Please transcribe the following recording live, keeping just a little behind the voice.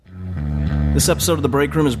This episode of The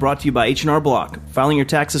Break Room is brought to you by H&R Block. Filing your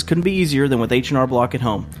taxes couldn't be easier than with H&R Block at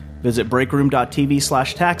home. Visit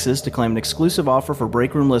breakroom.tv/taxes to claim an exclusive offer for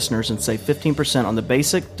Break Room listeners and save 15% on the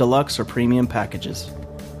basic, deluxe, or premium packages.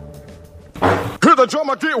 Hear the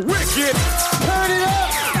drummer get wicked! Turn it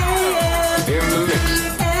up! In the mix.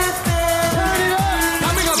 Turn it up!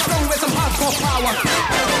 Coming up strong with some hardcore power.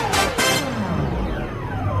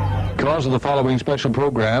 Because of the following special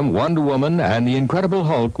program, Wonder Woman and the Incredible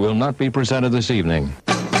Hulk will not be presented this evening.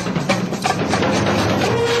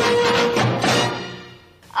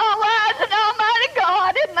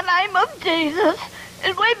 Jesus,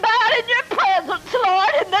 as we bow in your presence,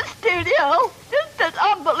 Lord, in the studio, just as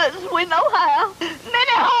humble as we know how.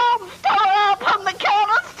 Many homes tore up on the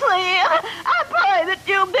count of sin. I pray that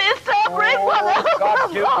you'll be every one of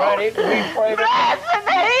them, Lord. Bless and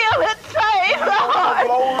heal and save,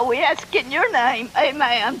 Lord. We ask in your name,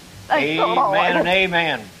 amen. Thank the Lord. Amen and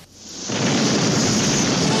amen.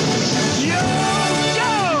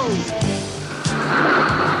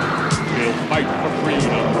 Fight for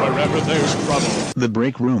freedom wherever there's trouble. The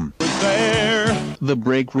Break Room. There. The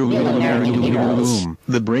Break Room.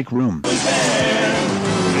 The Break Room.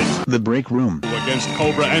 The Break Room. Against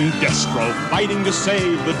Cobra and Destro, fighting to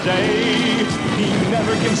save the day. He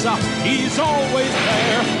never gives up. He's always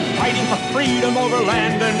there, fighting for freedom over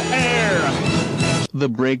land and air. The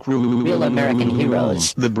Break Room. Real American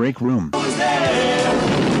heroes. The Break Room.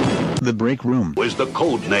 The Break Room is the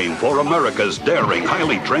code name for America's daring,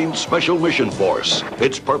 highly trained Special Mission Force.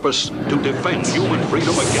 Its purpose, to defend human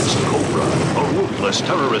freedom against Cobra, a ruthless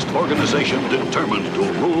terrorist organization determined to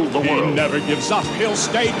rule the world. He never gives up. He'll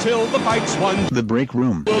stay till the fight's won. The Break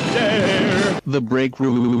Room. Will dare. The Break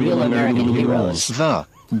Room. Real American heroes. The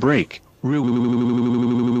Break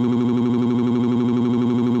Room.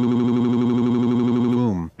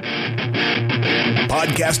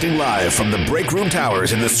 Podcasting live from the Break Room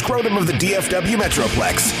Towers in the scrotum of the DFW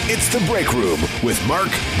Metroplex, it's The Break Room with Mark,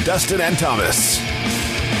 Dustin, and Thomas.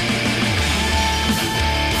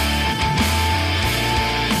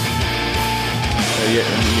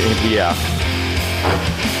 Yeah.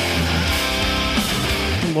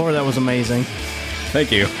 Lord, that was amazing.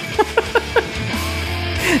 Thank you.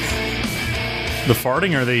 The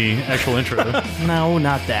farting or the actual intro? No,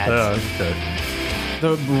 not that. Okay.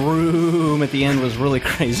 The room at the end was really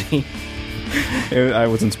crazy. I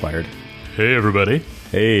was inspired. Hey, everybody.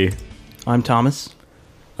 Hey. I'm Thomas.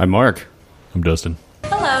 I'm Mark. I'm Dustin.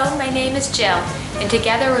 Hello, my name is Jill, and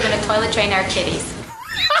together we're going to toilet train our kitties.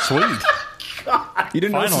 Sweet. You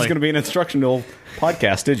didn't know this was going to be an instructional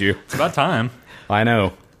podcast, did you? It's about time. I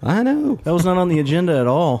know. That was not on the agenda at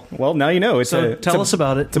all. Well, now you know. Tell us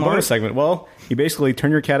about it. It's a bonus segment. Well, you basically turn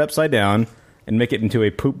your cat upside down and make it into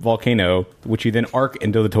a poop volcano, which you then arc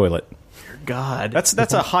into the toilet. God.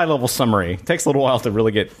 That's a high-level summary. It takes a little while to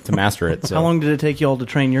really get to master it. So. How long did it take you all to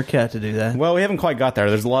train your cat to do that? Well, we haven't quite got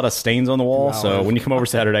there. There's a lot of stains on the wall, so when you come over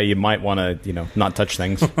Saturday, you might want to, not touch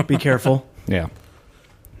things. Be careful. Yeah.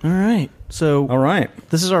 All right. So,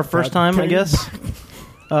 this is our first time, I guess.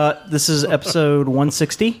 This is episode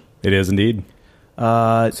 160. It is indeed.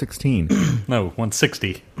 16. No,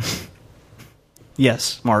 160.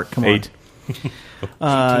 Yes, Mark, come 8.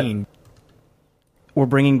 on. We're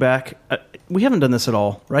bringing back... we haven't done this at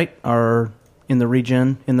all, right? In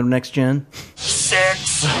the next gen?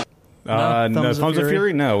 6. No, Thumbs of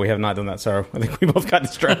Fury? No, we have not done that, sorry. I think we both got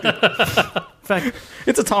distracted. In fact,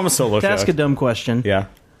 it's a Thomas Solo show. To ask a dumb question. Yeah.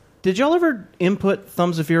 Did y'all ever input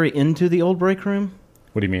Thumbs of Fury into the old break room?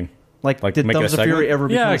 What do you mean? Like did Thumbs of Fury ever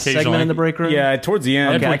become a segment in the break room? Yeah, towards the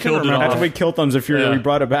end. Okay, after we killed Thumbs of Fury, we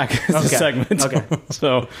brought it back as a segment. Okay.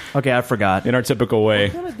 Okay, I forgot. In our typical way.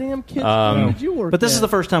 What kind of damn kids did you work But this at? is the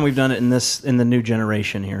first time we've done it in the new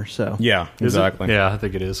generation here. So yeah, exactly. Yeah, I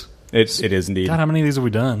think it is. It is indeed. God, how many of these have we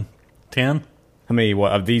done? 10? How many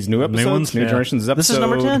of these new episodes? New ones? New Generations episode? This is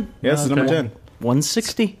number 10. Yeah, this is number 10.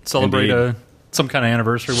 160. Celebrate some kind of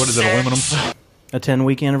anniversary. What is it, aluminum? A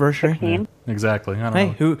 10-week anniversary? Yeah, exactly. I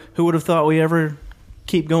don't know. Who would have thought we ever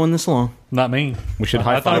keep going this long? Not me. We should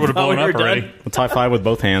high I thought it five. would have blown up already. Let's high five with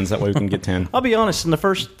both hands. That way we can get 10. I'll be honest. In the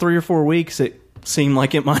first 3 or 4 weeks, it seemed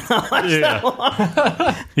like it might not last that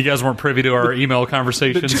long. You guys weren't privy to our email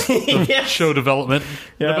conversations of show development.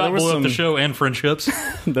 Yeah, about there was blew up some- the show and friendships.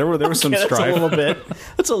 There was some That's strife.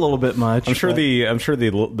 That's a little bit much. I'm sure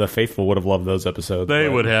the faithful would have loved those episodes. They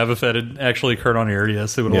would have if that had actually occurred on air.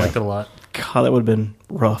 Yes, they would have liked it a lot. God, that would have been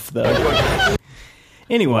rough, though.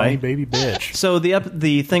 Anyway, baby bitch. So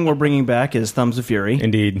the thing we're bringing back is Thumbs of Fury.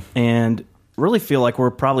 Indeed. And really feel like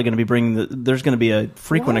we're probably going to be bringing there's going to be a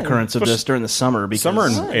frequent occurrence of this during the summer. Because summer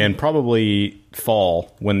and probably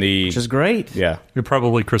fall which is great. Yeah. You're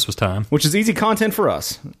probably Christmas time. Which is easy content for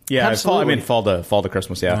us. Yeah, absolutely. fall to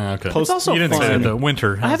Christmas, yeah. Okay. It's also you didn't fun. say that,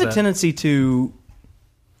 winter. I have a tendency to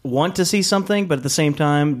want to see something, but at the same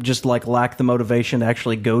time, just like lack the motivation to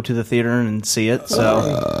actually go to the theater and see it.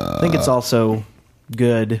 So I think it's also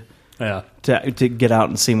good to get out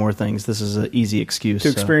and see more things. This is an easy excuse. To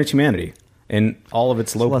experience humanity and all of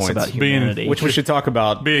its low less points. about humanity. Which we should talk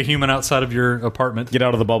about. Be a human outside of your apartment. Get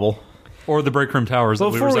out of the bubble. Or the break room towers that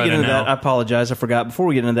we before we reside get into in now. that, I apologize, I forgot. Before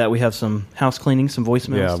we get into that, we have some house cleaning, some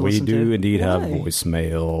voicemails Yeah, to we listen do to. indeed have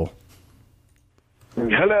voicemail.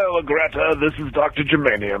 Hello, Agretta. This is Dr.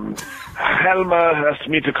 Germanium. Helma asked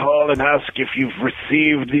me to call and ask if you've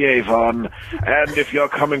received the Avon and if you're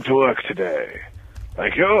coming to work today.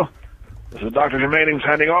 Thank you. This is Dr. Germanium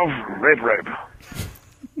signing off. Rape.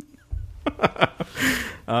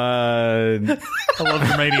 I love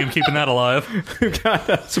Germanium keeping that alive. God,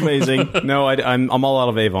 that's amazing. No, I'm all out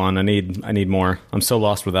of Avon. I need more. I'm so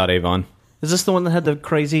lost without Avon. Is this the one that had the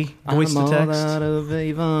crazy voice to text? All out of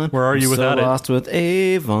Avon. Where are you without it? Lost with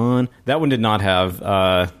Avon. That one did not have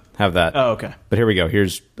that. Oh, okay. But here we go.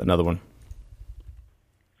 Here's another one.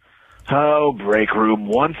 Oh, break room.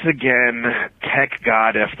 Once again, Tech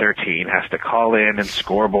God F13 has to call in and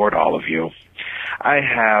scoreboard all of you. I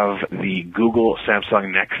have the Google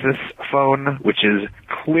Samsung Nexus phone, which is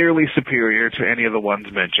clearly superior to any of the ones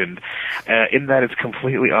mentioned, in that it's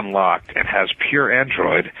completely unlocked and has pure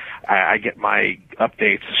Android. I get my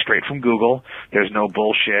updates straight from Google. There's no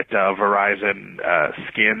bullshit Verizon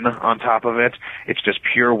skin on top of it. It's just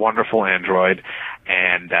pure, wonderful Android.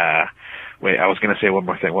 And, wait, I was going to say one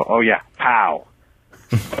more thing. Well, oh, yeah, POW.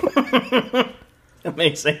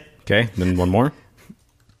 Amazing. Okay, then one more.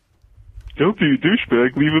 Don't be a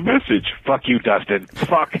douchebag, leave a message. Fuck you, Dustin.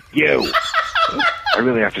 Fuck you. I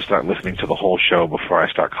really have to start listening to the whole show before I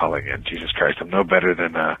start calling in. Jesus Christ, I'm no better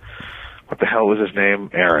than, what the hell was his name?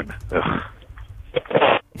 Aaron. Ugh.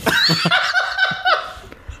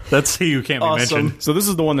 That's he who can't be mentioned. So this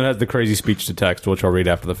is the one that has the crazy speech to text, which I'll read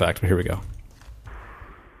after the fact, but here we go.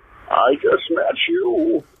 I just met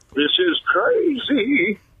you. This is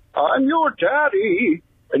crazy. I'm your daddy,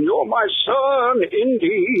 and you're my son,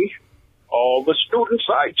 Indy. All the students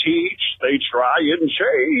I teach, they try and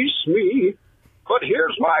chase me. But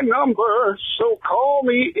here's my number, so call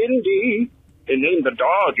me Indy. And name the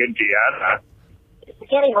dog Indiana.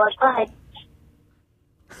 Getting horse pie.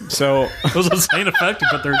 So it was the same effect,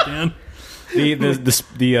 but there again.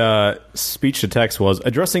 The speech to text was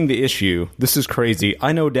addressing the issue. This is crazy.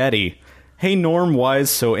 I know, Daddy. Hey, Norm, Wise,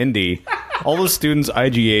 so Indy. All the students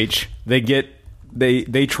IGH. They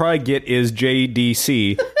try get is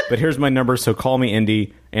JDC. But here's my number, so call me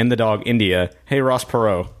Indy and the dog India. Hey, Ross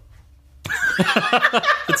Perot.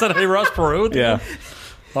 It said, hey, Ross Perot? Yeah.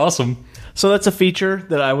 Awesome. So that's a feature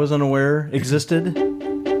that I was unaware existed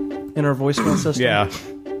in our voicemail system. Yeah.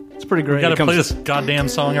 It's pretty great. We gotta play this goddamn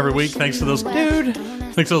song every week thanks to those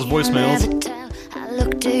thanks to those voicemails.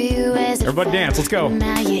 Everybody dance, let's go.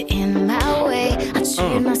 Now you're in my way. I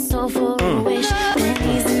trade my soul for a wish.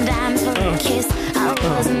 Pennies and dimes for a kiss. I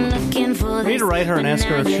wasn't looking for this. We need to write her and ask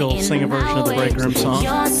her if she'll sing a version of the Break Room song.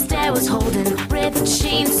 Your stare was holding, ripped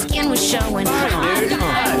jeans, skin was showing.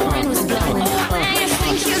 Wind was blowing.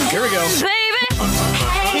 Here we go. Baby,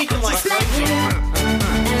 hey, just met you.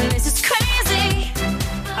 And this is crazy.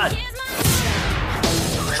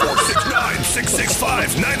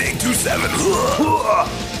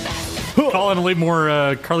 469-665-9827. Call in and leave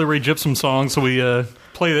more Carly Rae Jepsen songs so we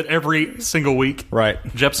play that every single week. Right.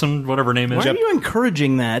 Jepsen, whatever her name is. Why are you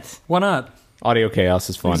encouraging that? Why not? Audio chaos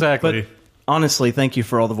is fun. Exactly. But honestly, thank you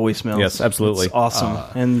for all the voicemails. Yes, absolutely. It's awesome.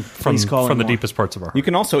 And please call from in the more. deepest parts of our heart. You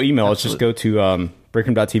can also email us. Just go to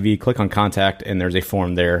breakroom.tv, click on contact, and there's a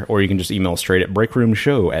form there. Or you can just email straight at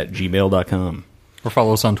breakroomshow@gmail.com. Or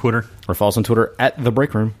follow us on Twitter. Or follow us on Twitter at The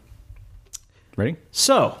Break Room. Ready?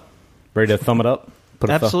 So. Ready to thumb it up?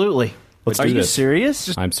 Absolutely. Let's Are do you this.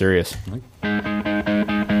 serious? I'm serious.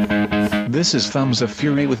 This is Thumbs of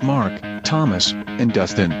Fury with Mark, Thomas, and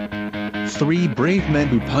Dustin. 3 brave men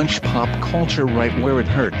who punch pop culture right where it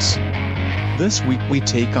hurts. This week we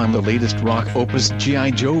take on the latest rock opus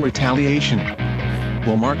G.I. Joe Retaliation.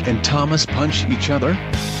 Will Mark and Thomas punch each other?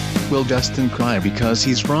 Will Dustin cry because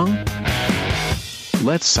he's wrong?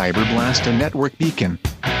 Let's cyberblast a network beacon.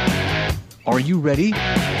 Are you ready?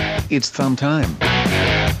 It's thumb time.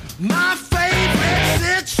 My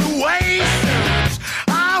favorite situations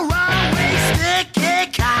are always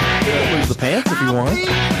sticky kind. Lose the pants if you want.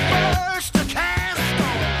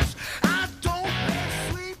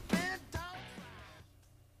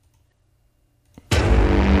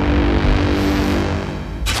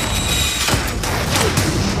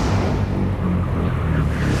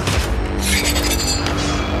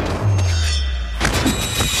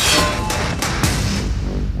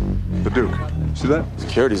 that?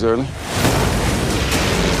 Security's early.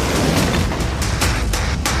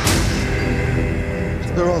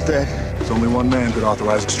 They're all dead. There's only one man could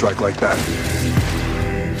authorize a strike like that.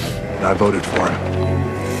 And I voted for him.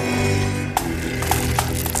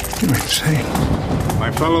 You're insane.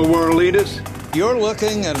 My fellow world leaders, you're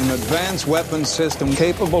looking at an advanced weapons system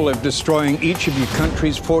capable of destroying each of your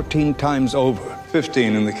countries 14 times over.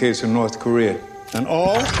 15 in the case of North Korea. And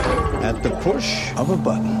all at the push of a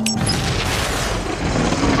button.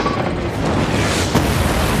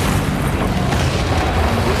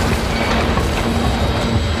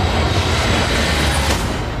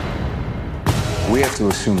 We have to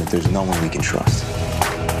assume that there's no one we can trust.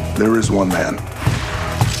 There is one man.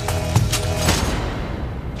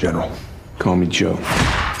 General. Call me Joe.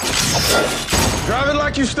 Drive it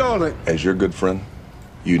like you stole it. As your good friend,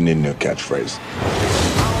 you need a new catchphrase.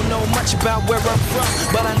 I don't know much about where I'm from,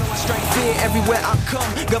 but I know I strike fear everywhere I come.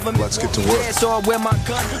 Government, let's get to work. So I wear my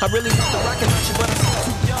gun. I really want the rocket launcher, but I'm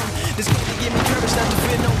still too young. This game to give me courage not to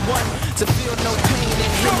fear no one, to feel no pain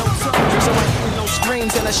and hear no tongue. So I hear no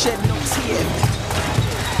screams and I shed no tears.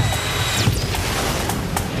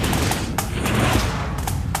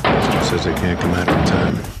 Says they can't come out in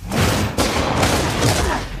time.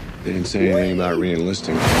 They didn't say anything about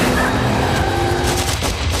re-enlisting. I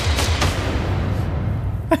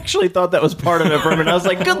actually thought that was part of it for a minute. I was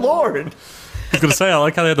like, good Lord. I was going to say, I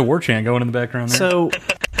like how they had the war chant going in the background there. So,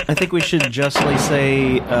 I think we should justly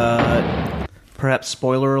say, perhaps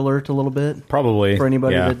spoiler alert a little bit. Probably. For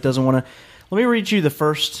anybody that doesn't want to. Let me read you the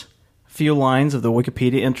first few lines of the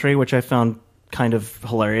Wikipedia entry, which I found kind of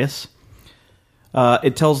hilarious.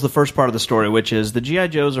 It tells the first part of the story, which is the G.I.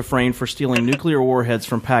 Joes are framed for stealing nuclear warheads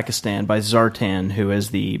from Pakistan by Zartan, who is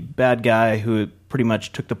the bad guy who pretty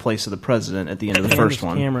much took the place of the president at the end of the first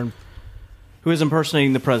one. Cameron. Who is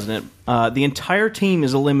impersonating the president. The entire team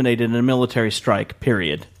is eliminated in a military strike,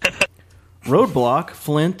 period. Roadblock,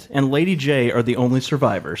 Flint, and Lady J are the only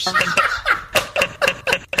survivors.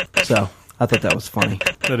 So, I thought that was funny.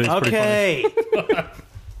 That is pretty funny.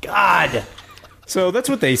 God. So, that's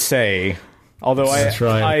what they say. Although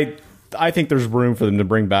I think there's room for them to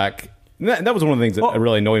bring back. That was one of the things that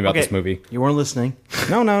really annoyed me about this movie. You weren't listening.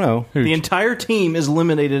 No. The entire team is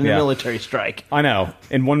eliminated in a military strike. I know.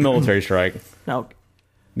 In one military strike. No.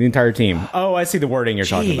 The entire team. Oh, I see the wording you're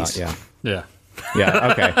talking about. Yeah.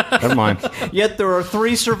 Yeah, okay. Never mind. Yet there are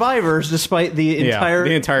 3 survivors despite the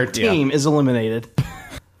entire team is eliminated.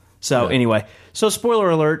 So, anyway. So,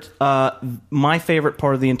 spoiler alert. My favorite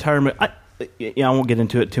part of the entire movie... I won't get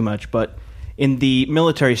into it too much, but... in the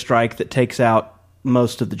military strike that takes out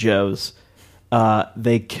most of the Joes,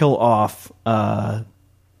 they kill off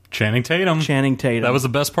Channing Tatum. That was the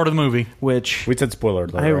best part of the movie. Which we said spoiler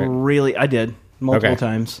alert. I did multiple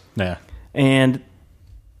times. Yeah, and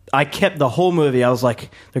I kept the whole movie. I was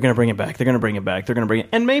like, they're going to bring it back. They're going to bring it back. They're going to bring it,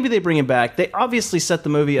 and maybe they bring it back. They obviously set the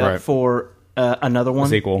movie up for another one, a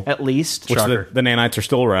sequel at least. Which the nanites are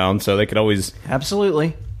still around, so they could always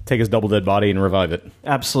take his double dead body and revive it.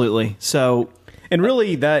 Absolutely. So, and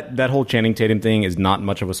really, that whole Channing Tatum thing is not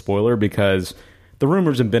much of a spoiler because the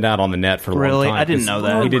rumors have been out on the net for a long time. I didn't know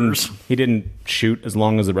that. He didn't shoot as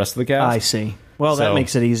long as the rest of the cast. I see. Well, that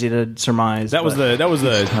makes it easy to surmise. That was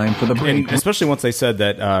the time for the break. And especially once they said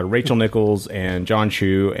that Rachel Nichols and John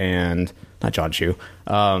Chu and not John Chu,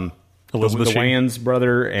 Elizabeth the Wayans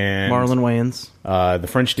brother and Marlon Wayans, the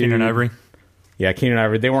French dude, Keenen Ivory. Yeah, Keenen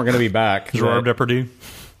Ivory. They weren't going to be back. Gerard Depardieu.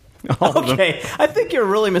 Okay, I think you're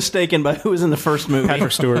really mistaken by who was in the first movie.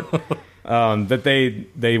 Patrick Stewart. That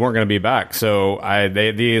they weren't going to be back. So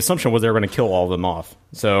the assumption was they were going to kill all of them off.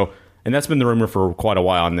 So, and that's been the rumor for quite a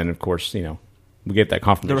while. And then, of course, we get that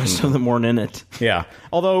confirmation. The rest of them weren't in it. Yeah.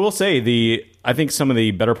 Although I will say I think some of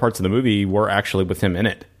the better parts of the movie were actually with him in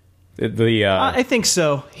it. I think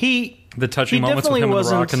so. The touching moments with him and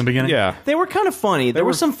The Rock in the beginning. Yeah. They were kind of funny. There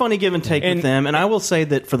was some funny give and take with them. And I will say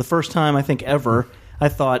that for the first time, I think ever, I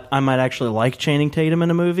thought I might actually like Channing Tatum in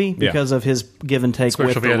a movie because of his give and take Especially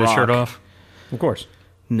with if he The had Rock. his shirt off. Of course.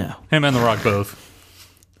 No. Him and The Rock both.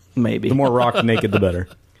 Maybe. The more Rock naked, the better.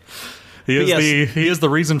 He is the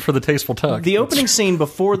reason for the tasteful tuck. The opening scene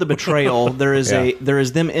before the betrayal, there is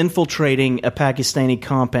them infiltrating a Pakistani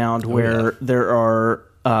compound where there are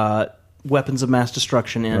weapons of mass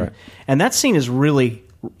destruction in, and that scene is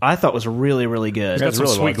I thought was really, really good. He's got some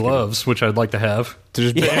sweet gloves, which I'd like to have.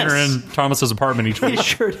 To just enter in Thomas's apartment each week. He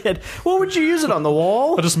sure did. What would you use it on, the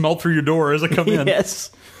wall? I'll just melt through your door as I come in.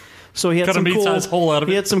 Yes. So he had Cut a meat-sized hole out of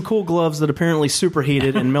it. He had some cool gloves that apparently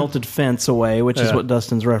superheated and melted fence away, which is what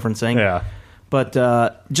Dustin's referencing. Yeah. But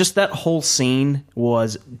just that whole scene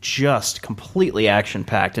was just completely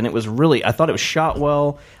action-packed, and it was really... I thought it was shot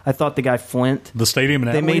well. I thought the guy Flint... The stadium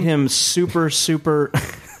in They Abilene? made him super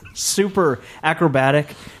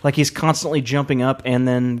acrobatic. Like, he's constantly jumping up and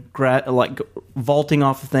then vaulting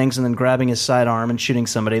off of things and then grabbing his sidearm and shooting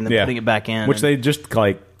somebody and then putting it back in. Which they just,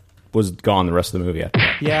 was gone the rest of the movie.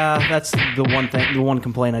 Yeah, that's the one thing. The one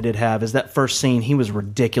complaint I did have is that first scene. He was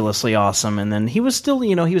ridiculously awesome, and then he was still,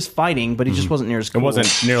 he was fighting, but he just wasn't near as cool. It wasn't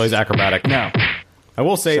nearly as acrobatic. No. I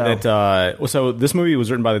will say that. So this movie was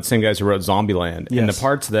written by the same guys who wrote Zombieland, and the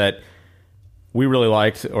parts that we really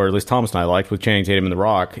liked, or at least Thomas and I liked, with Channing Tatum and The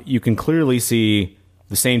Rock, you can clearly see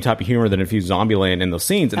the same type of humor that infused Zombieland in those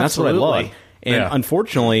scenes, and Absolutely. that's what I love. And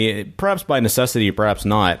unfortunately, perhaps by necessity, perhaps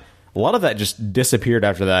not, a lot of that just disappeared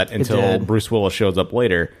after that until Bruce Willis shows up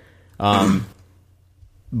later.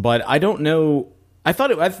 But I don't know. I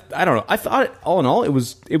thought I don't know. I thought all in all, it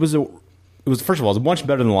was first of all, it was much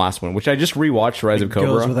better than the last one, which I just rewatched Rise of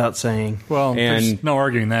Cobra. Goes without saying. Well, and there's no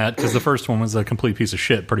arguing that because the first one was a complete piece of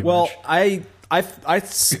shit, pretty much. Well, I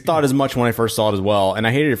thought as much when I first saw it as well, and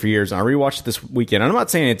I hated it for years. And I rewatched it this weekend. And I'm not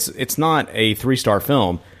saying it's not a 3-star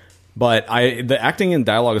film, but the acting and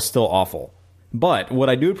dialogue is still awful. But what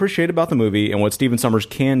I do appreciate about the movie and what Stephen Sommers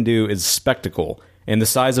can do is spectacle. And the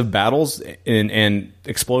size of battles and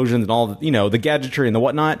explosions and all the gadgetry and the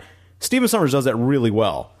whatnot. Stephen Sommers does that really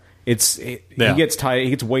well. He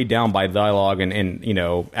gets weighed down by dialogue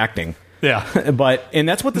and acting. Yeah, and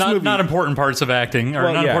that's what this movie... Not important parts of acting, or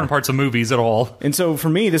not important parts of movies at all. And so for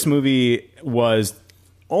me, this movie was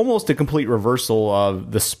almost a complete reversal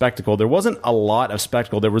of the spectacle. There wasn't a lot of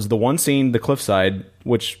spectacle. There was the one scene, the cliffside,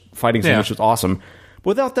 fighting scene, which was awesome.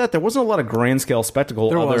 Without that, there wasn't a lot of grand scale spectacle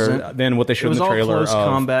than what they showed in the trailer. It was all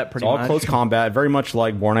close combat, pretty much. All close combat, very much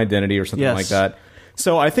like Bourne Identity or something like that.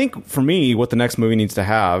 So I think for me, what the next movie needs to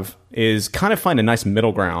have is kind of find a nice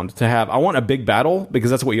middle ground to have. I want a big battle because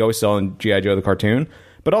that's what you always saw in G.I. Joe the cartoon,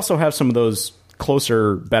 but also have some of those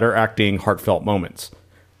closer, better acting, heartfelt moments.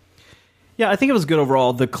 Yeah, I think it was good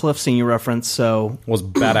overall. The cliff scene you referenced was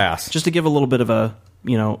badass. Just to give a little bit of a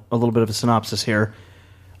synopsis here.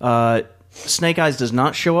 Snake Eyes does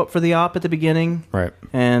not show up for the op at the beginning, right?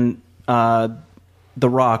 And The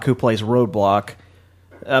Rock, who plays Roadblock,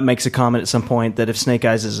 makes a comment at some point that if Snake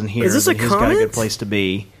Eyes isn't here, Is this a then he's got a comment? good place to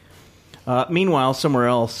be. Meanwhile, somewhere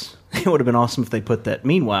else, it would have been awesome if they put that.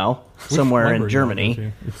 Meanwhile, somewhere in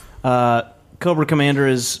Germany, Cobra Commander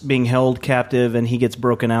is being held captive, and he gets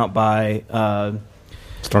broken out by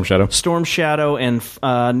Storm Shadow. Storm Shadow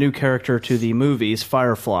and new character to the movies,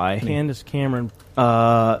 Firefly. Candace Cameron.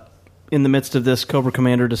 In the midst of this, Cobra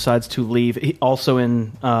Commander decides to leave. He, also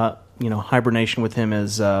in hibernation with him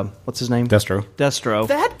is what's his name? Destro.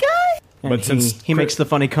 That guy? And But he makes the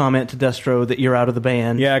funny comment to Destro that you're out of the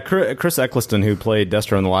band. Yeah, Chris Eccleston, who played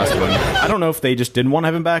Destro in the last one, I don't know if they just didn't want to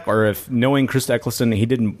have him back, or if knowing Chris Eccleston, he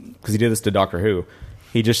didn't, because he did this to Doctor Who,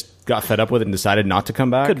 he just got fed up with it and decided not to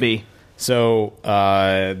come back. Could be. So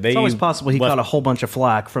it's always possible he got a whole bunch of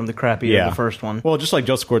flack from the crappy of the first one. Well, just like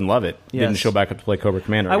Joseph Gordon-Levitt didn't show back up to play Cobra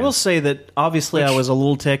Commander. I will say that obviously I was a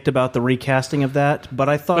little ticked about the recasting of that, but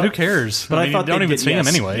I thought... But who cares? But I I mean, thought you don't they even did, see him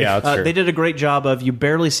anyway. Yeah, that's true. They did a great job of, you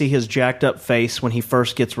barely see his jacked up face when he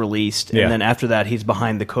first gets released, and then after that he's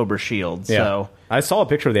behind the Cobra shield. Yeah. So I saw a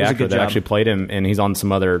picture of the it was a actor good that job. actually played him, and he's on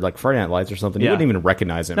some other like Friday Night Lights or something. You Yeah. wouldn't even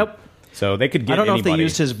recognize him. Nope. So they could get I don't know anybody. if they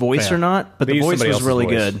used his voice or not, but They the used voice somebody was else's really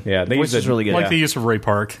voice. good. Yeah, the voice was really good. Like the use of Ray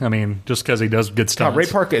Park. I mean, just because he does good stuff. Ray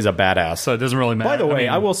Park is a badass. So it doesn't really matter. By the way,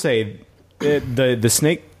 I will say the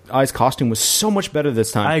Snake Eyes costume was so much better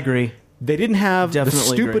this time. I agree. They didn't have the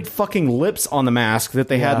Definitely stupid agree. fucking lips on the mask that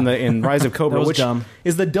they had in Rise of Cobra, That was which dumb.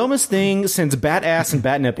 is the dumbest thing since Bat Ass and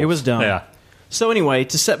Bat Nipples. It was dumb. Yeah. So anyway,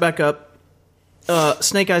 to set back up,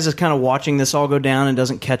 Snake Eyes is kind of watching this all go down and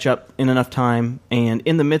doesn't catch up in enough time. And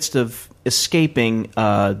in the midst of escaping,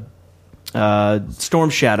 Storm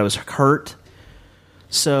Shadow's hurt.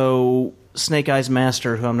 So Snake Eyes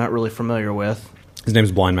Master, who I'm not really familiar with. His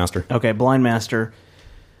name's Blind Master. Okay, Blind Master.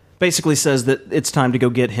 Basically says that it's time to go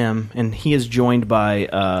get him. And he is joined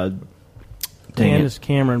by... Candace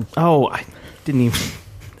Cameron. Oh, I didn't even...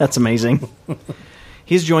 That's amazing.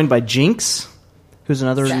 He's joined by Jinx, who's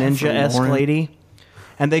another ninja-esque lady.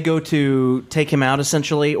 And they go to take him out,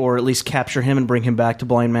 essentially, or at least capture him and bring him back to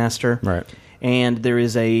Blind Master. Right. And there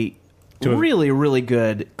is a really, really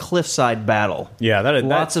good cliffside battle. Yeah,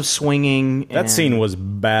 lots of swinging. That scene was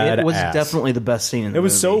badass. It was definitely the best scene in the movie. It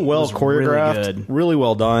was so well choreographed, really really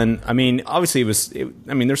well done. I mean, obviously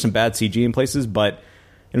there's some bad CG in places, but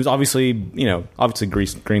it was obviously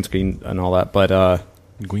green screen and all that. But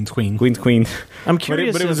Green screen. I'm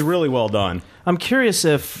curious, but it was really well done. I'm curious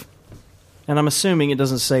if And I'm assuming it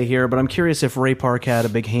doesn't say here, but I'm curious if Ray Park had a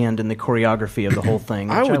big hand in the choreography of the whole thing,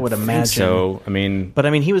 which I would imagine. Think so.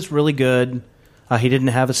 But he was really good. He didn't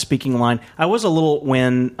have a speaking line. I was a little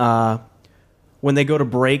when they go to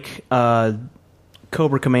break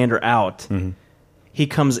Cobra Commander out. He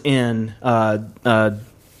comes in.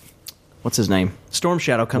 What's his name? Storm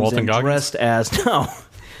Shadow comes Walton in Goggins? dressed as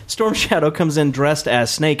Storm Shadow comes in dressed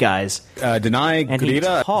as Snake Eyes. Denai and he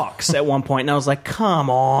Gurira. talks at one point, and I was like, "Come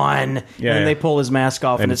on!" And then they pull his mask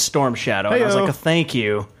off, and it's Storm Shadow. And I was Heyo. like, oh, "Thank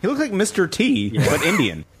you." He looked like Mr. T, but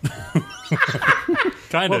Indian.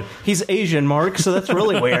 Kind of. He's Asian, Mark, so that's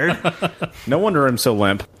really weird. No wonder I'm so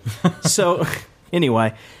limp. So,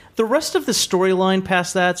 anyway, the rest of the storyline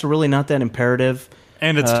past that's really not that imperative.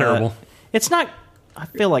 And it's terrible. It's not... I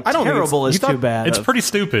feel like I don't think terrible it's- is you thought- too bad. It's pretty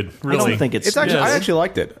stupid, really. I don't think it's... Actually, I actually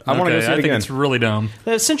liked it. I want to go see it I think again. it's really dumb.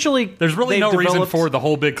 Essentially, there's really they've no reason developed- for the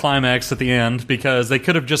whole big climax at the end because they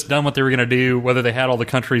could have just done what they were going to do, whether they had all the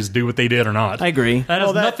countries do what they did or not. I agree. That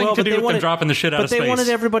has nothing to but do they with wanted- them dropping the shit out of space. But they wanted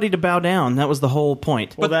everybody to bow down. That was the whole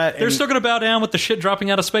point. But they're still going to bow down with the shit dropping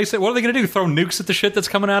out of space. What are they going to do? Throw nukes at the shit that's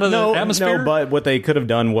coming out of the atmosphere? No, but what they could have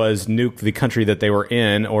done was nuke the country that they were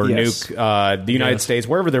in, or Yes. nuke the United States,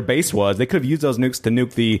 wherever their base was. They could have used those nukes to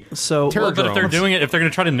nuke the terror Well, but if they're drones. doing it, if they're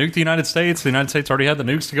going to try to nuke the United States already had the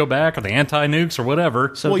nukes to go back, or the anti-nukes, or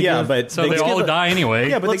whatever. So they let's all give die anyway.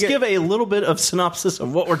 Yeah, but let's give a little bit of synopsis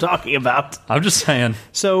of what we're talking about. I'm just saying.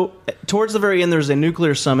 So, towards the very end, there's a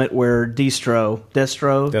nuclear summit where Destro,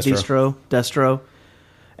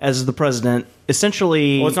 as the president,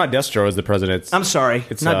 essentially... Well, it's not Destro as the president. I'm sorry,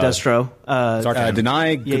 it's not Destro. Zartan.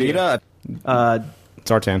 Denai Gurira.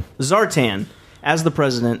 Zartan. Zartan, as the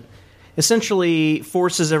president, essentially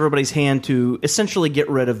forces everybody's hand to essentially get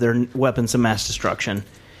rid of their weapons of mass destruction.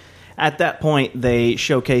 At that point, they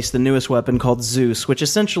showcase the newest weapon called Zeus, which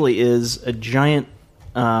essentially is a giant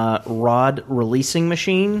rod releasing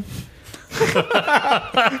machine.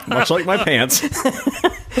 Much like my pants.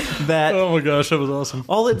 That oh my gosh, that was awesome.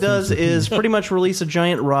 All it does is pretty much release a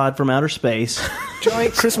giant rod from outer space.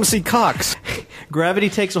 Giant Christmassy cocks. Gravity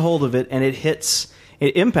takes a hold of it, and it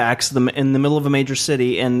impacts them in the middle of a major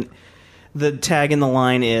city, and the tag in the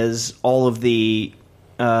line is all of the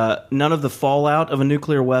none of the fallout of a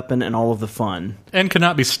nuclear weapon and all of the fun. And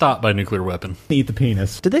cannot be stopped by a nuclear weapon. Eat the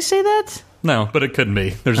penis. Did they say that? No, but it couldn't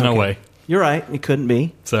be. There's no Okay. way. You're right. It couldn't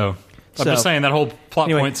be. So I'm just saying that whole plot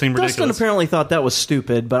Anyway, point seemed Dustin ridiculous. apparently thought that was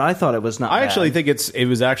stupid, but I thought it was not I bad. actually think it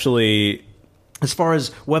was actually... As far as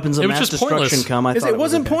weapons of It was mass just destruction pointless. come, I thought It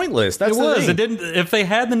wasn't was okay. pointless. That's it the was. thing. It didn't. If they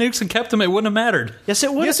had the nukes and kept them, it wouldn't have mattered. Yes,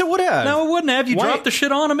 it would. Yes, it would have. No, it wouldn't have. You Why- drop the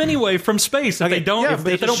shit on them anyway from space. If they don't, if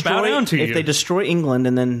they don't bow down to you. If they destroy England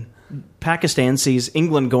and then Pakistan sees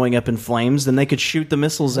England going up in flames, then they could shoot the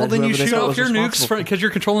missiles well, at then you whoever they shoot thought off was your nukes responsible. because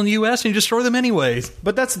you're controlling the U.S. and you destroy them anyways.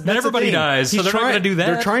 But that's then everybody the thing. dies, so He's they're not going to do that.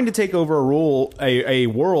 They're trying to take over a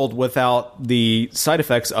world without the side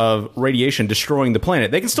effects of radiation destroying the planet.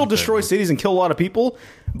 They can still destroy cities and kill a lot of people,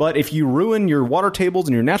 but if you ruin your water tables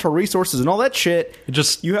and your natural resources and all that shit, It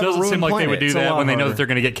just you have a doesn't ruined seem like planet. they would do It's a that lot when they know harder. that they're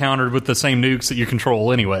going to get countered with the same nukes that you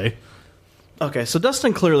control anyway. Okay, so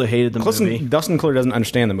Dustin clearly hated the movie. Dustin clearly doesn't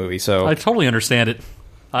understand the movie, so I totally understand it.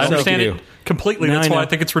 I understand you it completely. Now That's I why know. I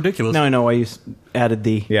think it's ridiculous. Now I know why you added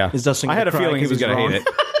the... yeah. Is Dustin I had a gonna cry feeling he 'cause was he's going to wrong? hate it,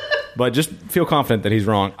 but just feel confident that he's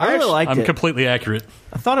wrong. I really liked I'm it. completely accurate.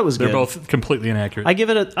 I thought it was They're good. both completely inaccurate. I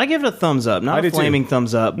give it a thumbs up, I not do a too. flaming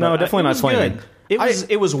thumbs up. No, but definitely it not was flaming. good.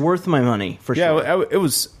 It was worth my money for sure. Yeah, it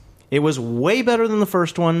was. It was way better than the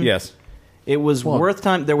first one. Yes. It was worth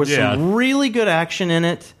time. There was some really good action in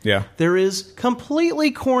it. Yeah. There is completely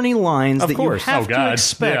corny lines Of that course. you have Oh, God. to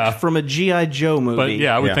expect Yeah. from a G.I. Joe movie. But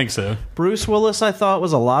yeah, I would Yeah. think so. Bruce Willis, I thought,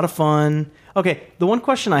 was a lot of fun. Okay, the one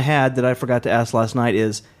question I had that I forgot to ask last night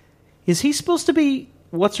is he supposed to be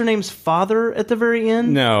what's-her-name's father at the very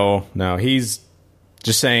end? No, he's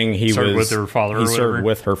just saying he Served was with her father or He whatever. served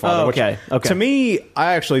with her father. Oh, which, okay. To me,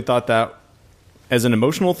 I actually thought that, as an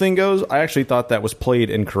emotional thing goes, I actually thought that was played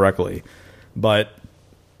incorrectly, but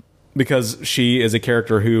because she is a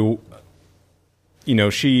character who,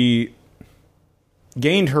 she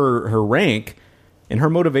gained her rank, and her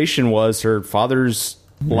motivation was her father's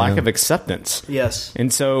lack of acceptance. Yes.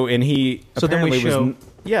 And so, and he So then we apparently show was,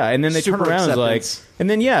 and then they turn super around and like, acceptance. and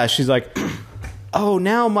then she's like, oh,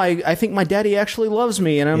 now I think my daddy actually loves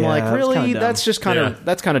me, and I'm Yeah, like, that's really? kinda dumb. That's just kind of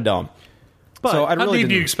that's kind of dumb. But so I How really deep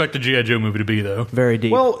do you didn't- expect a G.I. Joe movie to be, though? Very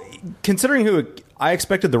deep. well, considering who I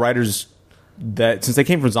expected the writers that since they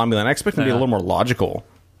came from Zombieland, I expected them to be a Yeah. little more logical.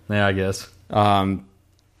 Yeah, I guess. That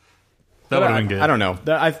That would have been good. I don't know.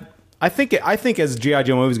 I think as G.I.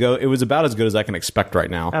 Joe movies go, it was about as good as I can expect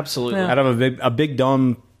right now. Absolutely. Out of a big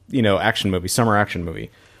dumb action movie, summer action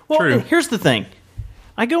movie. Well, True. Here's the thing.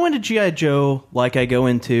 I go into G.I. Joe like I go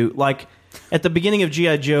into... Like, at the beginning of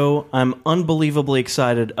G.I. Joe, I'm unbelievably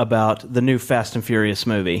excited about the new Fast and Furious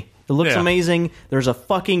movie. It looks amazing. There's a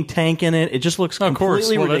fucking tank in it. It just looks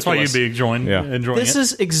completely ridiculous. That's why you'd be enjoying This it.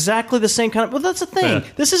 is exactly the same kind of... Well, that's the thing. Yeah.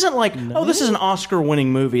 This isn't like, this is an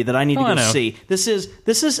Oscar-winning movie that I need to go see. This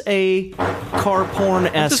is a car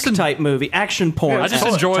porn-esque type movie. Action porn. I just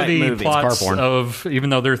enjoy the plots of... Even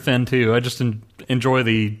though they're thin, too. I just enjoy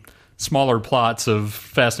the smaller plots of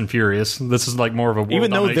Fast and Furious. This is like more of a world even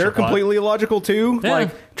though they're plot. completely illogical too. Yeah.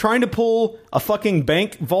 Like trying to pull a fucking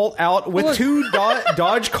bank vault out with two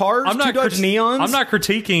Dodge cars, two Dodge Neons. I'm not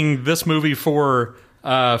critiquing this movie for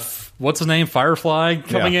what's his name, Firefly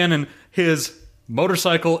coming in and his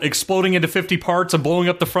motorcycle exploding into 50 parts and blowing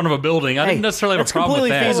up the front of a building. I didn't necessarily have a problem with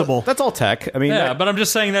that. Feasible. That's all tech. I mean, but I'm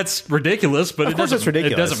just saying that's ridiculous. But of course it's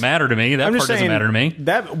ridiculous. It doesn't matter to me. That part doesn't matter to me.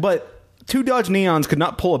 But two Dodge Neons could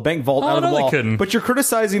not pull a bank vault out of the wall. They couldn't. But you're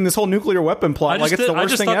criticizing this whole nuclear weapon plot like it's the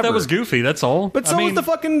worst thing ever. I just thought that was goofy, that's all. But so was the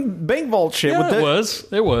fucking bank vault shit. Yeah,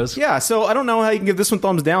 it was. Yeah, so I don't know how you can give this one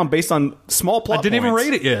thumbs down based on small plot I didn't even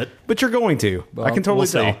rate it yet. But you're going to. Well, I can totally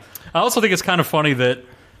tell. I also think it's kind of funny that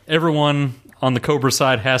everyone on the Cobra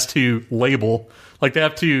side has to label. Like, they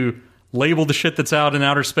have to label the shit that's out in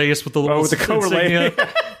outer space with the little the Cobra insignia.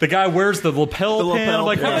 The guy wears the lapel pin. I'm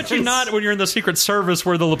like, pin. how about you not, when you're in the Secret Service,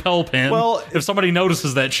 wear the lapel pin? Well, if somebody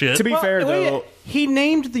notices that shit. To be fair, though, he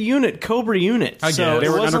named the unit Cobra Unit, so they it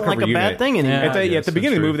were wasn't like a bad thing anymore. At the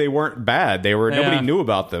beginning of the movie, they weren't bad. They were nobody knew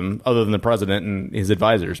about them other than the president and his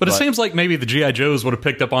advisors. But it seems like maybe the G.I. Joes would have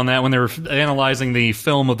picked up on that when they were analyzing the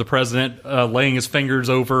film of the president laying his fingers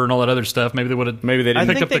over and all that other stuff. Maybe they would have. Maybe they didn't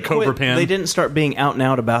pick up the Cobra pin. They didn't start being out and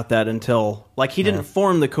out about that until he didn't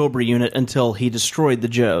form the Cobra Unit until he destroyed the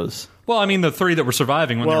Joes. Well, I mean, the three that were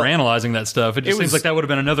surviving when they were analyzing that stuff, it just seems like that would have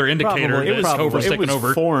been another indicator that Cobra's taking over. It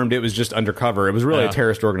was formed. It was just undercover. It was really a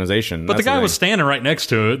terrorist organization. But the guy was standing right next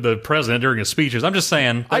to it, the president, during his speeches. I'm just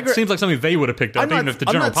saying, that seems like something they would have picked up, even if the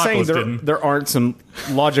general populace didn't. There aren't some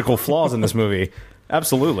logical flaws in this movie.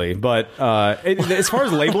 Absolutely, but as far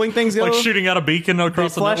as labeling things go, like shooting out a beacon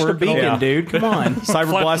across the network. Flashed a beacon, dude. Come on,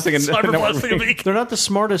 cyberblasting a beacon. They're not the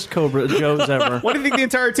smartest Cobra Joes ever. Why do you think the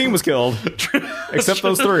entire team was killed, except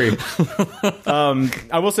those three?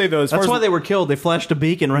 I will say though, that's why they were killed. They flashed a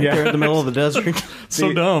beacon right there in the middle of the desert.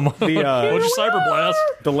 So dumb. What'd you cyberblast?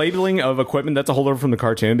 The labeling of equipment, that's a holdover from the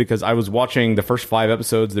cartoon, because I was watching the first 5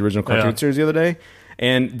 episodes of the original cartoon series the other day.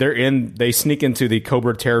 And they sneak into the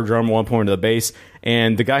Cobra Terror Drum at one point of the base,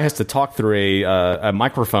 and the guy has to talk through a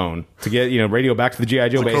microphone to get radio back to the G.I.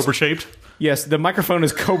 Joe base. Cobra shaped? Yes, the microphone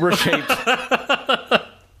is Cobra shaped.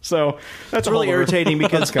 So that's really irritating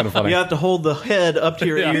because that's kind of funny. You have to hold the head up to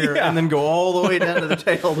your ear and then go all the way down to the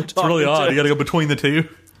tail to talk. It's really odd. You got to go between the two.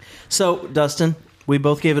 So, Dustin, we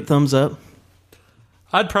both gave it thumbs up.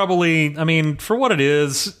 I'd probably, for what it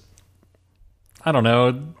is, I don't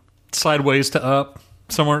know, sideways to up.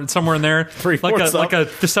 Somewhere in there, like a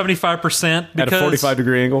 75% at a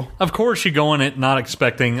 45-degree angle. Of course, you go in it not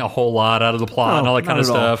expecting a whole lot out of the plot and all that kind of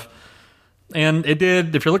stuff. And it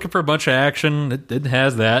did. If you're looking for a bunch of action, it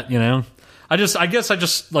has that. I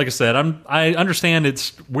guess like I said, I understand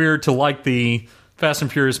it's weird to like the Fast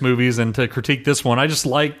and Furious movies and to critique this one. I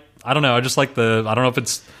don't know if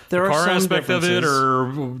it's the car aspect of it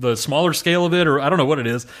or the smaller scale of it, or I don't know what it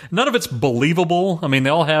is. None of it's believable. They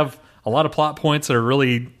all have a lot of plot points that are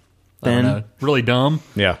really thin, really dumb,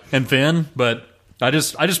 and thin. But I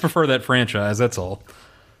just prefer that franchise. That's all.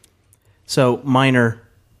 So minor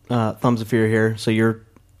thumbs of fear here. So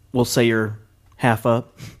we'll say you're half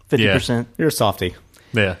up, 50%. You're a softie.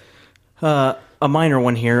 Yeah. A minor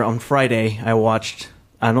one here. On Friday, I watched.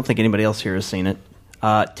 I don't think anybody else here has seen it.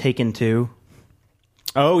 Taken 2.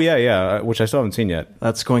 Oh yeah, which I still haven't seen yet.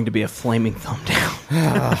 That's going to be a flaming thumb down.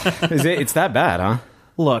 It's that bad, huh?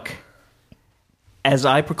 Look. As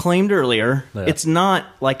I proclaimed earlier, it's not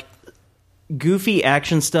like goofy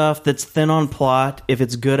action stuff that's thin on plot. If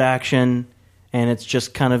it's good action and it's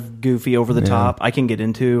just kind of goofy over the top, I can get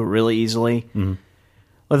into really easily. Mm-hmm.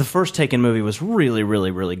 But the first Taken movie was really,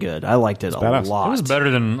 really, really good. I liked it a lot. It was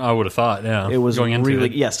better than I would have thought, It was going into really...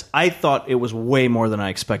 it. Yes, I thought it was way more than I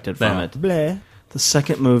expected from it. Bleh. The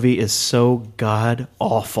second movie is so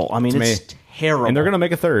god-awful. It's terrible. And they're going to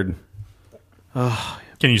make a third.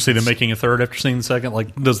 Can you see them making a third after seeing the second?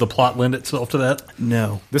 Like, does the plot lend itself to that?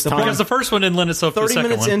 No. Because the first one didn't lend itself to the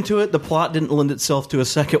second one. 30 minutes into it, the plot didn't lend itself to a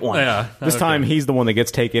second one. Yeah. This time, he's the one that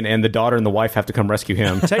gets taken, and the daughter and the wife have to come rescue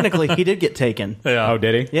him. Technically, he did get taken. Yeah. Oh,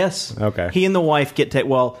 did he? Yes. Okay. He and the wife get taken.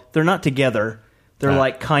 Well, they're not together. They're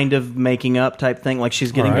like kind of making up type thing. Like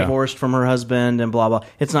she's getting divorced from her husband and blah, blah.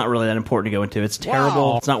 It's not really that important to go into. It's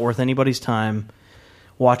terrible. Wow. It's not worth anybody's time.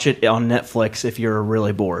 Watch it on Netflix if you're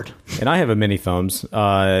really bored. And I have a mini thumbs.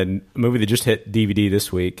 A movie that just hit DVD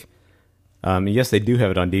this week. Yes, they do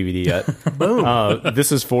have it on DVD yet. Boom.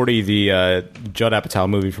 This is 40, the Judd Apatow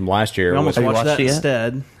movie from last year. We almost watched that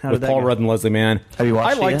instead. With Paul Rudd and Leslie Mann. Have you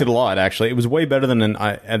watched it? I liked it a lot, actually. It was way better than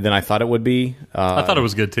I thought it would be. I thought it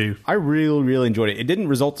was good, too. I really, really enjoyed it. It didn't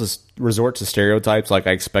resort to stereotypes like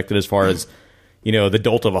I expected as far as, the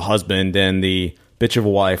dolt of a husband and the bitch of a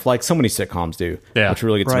wife, like so many sitcoms do, which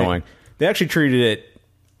really gets annoying. They actually treated it,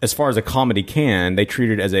 as far as a comedy can, they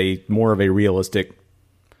treated it as more of a realistic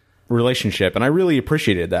relationship, and I really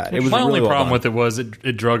appreciated that. It was my really only problem with it was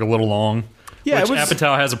it drug a little long. Yeah, which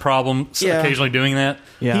Apatow has a problem occasionally doing that.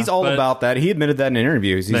 Yeah. He's all about that. He admitted that in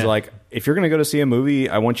interviews. He's like, if you're going to go to see a movie,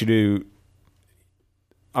 I want you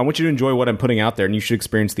to enjoy what I'm putting out there, and you should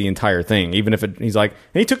experience the entire thing, even if he's like,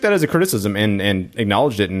 and he took that as a criticism and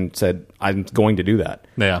acknowledged it and said, I'm going to do that.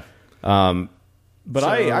 Yeah. But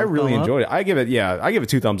I really enjoyed it. I give it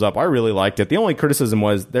 2 thumbs up. I really liked it. The only criticism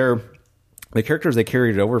was the characters they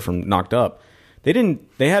carried over from Knocked Up. They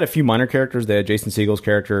had a few minor characters. They had Jason Segel's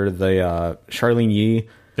character, the Charlene Yee.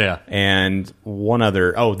 Yeah. And one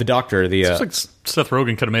other, the doctor. It's like Seth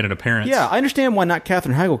Rogen could have made an appearance. Yeah, I understand why not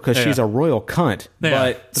Katherine Heigl, because she's a royal cunt.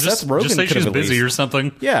 Yeah. But Seth Rogen just say could she's have busy or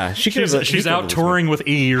something. Yeah, she's out touring with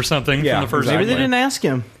E or something from the first. Maybe they didn't ask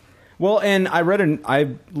him. Well, and I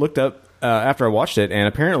looked up after I watched it, and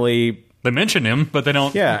apparently they mention him, but they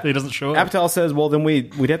don't. Yeah, he doesn't show up. Apatow says, "Well, then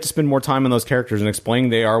we'd have to spend more time on those characters and explaining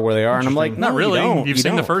they are where they are." And I'm like, not really. You've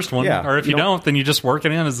seen the don't. first one, or if you don't, then you just work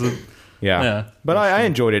it in as the. Yeah. But I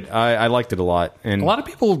enjoyed it. I liked it a lot. And a lot of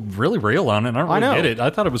people really rail on it, and I don't really get it.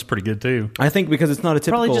 I thought it was pretty good, too. I think because it's not a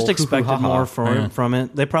typical... Probably just expected more from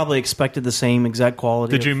it. They probably expected the same exact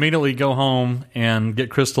quality. Did you immediately go home and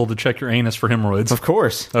get Crystal to check your anus for hemorrhoids? Of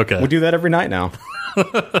course. Okay. We do that every night now.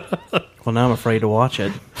 Well, now I'm afraid to watch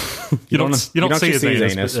it. You don't see his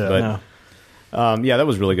anus, but... No. That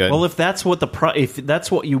was really good. Well, if that's what if that's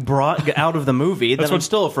what you brought out of the movie, then I'm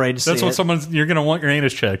still afraid to see it. That's what you're going to want your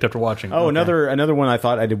anus checked after watching. Oh, okay. Another one I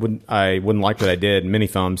thought I wouldn't like that I did, mini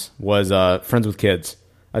thumbs, was Friends with Kids.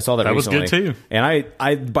 I saw that recently. That was good too. And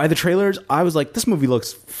I by the trailers, I was like, this movie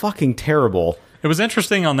looks fucking terrible. It was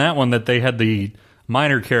interesting on that one that they had the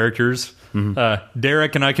minor characters. Mm-hmm.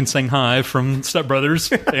 Derek and I Can Sing High from Step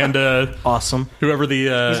Brothers, and awesome. Whoever the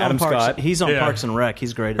Adam Scott, he's on Parks and Rec.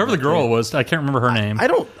 He's great. Whoever the girl was, I can't remember her name. I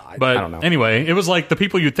don't know. Anyway, it was like the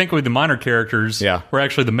people you'd think would be the minor characters were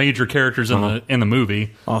actually the major characters in the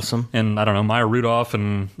movie. Awesome. And I don't know, Maya Rudolph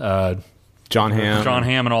and John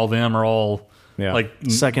Hamm, and all them are all like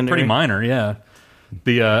secondary, pretty minor. Yeah,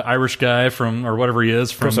 the Irish guy from or whatever he is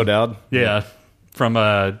from Chris O'Dowd. Yeah. From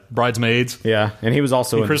Bridesmaids. Yeah, and he was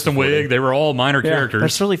also in Kristen Wiig. They were all minor characters.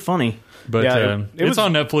 That's really funny. But it's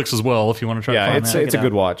on Netflix as well if you want to try to find that. It's a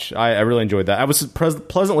good watch. I really enjoyed that. I was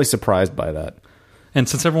pleasantly surprised by that. And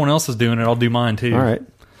since everyone else is doing it, I'll do mine too. All right.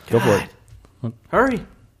 Go for it. Hurry.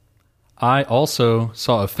 I also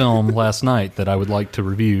saw a film last night that I would like to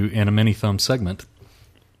review in a mini thumb segment.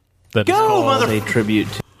 That is called a tribute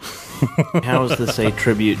to... How is this a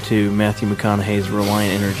tribute to Matthew McConaughey's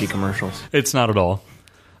Reliant Energy commercials? It's not at all.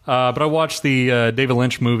 But I watched the David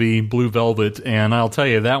Lynch movie Blue Velvet, and I'll tell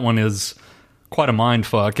you, that one is quite a mind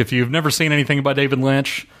fuck. If you've never seen anything by David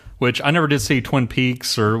Lynch, which I never did see Twin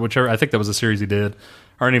Peaks or whichever, I think that was a series he did,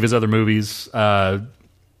 or any of his other movies,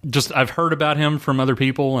 just I've heard about him from other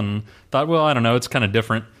people and thought, well, I don't know, it's kind of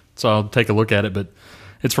different, so I'll take a look at it. But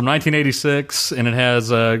it's from 1986, and it has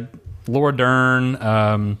Laura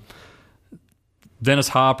Dern, Dennis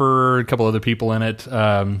Hopper, a couple other people in it.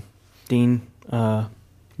 Dean,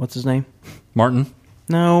 what's his name? Martin?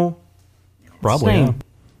 No. Probably.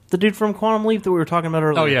 The dude from Quantum Leap that we were talking about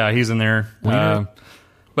earlier. Oh, yeah, he's in there.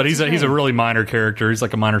 But he's a really minor character. He's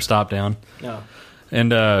like a minor stop down. Oh.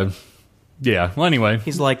 And, well, anyway.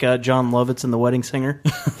 He's like John Lovitz in The Wedding Singer.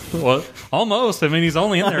 Well, almost. I mean, he's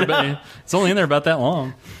only in there about that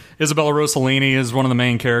long. Isabella Rossellini is one of the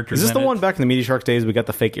main characters. Is this the one back in the Media Shark days we got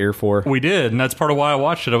the fake ear for? We did, and that's part of why I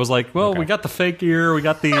watched it. I was like, well, we got the fake ear, we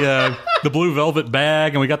got the blue velvet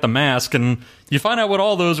bag, and we got the mask, and you find out what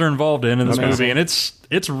all those are involved in this movie, and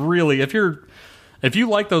it's really, if you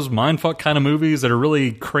like those mindfuck kind of movies that are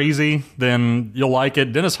really crazy, then you'll like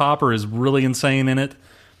it. Dennis Hopper is really insane in it.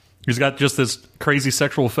 He's got just this crazy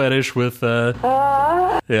sexual fetish with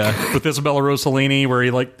Isabella Rossellini, where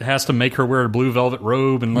he like has to make her wear a blue velvet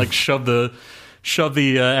robe and like shove the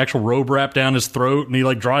actual robe wrap down his throat, and he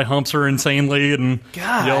like dry humps her insanely and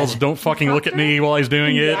yells, "Don't fucking look at me" while he's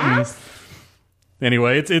doing it. And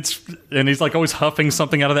Anyway, it's and he's like always huffing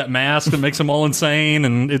something out of that mask that makes them all insane,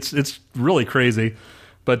 and it's really crazy.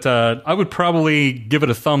 But I would probably give it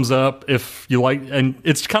a thumbs up if you like, and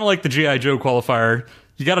it's kind of like the G.I. Joe qualifier.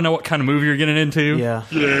 You got to know what kind of movie you're getting into.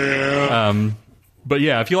 Yeah. But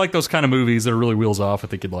yeah, if you like those kind of movies that are really wheels off, I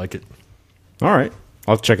think you'd like it. All right.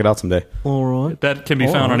 I'll check it out someday. All right. That can be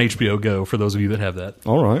found on HBO Go for those of you that have that.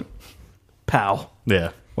 All right. Pow.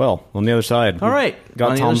 Yeah. Well, on the other side. All right.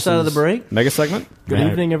 Got on the other side of the break. Mega segment? Good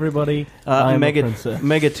evening, everybody.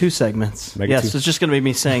 Mega 2 segments. Mega yes, 2. it's just going to be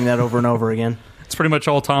me saying that over and over again. It's pretty much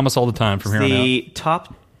all Thomas all the time from here on out. The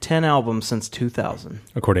top 10 albums since 2000.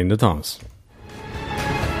 According to Thomas.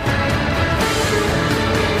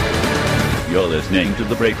 You're listening to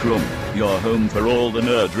The Break Room, your home for all the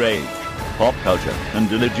nerd rage, pop culture,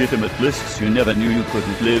 and illegitimate lists you never knew you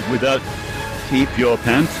couldn't live without. Keep your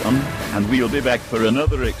pants on, and we'll be back for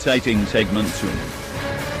another exciting segment soon.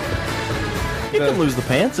 You can lose the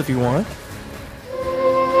pants if you want.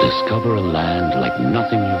 Discover a land like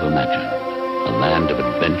nothing you've imagined. A land of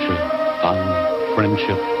adventure, fun,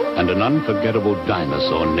 friendship, and an unforgettable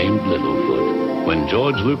dinosaur named Littlefoot. When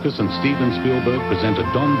George Lucas and Steven Spielberg present a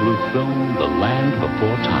Don Bluth film, The Land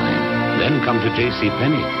Before Time. Then come to J.C.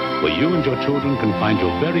 Penney, where you and your children can find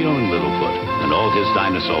your very own Littlefoot and all his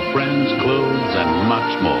dinosaur friends, clothes, and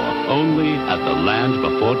much more. Only at the Land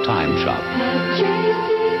Before Time shop.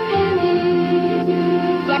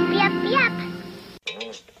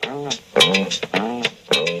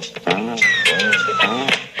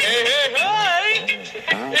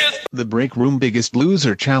 The Break Room Biggest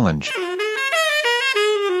Loser Challenge.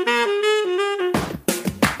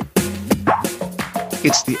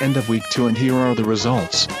 It's the end of week 2 and here are the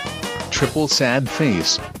results. Triple sad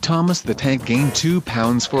face, Thomas the Tank gained 2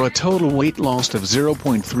 pounds for a total weight loss of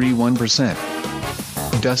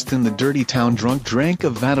 0.31%. Dustin the Dirty Town Drunk drank a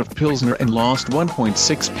vat of Pilsner and lost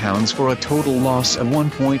 1.6 pounds for a total loss of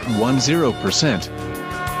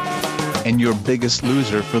 1.10%. And your biggest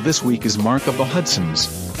loser for this week is Mark of the Hudsons.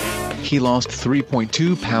 He lost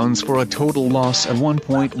 3.2 pounds for a total loss of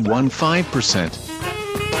 1.15%.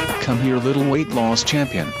 Come here, little weight loss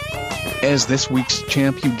champion. As this week's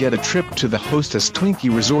champ, you get a trip to the Hostess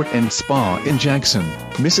Twinkie Resort and Spa in Jackson,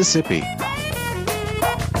 Mississippi.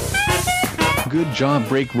 Good job,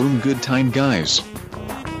 Break Room, good time, guys.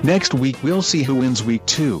 Next week we'll see who wins week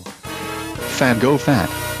 2. Fat go fat,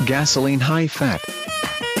 gasoline high fat.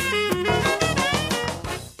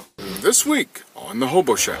 This week on the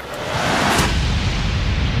Hobo Shack.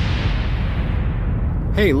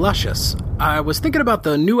 Hey, Luscious. I was thinking about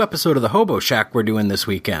the new episode of the Hobo Shack we're doing this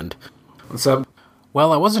weekend. What's up?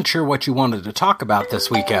 Well, I wasn't sure what you wanted to talk about this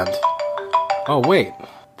weekend. Oh, wait.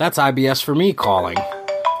 That's IBS for me calling.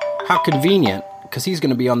 How convenient, because he's going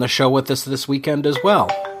to be on the show with us this weekend as well.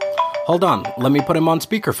 Hold on, let me put him on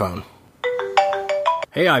speakerphone.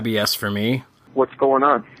 Hey, IBS for me. What's going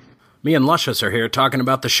on? Me and Luscious are here talking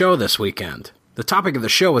about the show this weekend. The topic of the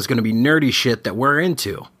show is going to be nerdy shit that we're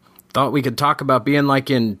into. Thought we could talk about being like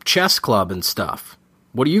in chess club and stuff.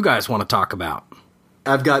 What do you guys want to talk about?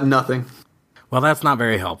 I've got nothing. Well, that's not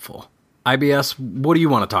very helpful. IBS, what do you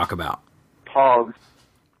want to talk about? Pogs.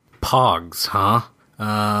 Pogs, huh?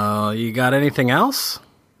 You got anything else?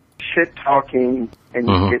 Shit talking and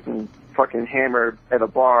getting fucking hammered at a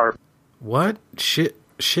bar. What? Shit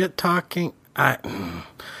talking?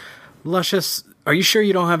 Luscious, are you sure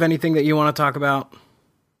you don't have anything that you want to talk about?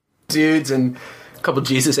 Dudes and a couple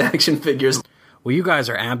Jesus action figures. Well, you guys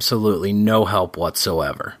are absolutely no help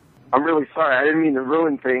whatsoever. I'm really sorry. I didn't mean to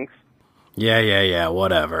ruin things. Yeah,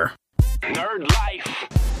 whatever. Nerd life.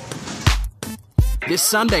 This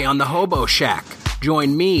Sunday on the Hobo Shack,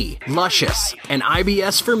 join me, Luscious, and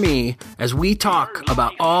IBS for me as we talk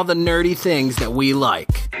about all the nerdy things that we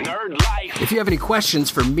like. Nerd life. If you have any questions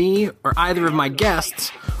for me or either of my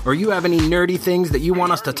guests, or you have any nerdy things that you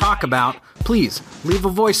want us to talk about, please leave a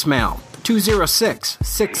voicemail.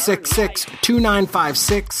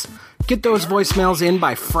 206-666-2956. Get those voicemails in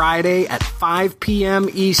by Friday at 5 p.m.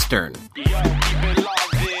 Eastern. Nerd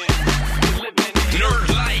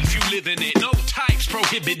life, you live in it. No types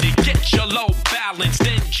prohibited. Get your low balance,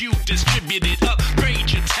 then you distribute it.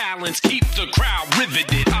 Upgrade your talents, keep the crowd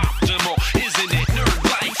riveted. Optimal, isn't it? Nerd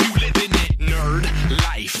life, you live in it. Nerd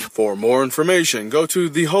life. For more information, go to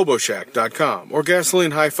thehoboshack.com or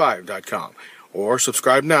gasolinehighfive.com or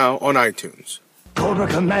subscribe now on iTunes. Cobra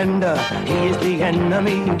Commander, he is the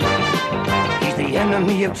enemy. He's the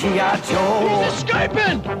enemy of G.I. Joe. He's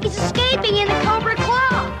escaping! He's escaping in the Cobra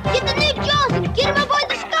Claw. Get the Nick Jones and get him aboard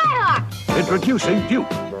the Skyhawk. Introducing Duke,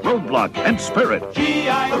 Roadblock, and Spirit.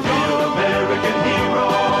 G.I. Joe, a real American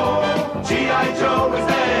hero. G.I. Joe is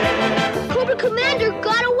there. Cobra commander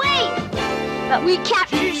got away. But we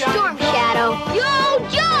captured Storm Shadow. Yo,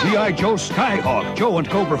 Joe! G.I. Joe Skyhawk, Joe and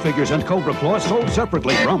Cobra figures and Cobra Claw sold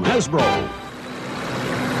separately from Hasbro.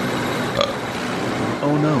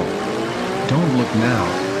 Oh no. Don't look now.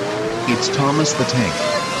 It's Thomas the Tank.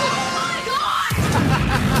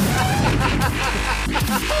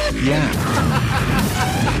 Yeah.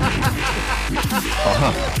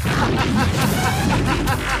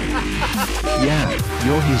 Yeah,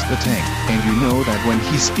 he's the tank, and you know that when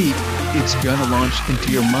he speak, it's gonna launch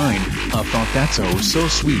into your mind. A thought that's oh so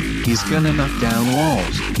sweet. He's gonna knock down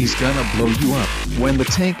walls. He's gonna blow you up. When the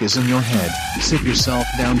tank is in your head, sit yourself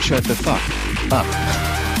down, shut the fuck up.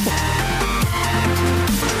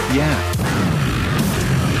 Yeah.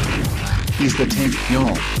 He's the tank,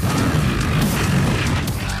 y'all.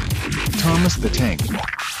 Thomas the Tank.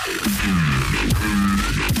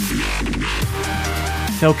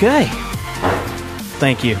 Okay.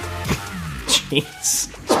 Thank you. Jeez.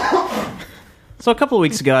 So a couple of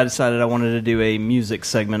weeks ago, I decided I wanted to do a music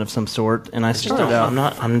segment of some sort, and I started out.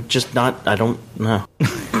 I don't know.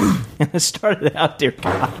 And I started out, dear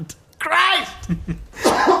God, Christ!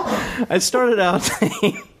 I started out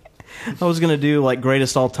saying I was going to do like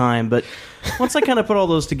greatest all time, but once I kind of put all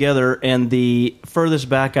those together, and the furthest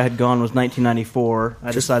back I had gone was 1994,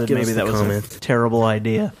 I decided maybe that was a terrible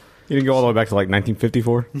idea. You didn't go all the way back to like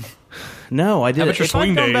 1954? No, I didn't. If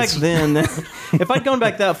I'd gone back then, if I'd gone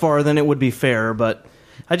back that far, then it would be fair. But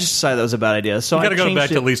I just decided that was a bad idea. So you got to go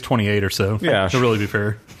back to at least 28 or so. Yeah, to really be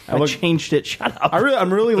fair. I changed it. Shut up.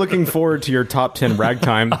 I'm really looking forward to your top 10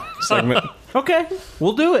 ragtime segment. Okay,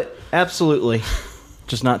 we'll do it. Absolutely.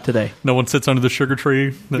 Just not today. No one sits under the sugar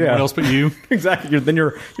tree. No one else but you. Exactly. Then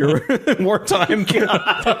you're wartime.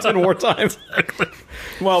 Top 10 wartime.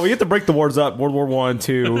 Well, we get to break the wars up. World War I,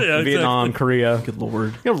 II, Vietnam, Korea. Good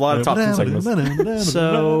Lord. You have a lot of top 10 segments.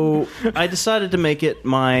 So I decided to make it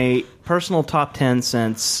my personal top 10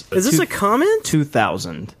 since... Is this a comment?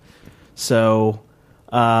 2000. So,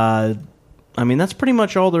 I mean, that's pretty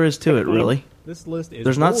much all there is to it, really. This list is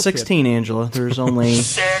There's not bullshit. 16, Angela. There's only...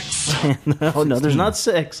 6. No, there's not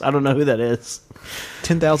 6. I don't know who that is.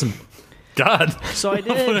 10,000. God. So I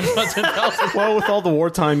did. Well, with all the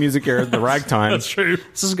wartime music era, the ragtime. That's true.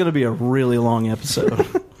 This is going to be a really long episode.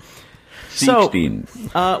 16.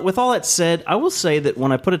 So, with all that said, I will say that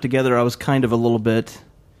when I put it together, I was kind of a little bit...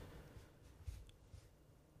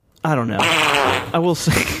 I don't know. I will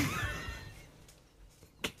say...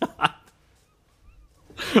 God.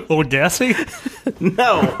 A little gassy?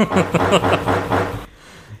 No.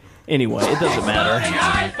 Anyway, it doesn't matter.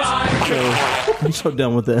 I'm so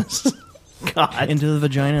done with this. God. Into the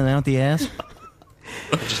vagina and out the ass?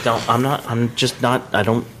 I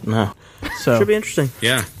don't know. So, Should be interesting.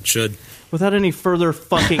 Yeah, should. Without any further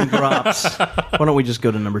fucking drops, why don't we just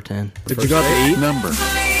go to number 10? Did you go to 8? Number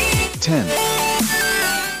 10.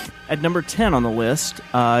 At number 10 on the list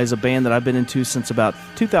is a band that I've been into since about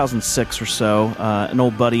 2006 or so. An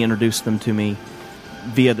old buddy introduced them to me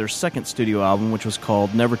via their second studio album, which was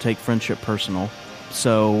called Never Take Friendship Personal.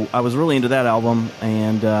 So I was really into that album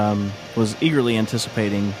and was eagerly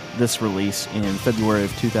anticipating this release in February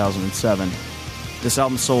of 2007. This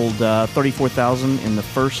album sold 34,000 in the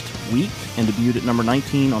first week and debuted at number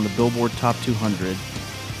 19 on the Billboard Top 200.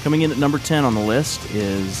 Coming in at number 10 on the list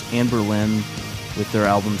is Anne Berlin with their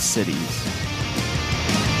album Cities.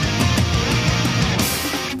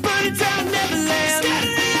 Burning down Neverland.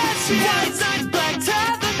 White nights, black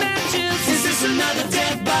tie, the matches. Is this another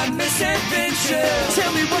death by misadventure?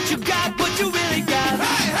 Tell me what you got, what you really got.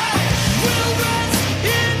 We'll rest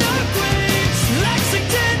in our graves.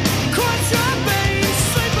 Lexington, cords your veins.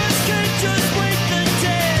 Sleepers can't just wait the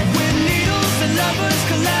dead. When needles and lovers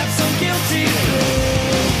collapse on guilty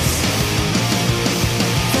beds.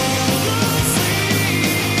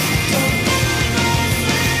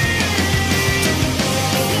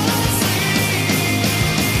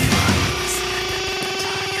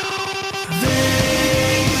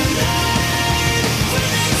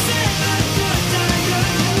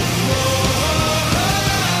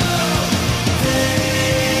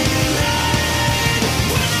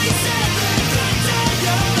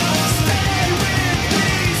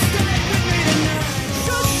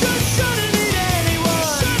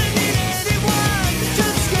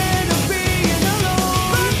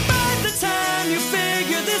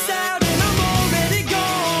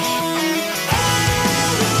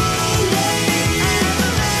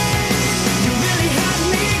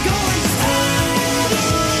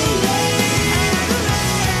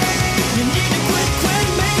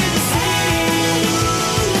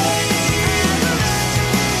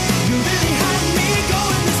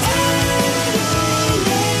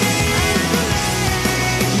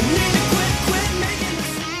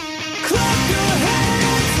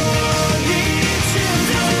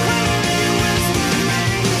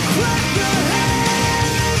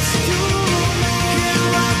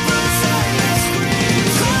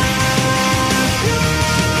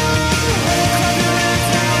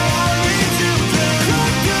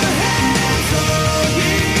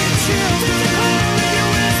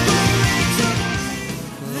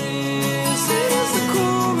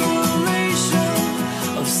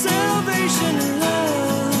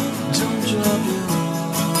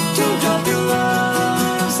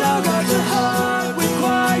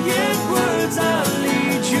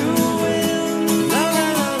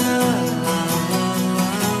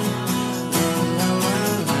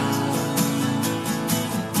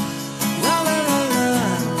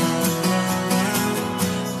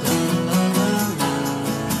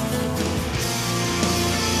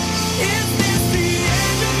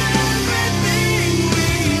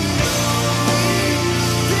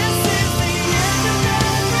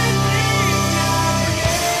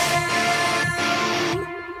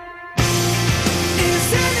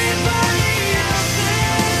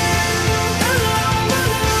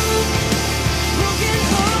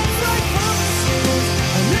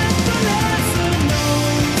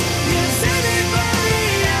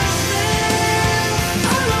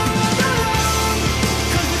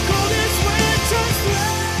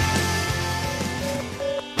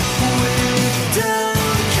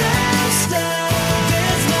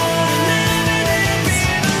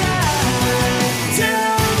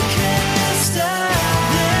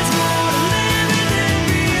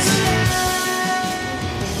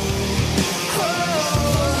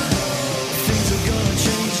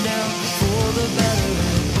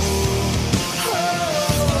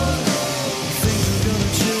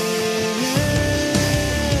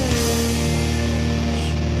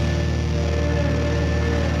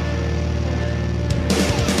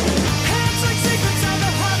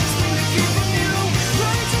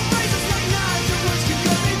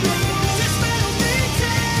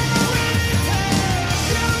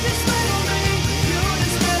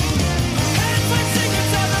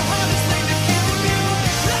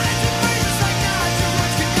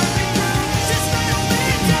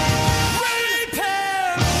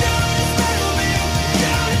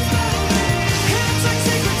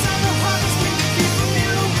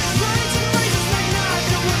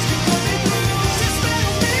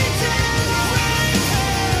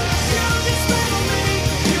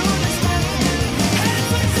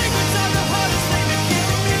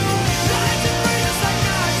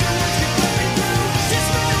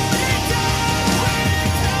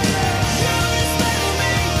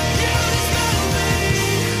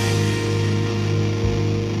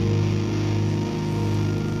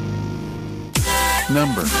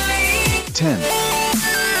 Number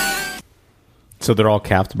 10. So they're all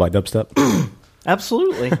capped by dubstep?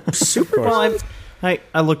 Absolutely. Super. Well,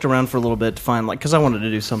 I looked around for a little bit to find, because I wanted to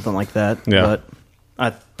do something like that. Yeah. But I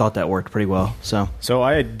thought that worked pretty well. So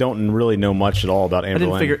I don't really know much at all about Anne I didn't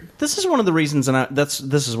Boleyn. figure. This is one of the reasons, and this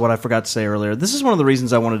is what I forgot to say earlier. This is one of the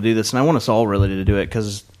reasons I want to do this, and I want us all really to do it,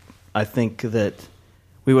 because I think that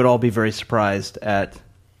we would all be very surprised at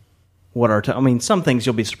what some things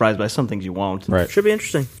you'll be surprised by, some things you won't. Right. Should be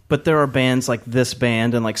interesting. But there are bands like this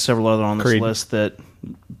band and like several other on this Creed. list that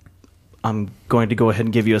I'm going to go ahead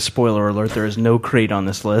and give you a spoiler alert. There is no Creed on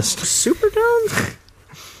this list. Supertones?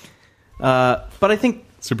 But I think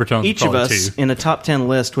Supertones each of probably us two. in a top 10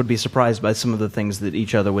 list would be surprised by some of the things that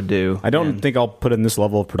each other would do. I don't think I'll put in this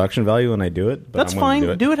level of production value when I do it. But That's I'm willing fine.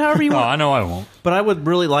 to Do it however you No, want. I know I won't. But I would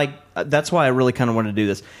really like. That's why I really kind of want to do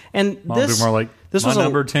this. And I'll this be more like this my was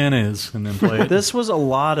number 10 is, and then play it. This was a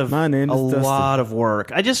lot of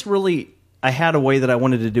work. I had a way that I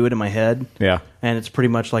wanted to do it in my head. Yeah. And it's pretty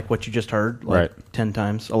much like what you just heard, like 10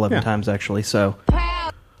 times, 11 Yeah. times actually. So,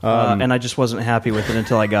 and I just wasn't happy with it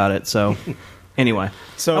until I got it. So, anyway,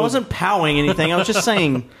 I wasn't powing anything. I was just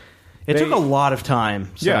saying it took a lot of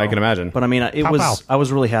time. So, Yeah, I can imagine. But I mean, I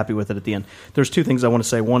was really happy with it at the end. There's two things I want to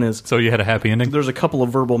say. One is, so you had a happy ending. There's a couple of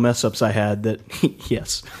verbal mess ups I had that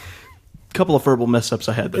yes, a couple of verbal mess ups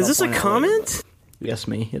I had. That Is I'll this a point out comment? later. Yes,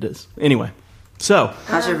 me. It is. Anyway, so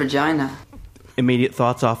How's your vagina? immediate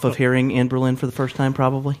thoughts off of hearing Anne Boleyn for the first time,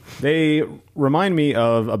 probably. They remind me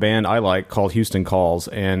of a band I like called Houston Calls,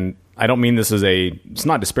 and I don't mean this as it's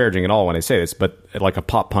not disparaging at all when I say this, but like a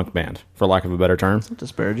pop punk band, for lack of a better term. It's not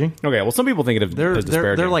disparaging. Okay, well, some people think it as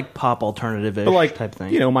disparaging. They're like pop alternative-ish But like, type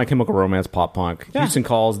thing. My Chemical Romance, pop punk. Yeah. Houston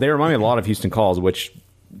Calls, they remind me a lot of Houston Calls, which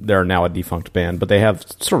they're now a defunct band, but they have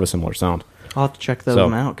sort of a similar sound. I'll have to check those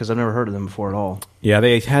out because I've never heard of them before at all. Yeah,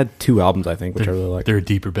 they had 2 albums, I think, which I really like. They're a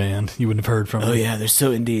deeper band. You wouldn't have heard from them. Oh, yeah, they're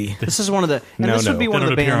so indie. This is one of the... And No, this would be no. one of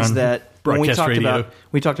the They don't appear bands on that... When we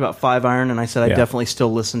broadcast talked about Five Iron, and I said I Yeah. definitely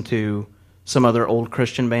still listen to some other old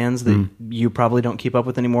Christian bands that you probably don't keep up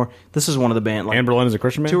with anymore. This is one of the bands... Like, Anne Boleyn is a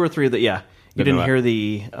Christian band? 2 or 3 of the... Yeah. You Didn't know didn't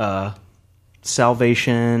that. hear the...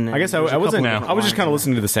 Salvation. I guess I There's a wasn't. couple I was just different kind of lines.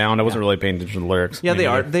 listening to the sound. I wasn't really paying attention to the lyrics. Yeah, they Maybe.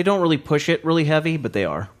 are. They don't really push it really heavy, but they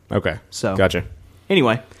are. Okay. So Gotcha.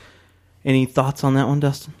 Anyway, any thoughts on that one,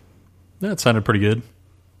 Dustin? That sounded pretty good.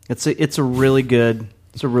 It's a really good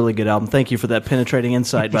album. Thank you for that penetrating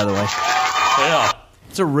insight, by the way. Yeah.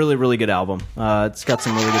 It's a really, really good album. It's got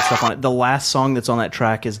some really good stuff on it. The last song that's on that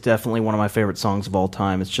track is definitely one of my favorite songs of all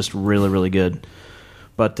time. It's just really, really good.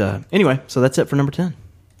 But anyway, so that's it for number 10.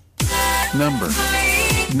 Number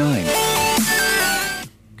 9.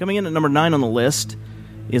 Coming in at number 9 on the list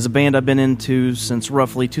is a band I've been into since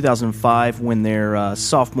roughly 2005 when their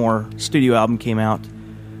sophomore studio album came out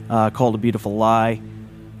called A Beautiful Lie.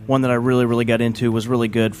 One that I really, really got into, was really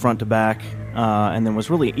good front to back, and then was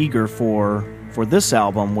really eager for this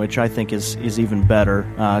album, which I think is even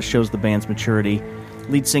better. Shows the band's maturity.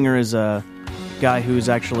 Lead singer is a guy who's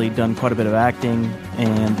actually done quite a bit of acting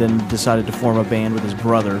and then decided to form a band with his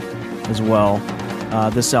brother as well.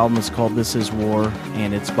 This album is called This Is War,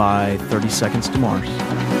 and it's by 30 Seconds to Mars.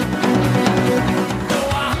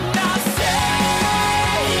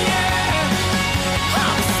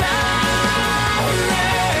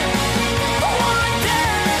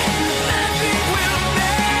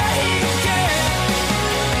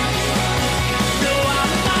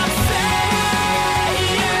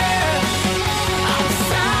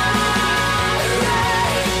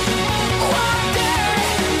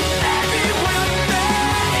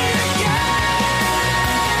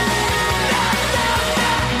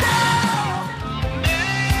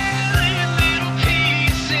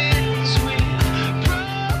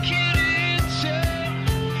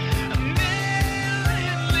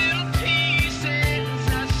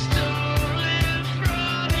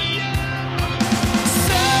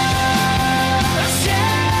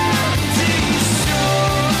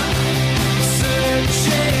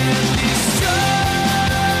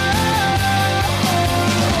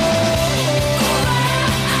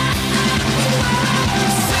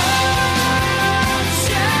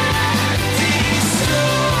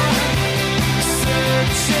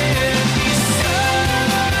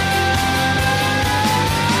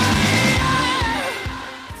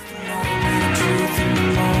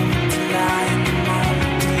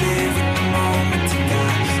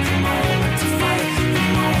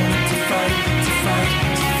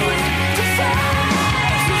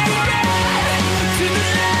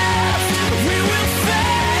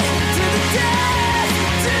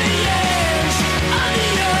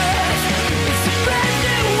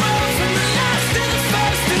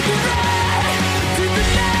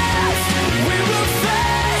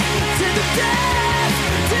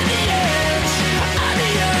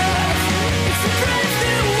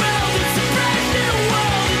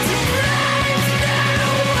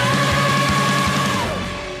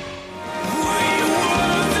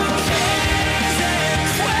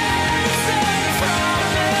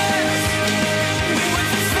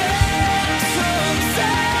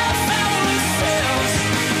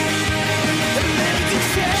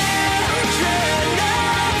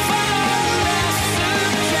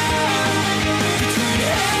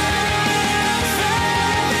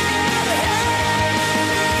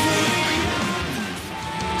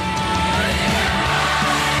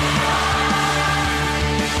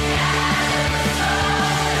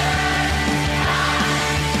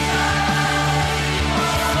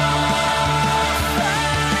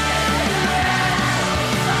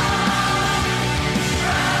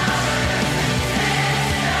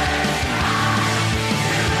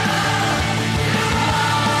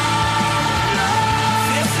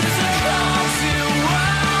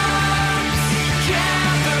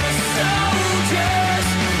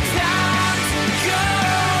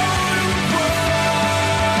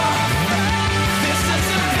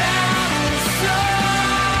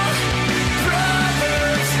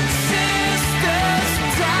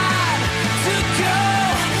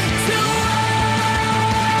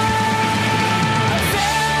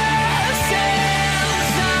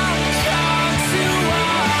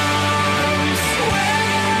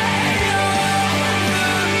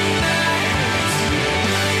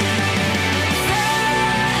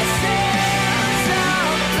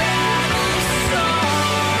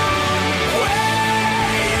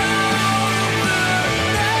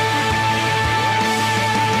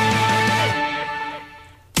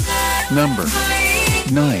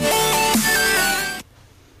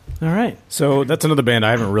 All right. So that's another band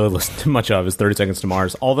I haven't really listened to much of is 30 Seconds to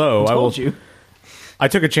Mars. Although I told you. I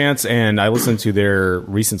took a chance and I listened to their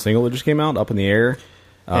recent single that just came out, Up in the Air.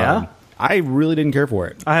 Yeah? I really didn't care for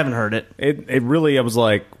it. I haven't heard it. It really, I was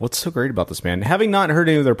like, what's so great about this band? Having not heard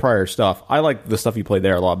any of their prior stuff, I like the stuff you played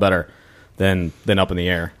there a lot better than Up in the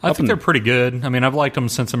Air. I think they're pretty good. I mean, I've liked them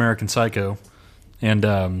since American Psycho. And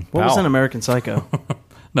what was in American Psycho?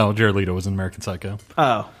 No, Jared Leto was in American Psycho.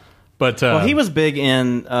 Oh. But well, he was big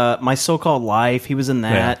in My So-Called Life. He was in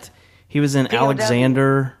that. Yeah. He was in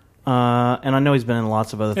Alexander. And I know he's been in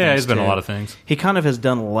lots of other things. Yeah, he's been in too. a lot of things. He kind of has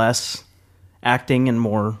done less acting and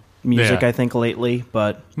more music, I think, lately.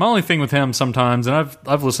 But my only thing with him sometimes, and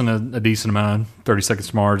I've listened to a decent amount of 30 Seconds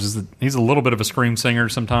to Mars, is that he's a little bit of a scream singer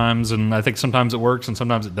sometimes, and I think sometimes it works and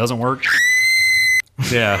sometimes it doesn't work.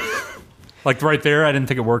 Yeah. Like right there, I didn't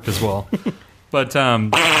think it worked as well. But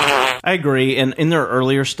I agree. And in their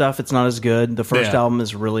earlier stuff, it's not as good. The first album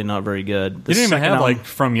is really not very good. You didn't even have like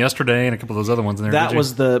From Yesterday and a couple of those other ones in there. That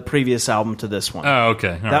was the previous album to this one. Oh,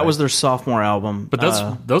 okay. That was their sophomore album. But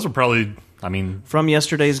those are probably, I mean, From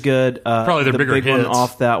Yesterday's good. Probably their bigger big hits. one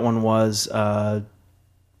off that one was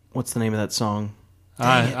what's the name of that song?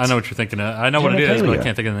 I know what you're thinking of. I know what it is, but I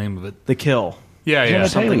can't think of the name of it. The Kill. Yeah,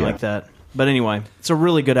 something like that. But anyway, it's a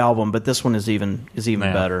really good album. But this one is even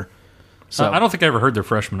better. So I don't think I ever heard their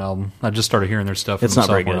freshman album. I just started hearing their stuff. It's from not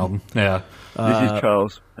the very sophomore good. album. Yeah. This is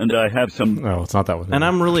Charles, and I have some... No, it's not that one. And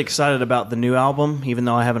I'm really excited about the new album, even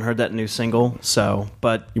though I haven't heard that new single. So,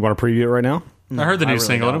 but you want to preview it right now? I heard the new really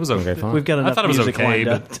single, and it was okay. We've got enough I thought it was music okay, lined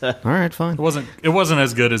up but all right, fine. It wasn't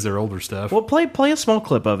as good as their older stuff. Well, play a small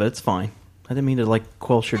clip of it. It's fine. I didn't mean to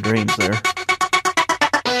quench your dreams there.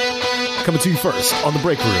 Coming to you first on the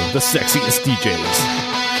Break Room, the sexiest DJs,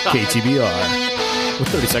 KTBR, with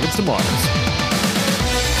 30 Seconds to Mars.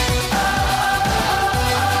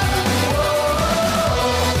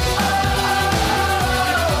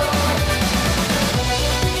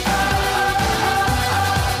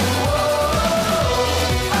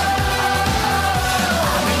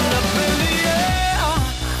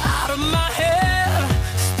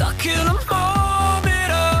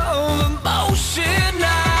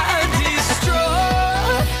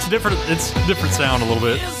 It's different sound a little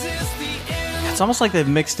bit. It's almost like they've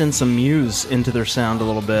mixed in some Muse into their sound a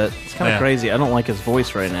little bit. It's kind of crazy. I don't like his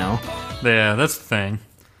voice right now. Yeah, that's the thing.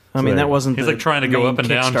 I mean, that wasn't. He's like trying to go up and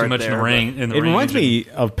down too much in the ring. It reminds me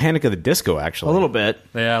of Panic at the Disco, actually. A little bit.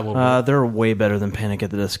 Yeah, a little bit. They're way better than Panic at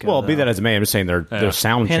the Disco. Well, be that as it may, I'm just saying their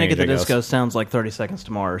sound Panic changed, at the Disco sounds like 30 Seconds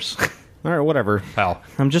to Mars. All right, whatever. Pal.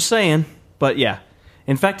 I'm just saying. But yeah.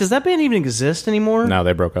 In fact, does that band even exist anymore? No,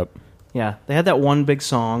 they broke up. Yeah, they had that one big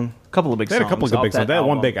song, a couple of big songs. They had a couple of good big songs. They had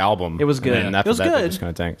one big album. It was good. And after it was that, good. They just kind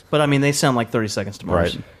of tanked. But I mean, they sound like 30 Seconds to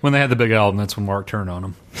Mars. Right. When they had the big album, that's when Mark turned on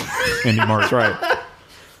them. Andy Mark. That's right.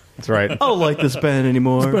 That's right. I don't like this band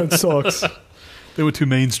anymore. This band sucks. They were too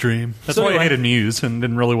mainstream. That's why I hated Muse and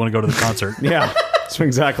didn't really want to go to the concert. Yeah, so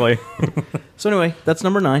exactly. So anyway, that's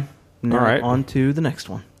number 9. Now all right. On to the next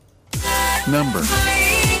one. Number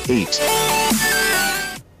 8.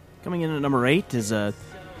 Coming in at number 8 is a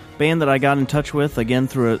band that I got in touch with, again,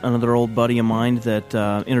 through another old buddy of mine that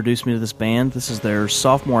introduced me to this band. This is their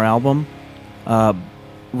sophomore album.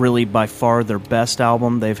 Really, by far, their best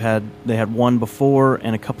album. They had one before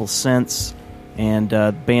and a couple since, and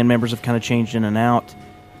band members have kind of changed in and out.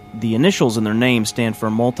 The initials in their name stand for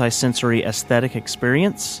Multisensory Aesthetic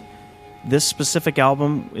Experience. This specific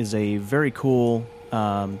album is a very cool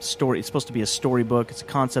story. It's supposed to be a storybook. It's a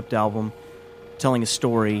concept album telling a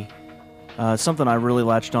story. Something I really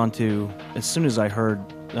latched onto as soon as I heard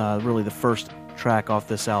really the first track off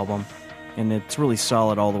this album, and it's really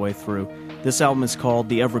solid all the way through. This album is called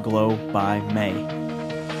The Everglow by May.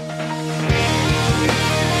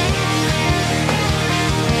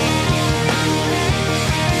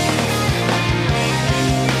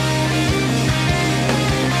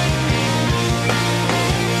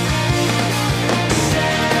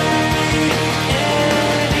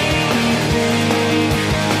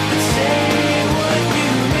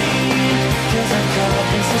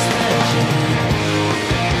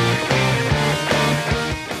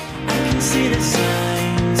 See the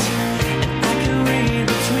signs, and I can read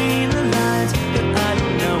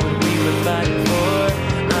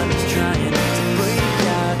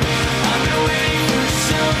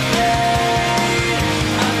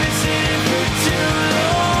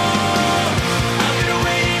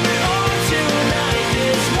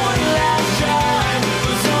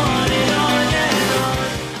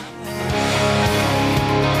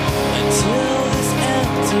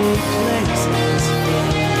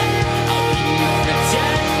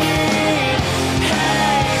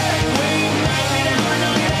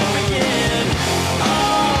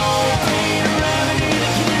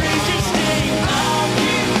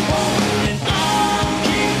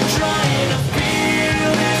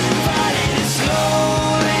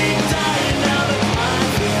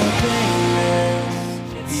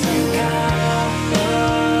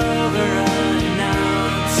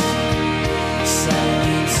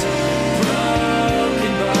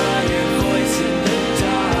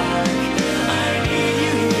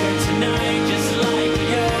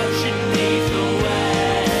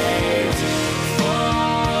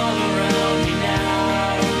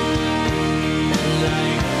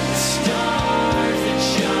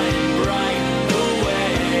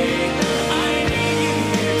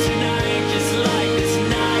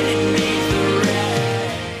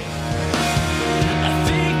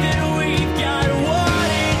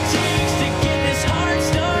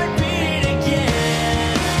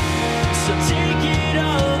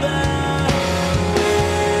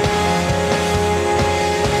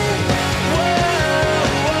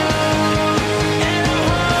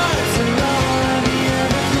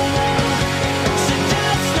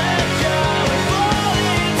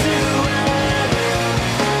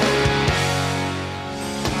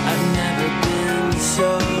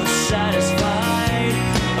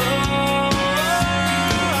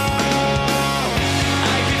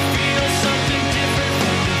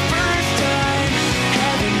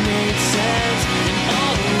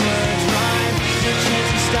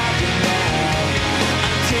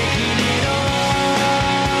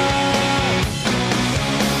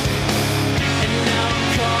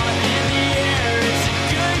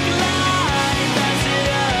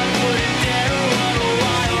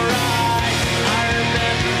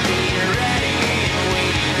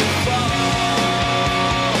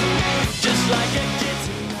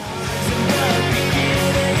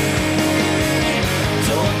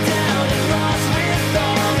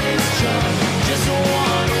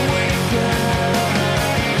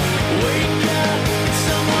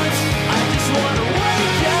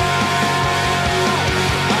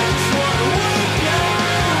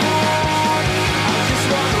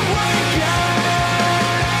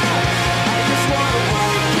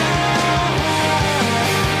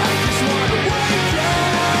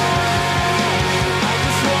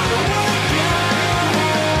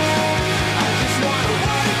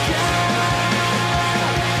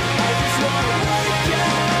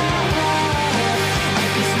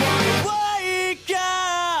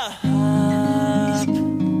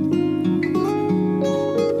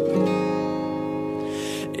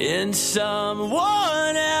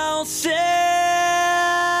says.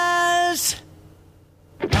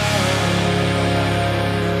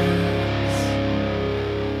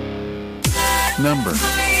 Number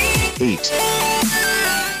 8.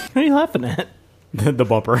 What are you laughing at? The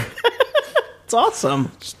bumper. It's awesome.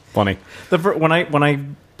 Funny. When I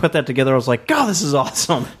put that together, I was like, God, this is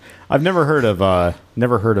awesome. I've never heard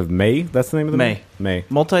of May. That's the name of the May. May.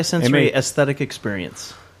 Multisensory aesthetic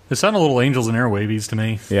experience. They sound a little Angels and Airwavies to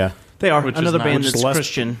me. Yeah. They are. Which Another is band nice. that's less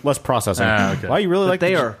Christian. less processing. Okay. Wow, you really But like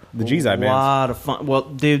they the are G-Side a bands. lot of fun. Well,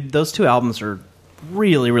 dude, those two albums are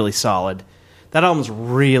really, really solid. That album's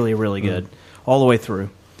really, really good all the way through.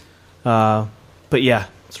 But yeah,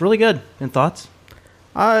 it's really good. And thoughts?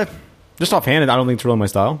 Just offhand, I don't think it's really my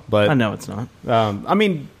style. But I know it's not.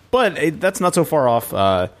 That's not so far off.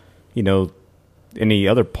 Any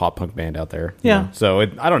other pop punk band out there. Yeah. So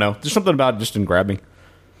I don't know. There's something about it just didn't grab me.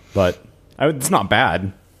 But it's not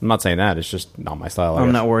bad. I'm not saying that. It's just not my style.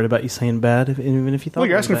 I'm not worried about you saying bad, even if you thought. Well,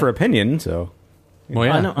 you're it was asking bad. for opinion, so. Well,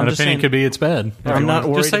 yeah. I know, I'm An just opinion saying- could be it's bad. I'm not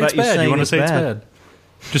worried just say about it's you bad. saying You want to it's say it's bad. bad?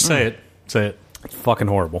 Just say it. Say it. It's fucking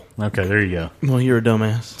horrible. Okay, there you go. Well, you're a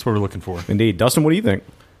dumbass. That's what we're looking for. Indeed. Dustin, what do you think?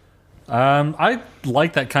 I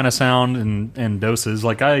like that kind of sound and doses.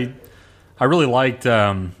 Like I really liked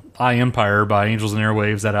I Empire by Angels and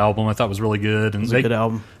Airwaves. That album I thought was really good, and It's a good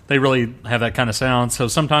album. They really have that kind of sound. So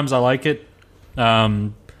sometimes I like it.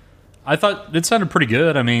 I thought it sounded pretty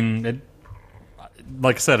good. I mean,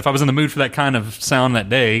 like I said, if I was in the mood for that kind of sound that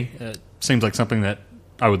day, it seems like something that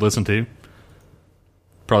I would listen to.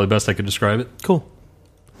 Probably best I could describe it. Cool.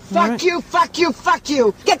 Fuck you, fuck you, fuck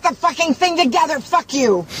you. Get the fucking thing together, fuck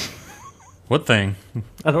you. What thing?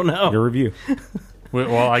 I don't know. Your review.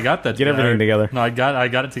 Well, I got that. Get everything together. No, I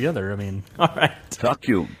got it together. I mean, all right. Fuck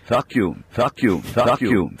you, fuck you, fuck you, fuck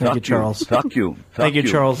you, Thank you, Charles. fuck you, Thank you,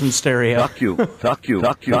 Charles, in stereo. fuck you, fuck you,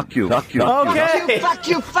 fuck you, fuck you, fuck you. Okay. Fuck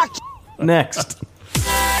you, fuck you. Next.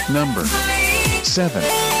 Number 7.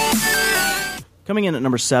 Coming in at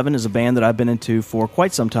number 7 is a band that I've been into for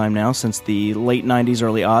quite some time now, since the late 90s,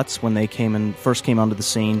 early aughts, when they first came onto the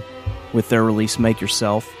scene with their release Make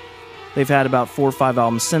Yourself. They've had about 4 or 5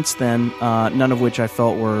 albums since then, none of which I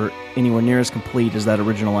felt were anywhere near as complete as that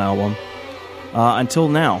original album. Until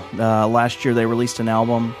now. Last year they released an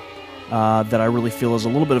album that I really feel is a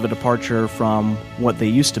little bit of a departure from what they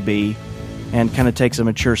used to be, and kind of takes a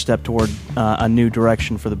mature step toward a new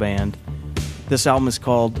direction for the band. This album is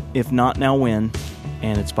called If Not Now When,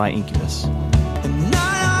 and it's by Incubus.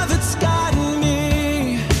 None of it's gotten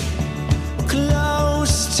me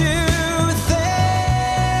close to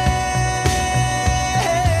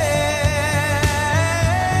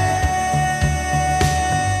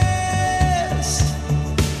this.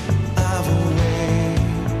 I've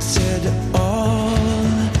waited all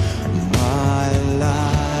my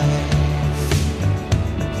life.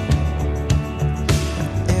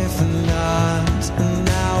 If not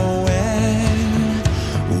now, when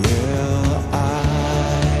will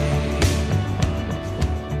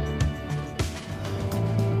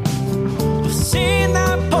I've seen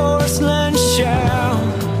that porcelain shell,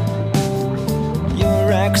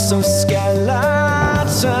 your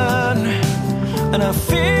exoskeleton, and I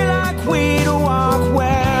feel like we'd walk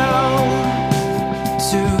well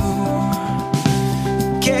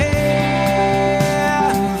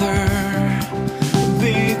together,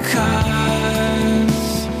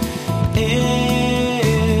 because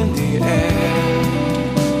in the end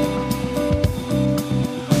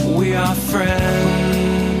we are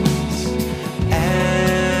friends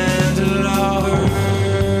and lovers.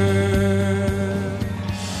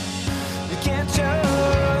 You can't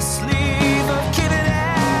just leave, I've given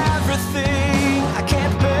everything. I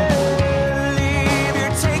can't believe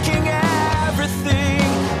you're taking everything.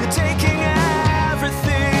 You're taking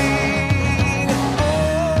everything.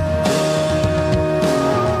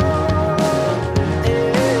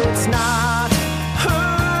 It's not who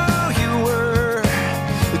you were,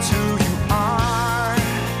 it's who you are.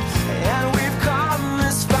 And we've come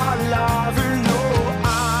this far, lover. No, I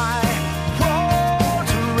won't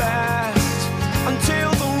rest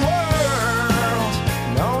until the world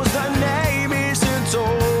knows the name isn't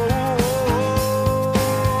told.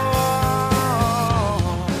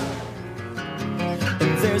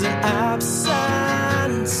 And there's an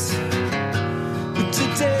absence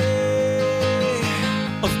today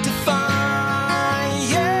of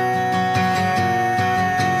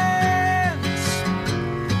defiance,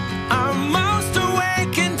 our most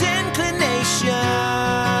awakened inclination,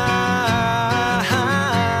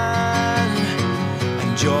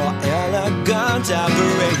 and your elegant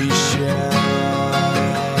aberration.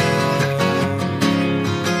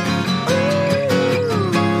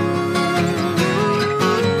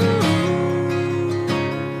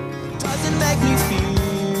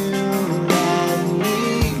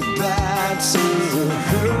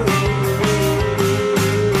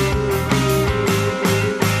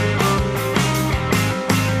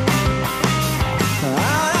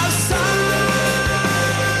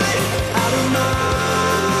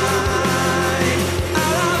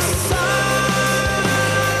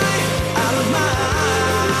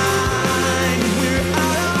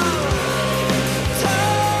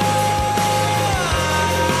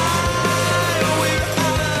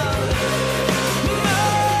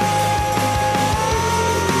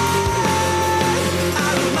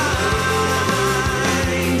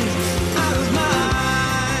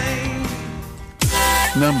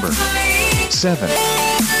 Number 7.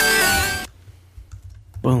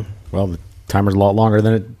 Boom. Well, the timer's a lot longer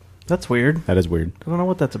than it. That's weird. That is weird. I don't know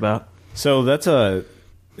what that's about. So that's a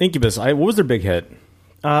Incubus. What was their big hit?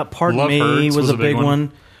 Pardon Love Me Hurts was a big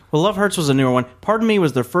one. Well, Love Hurts was a newer one. Pardon Me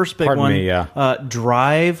was their first big Pardon one. Me, yeah.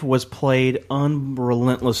 Drive was played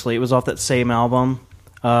unrelentlessly. It was off that same album.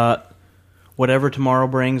 Whatever Tomorrow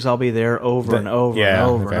Brings, I'll Be There over and over and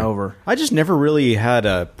over and over. I just never really had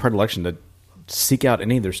a predilection to seek out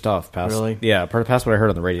any of their stuff. Past, Really? Yeah, past what I heard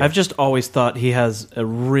on the radio. I've just always thought he has a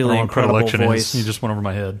really incredible voice. You just went over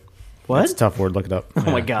my head. What? That's a tough word. Look it up.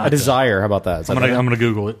 Oh, my God. A desire. How about that? I'm gonna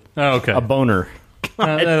Google it. Oh, okay. A boner.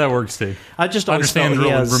 That works too. I just always understand felt he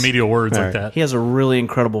real has, remedial words like that. He has a really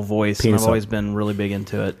incredible voice, and Penis I've up. always been really big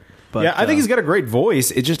into it. But, Yeah, I think he's got a great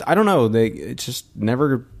voice. It just, I don't know. It just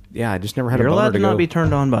never. Yeah, I just never had You're a boner allowed to to go. not be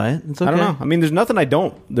turned on by it. It's okay. I don't know. I mean, there's nothing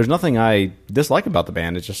I dislike about the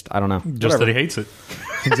band. It's just, I don't know. Just that he hates it.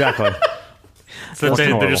 Exactly. So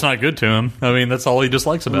they're just not good to him. I mean, that's all he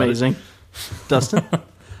dislikes about Amazing. Dustin?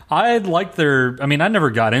 I liked their... I mean, I never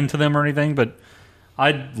got into them or anything, but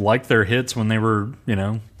I liked their hits when they were,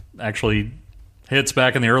 actually hits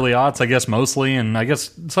back in the early aughts, I guess, mostly. And I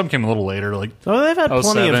guess some came a little later, like Oh, they've had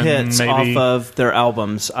plenty of 07 hits maybe. off of their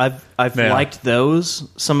albums. I've liked those.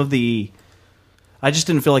 Some of the... I just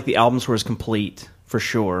didn't feel like the albums were as complete, for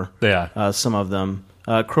sure. Yeah. Some of them.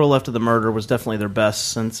 Cruel After the Murder was definitely their best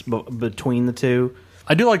since between the two.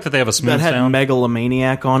 I do like that they have a smooth that had sound.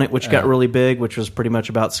 Megalomaniac on it, which got really big, which was pretty much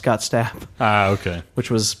about Scott Stapp. Okay.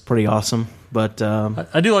 Which was pretty awesome. But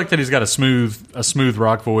I do like that he's got a smooth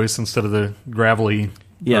rock voice instead of the gravelly.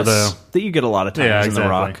 yes, that you get a lot of times in the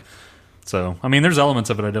rock. So I mean, there's elements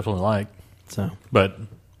of it I definitely like. So, but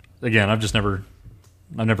again, I've never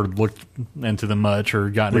looked into them much or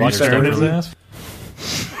gotten Were you into their staring at stuff.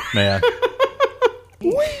 his ass? Yeah.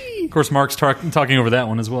 Of course, Mark's talking over that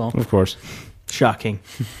one as well. Of course. Shocking.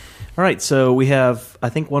 All right, so we have, I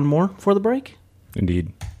think, one more for the break.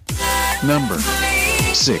 Indeed. Number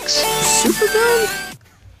 6. Supergun?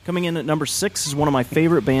 Coming in at number 6 is one of my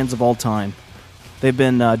favorite bands of all time. They've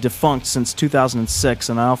been defunct since 2006,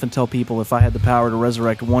 and I often tell people if I had the power to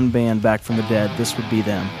resurrect one band back from the dead, this would be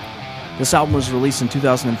them. This album was released in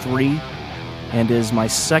 2003 and is my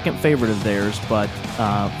second favorite of theirs, but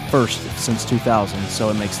first since 2000, so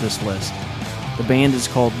it makes this list. The band is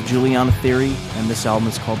called Juliana Theory, and this album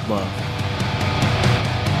is called Love.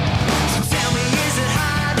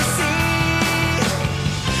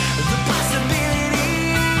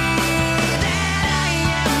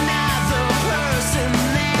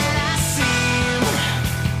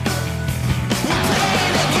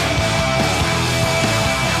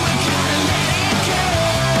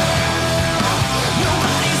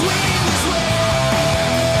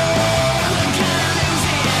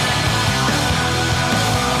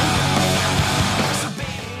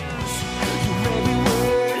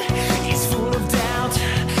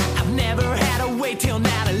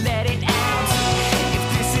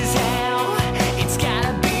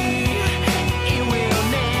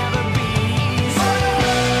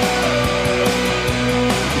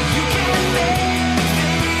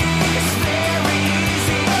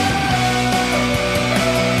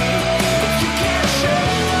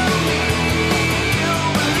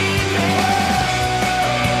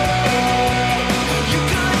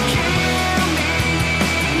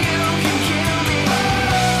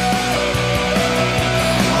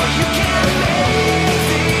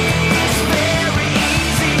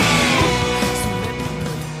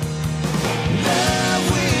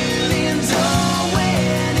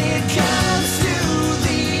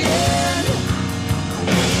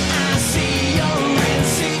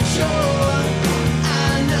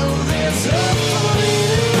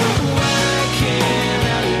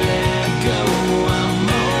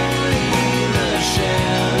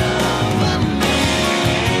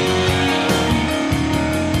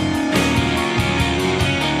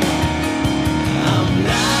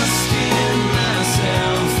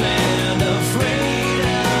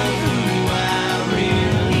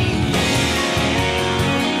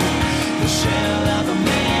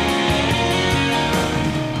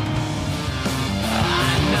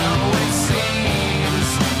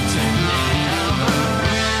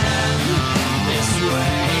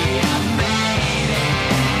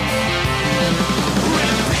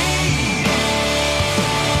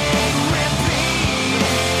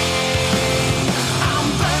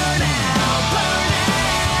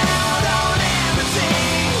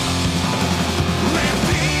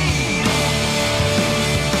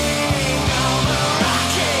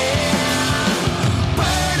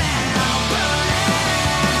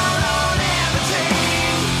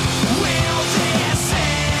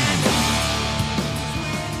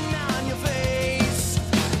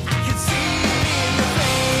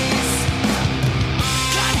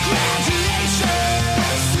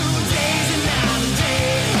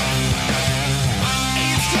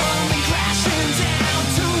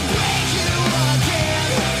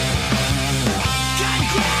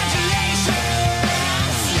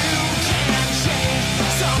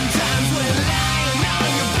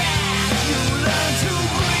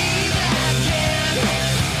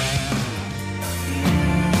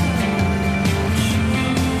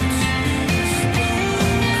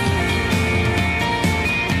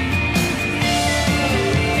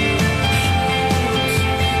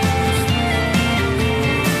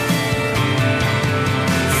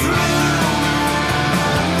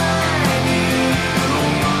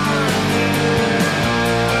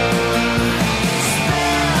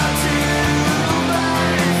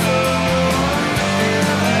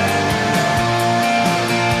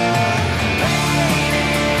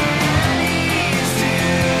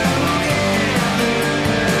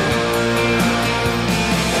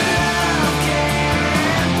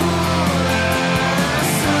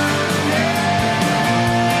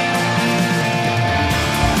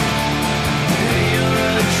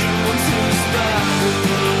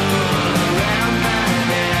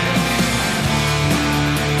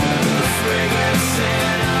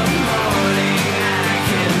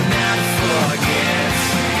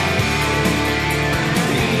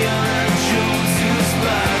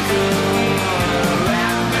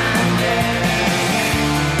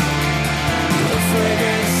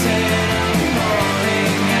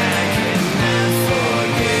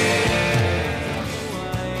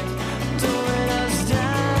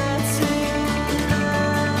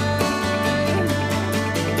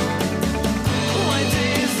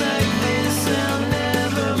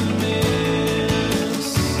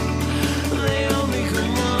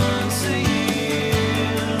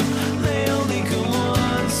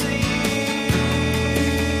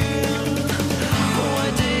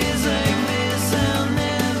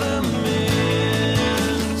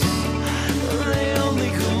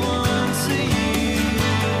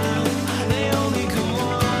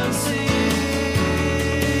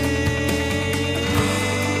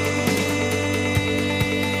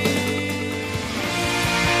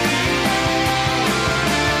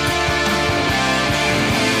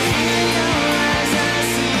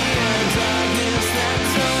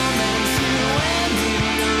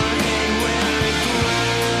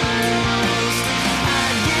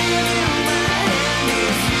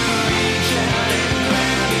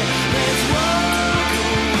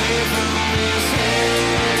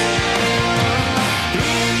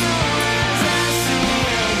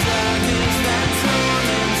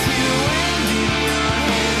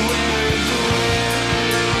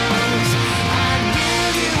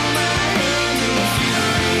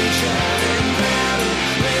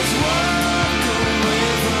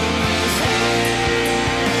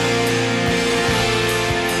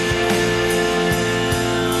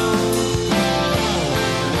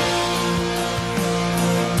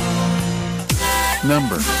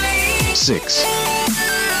 Number 6.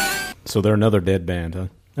 So they're another dead band, huh?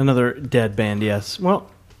 Another dead band, yes. Well,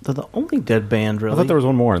 they're the only dead band, really. I thought there was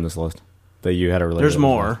one more on this list that you had a really. There's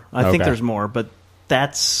more. I think Okay. there's more, but I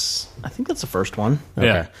think that's the first one. Okay.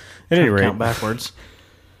 Yeah. At any rate, Count backwards.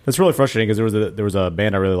 That's really frustrating because there was a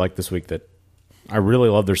band I really liked this week that I really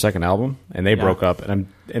loved their second album, and they broke up, and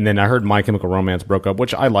then I heard My Chemical Romance broke up,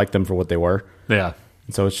 which I liked them for what they were. Yeah.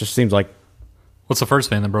 And so it just seems like. What's the first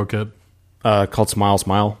band that broke up? Called Smile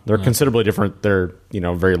Smile. They're considerably different. They're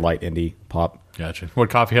very light indie pop. Gotcha. What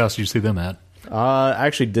coffee house did you see them at? I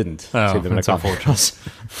actually didn't see them in a coffee house.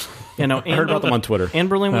 I heard about them on Twitter. Anne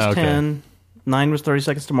Berlin was 10, 9 was 30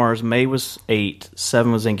 Seconds to Mars, May was 8,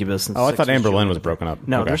 7 was Incubus. And I thought Anne Berlin Children. was broken up.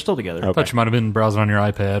 No, Okay. they're still together. I thought you might have been browsing on your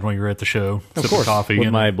iPad when you were at the show. Of sipping course, coffee. with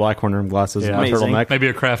and my black horn rim glasses and my turtleneck. Maybe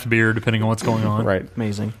a craft beer, depending on what's going on. Right.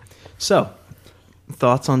 Amazing. So,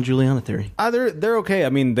 thoughts on Juliana Theory? They're okay. I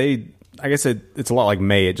mean, I guess it's a lot like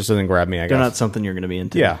May. It just doesn't grab me, I guess. They're not something you're going to be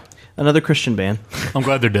into. Yeah. Another Christian band. I'm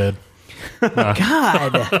glad they're dead.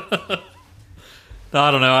 God.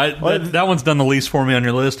 I don't know. That one's done the least for me on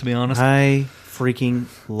your list, to be honest. I freaking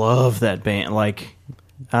love that band. Like,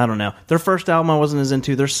 I don't know. Their first album I wasn't as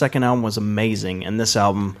into. Their second album was amazing, and this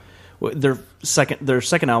album, their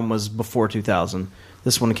second album was before 2000.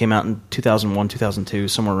 This one came out in 2001, 2002,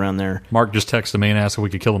 somewhere around there. Mark just texted me and asked if we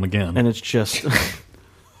could kill him again. And it's just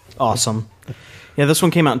awesome. Yeah, this one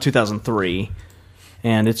came out in 2003,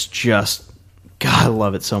 and it's just, God, I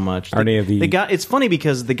love it so much. It's funny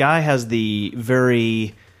because the guy has the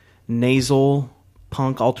very nasal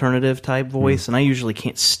punk alternative type voice, and I usually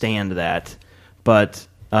can't stand that. But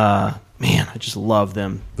man, I just love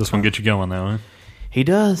them. This one gets you going, though, huh? He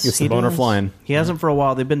does. Gets the boner flying. He hasn't for a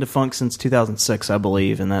while. They've been defunct since 2006, I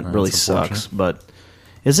believe, and that really sucks. But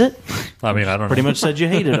is it? I mean, I don't know. Pretty much said you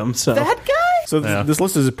hated him. So That guy? So this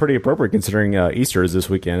list is pretty appropriate considering Easter is this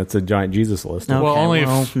weekend. It's a giant Jesus list. Okay, well, only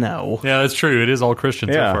no. Yeah, that's true. It is all Christian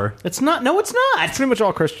so far. It's not. No, it's not. It's pretty much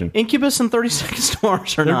all Christian. Incubus and 30 Seconds to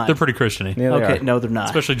Mars are not. They're pretty Christian-y. Yeah, they okay, are. no, they're not.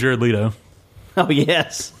 Especially Jared Leto. Oh,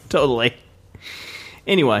 yes. Totally.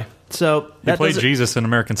 Anyway, so He played Jesus in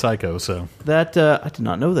American Psycho, so that I did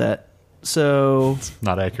not know that. So it's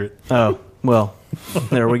not accurate. Oh, well,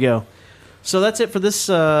 there we go. So that's it for this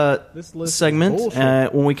segment.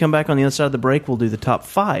 When we come back on the other side of the break, we'll do the top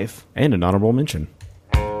 5 and an honorable mention.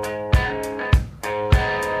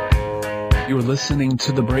 You're listening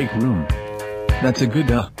to The Break Room. That's a good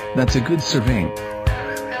surveying.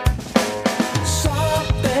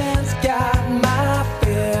 Something's got my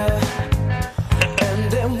fear,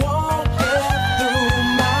 and it won't get through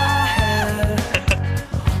my head.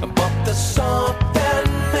 But there's something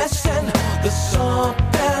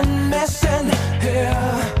missing here.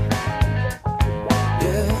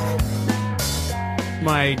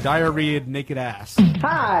 My diarrheaed naked ass.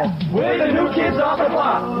 Hi, we're the new kids off the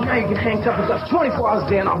block. Now you can hang up with us 24 hours a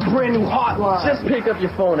day on our brand new hotline. Just pick up your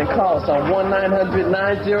phone and call us on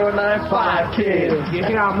 1-900-9095-KIDS. You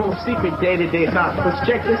hear our most secret day-to-day thoughts, but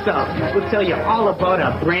check this out. We'll tell you all about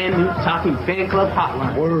our brand new Talking Fan Club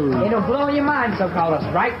hotline. Word. It'll blow your mind, so call us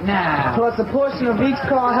right now. Plus, a portion of each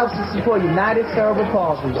call helps to support United Cerebral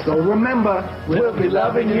Palsy. So remember, we'll be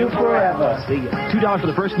loving you forever. See ya. $2 for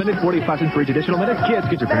the first minute, 45 cents for each additional minute. Kids,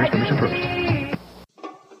 get your parents' permission first.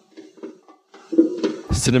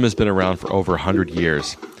 Cinema's been around for over 100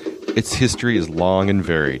 years. Its history is long and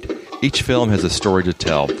varied. Each film has a story to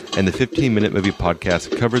tell, and the 15-Minute Movie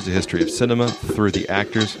Podcast covers the history of cinema through the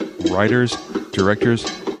actors, writers, directors,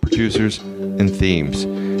 producers, and themes.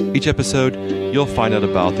 Each episode, you'll find out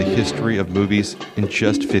about the history of movies in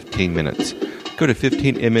just 15 minutes. Go to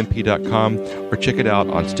 15mmp.com or check it out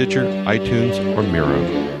on Stitcher, iTunes, or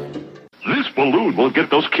Miro. This balloon will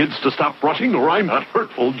get those kids to stop brushing, or I'm not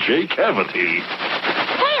hurtful J. Cavity.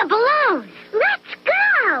 Hey, a balloon! Let's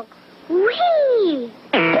go! Whee!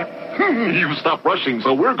 You stop rushing,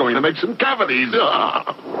 so we're going to make some cavities.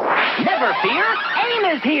 Never fear, AIM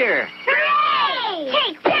is here. Hooray!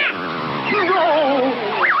 Take that!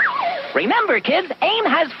 No! Remember, kids, AIM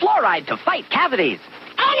has fluoride to fight cavities.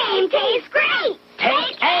 And AIM tastes great!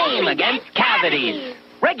 Take AIM against cavities.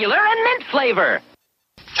 Regular and mint flavor.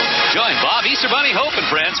 Join Bob, Easter Bunny, Hope, and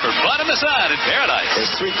friends for fun in the sun in paradise.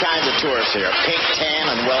 There's 3 kinds of tourists here: pink, tan,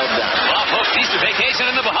 and well done. Bob Hope's Easter vacation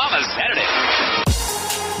in the Bahamas, Saturday.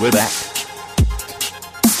 We're back.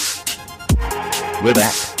 We're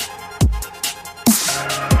back.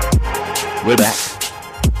 We're back.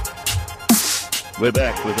 We're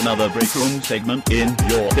back with another break room segment in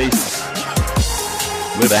your face.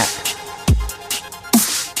 We're back.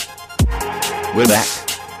 We're back.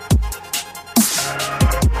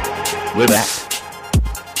 We're back.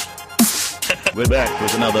 We're back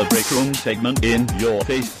with another break room segment in your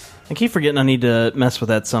face. I keep forgetting I need to mess with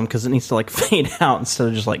that some because it needs to like fade out instead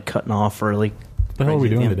of just like cutting off early. What the hell are we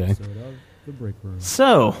doing today?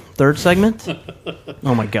 So, third segment.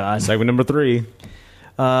 Oh my god. Segment number 3.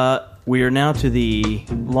 We are now to the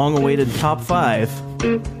long-awaited top 5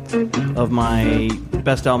 of my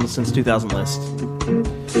best albums since 2000 list.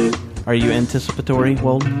 Are you anticipatory,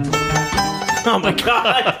 Wold? Oh my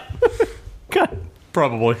god. God.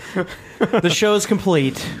 Probably. The show is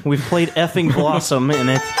complete. We've played effing Blossom in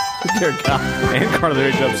it. Dear God. And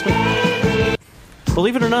Carnivore Jumps.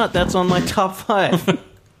 Believe it or not, that's on my top 5.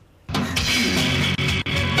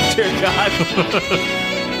 Dear God.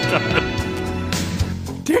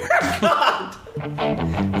 Dear God.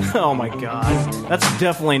 Oh my God. That's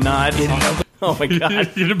definitely not. Oh my God.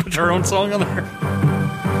 You didn't put your own song on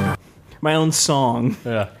there? My own song.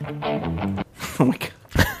 Yeah. Oh my God.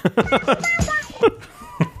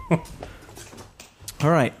 All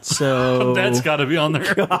right, so that's got to be on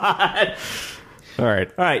there. God. All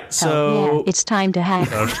right, so Oh, yeah, it's time to hack.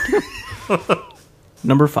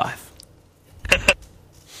 Number 5.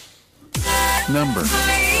 Number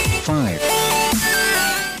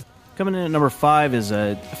 5. Coming in at number 5 is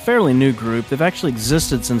a fairly new group. They've actually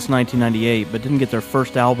existed since 1998, but didn't get their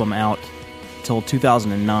first album out until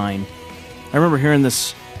 2009. I remember hearing the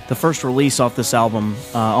first release off this album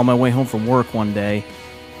on my way home from work one day,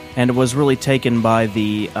 and it was really taken by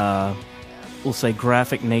the, we'll say,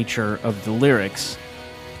 graphic nature of the lyrics,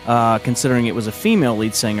 considering it was a female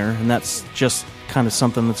lead singer, and that's just kind of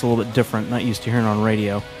something that's a little bit different, not used to hearing on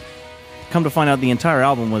radio. Come to find out, the entire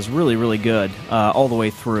album was really, really good all the way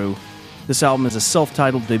through. This album is a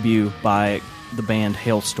self-titled debut by the band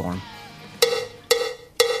Hailstorm.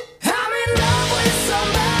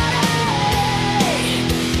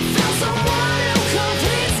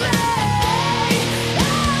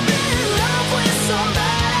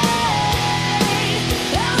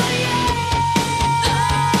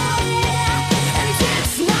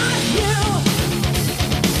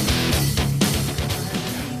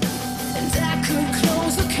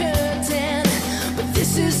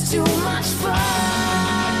 Too much fun.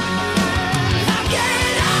 I'm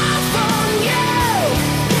getting off on you,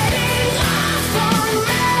 getting off on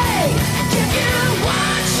me. Give you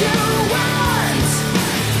what you want,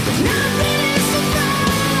 but nothing is for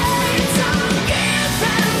free. Don't give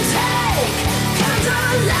and take, kind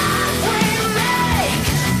of life we make.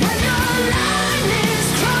 When the line is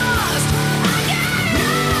crossed, I get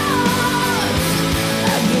off,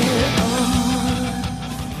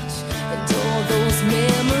 and all those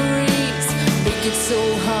memories make it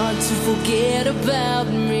so hard to forget about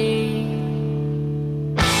me.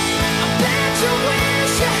 I bet you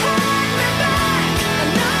wish you had me back,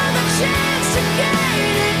 another chance to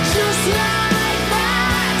gain it just like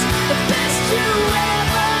that, the best you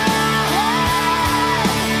ever had.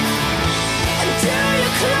 And do you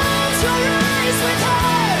close your eyes with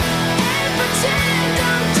her and pretend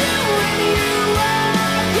I'm doing you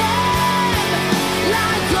again,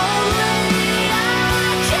 like only I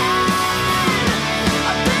can. I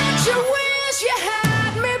bet you wish you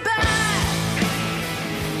had me back.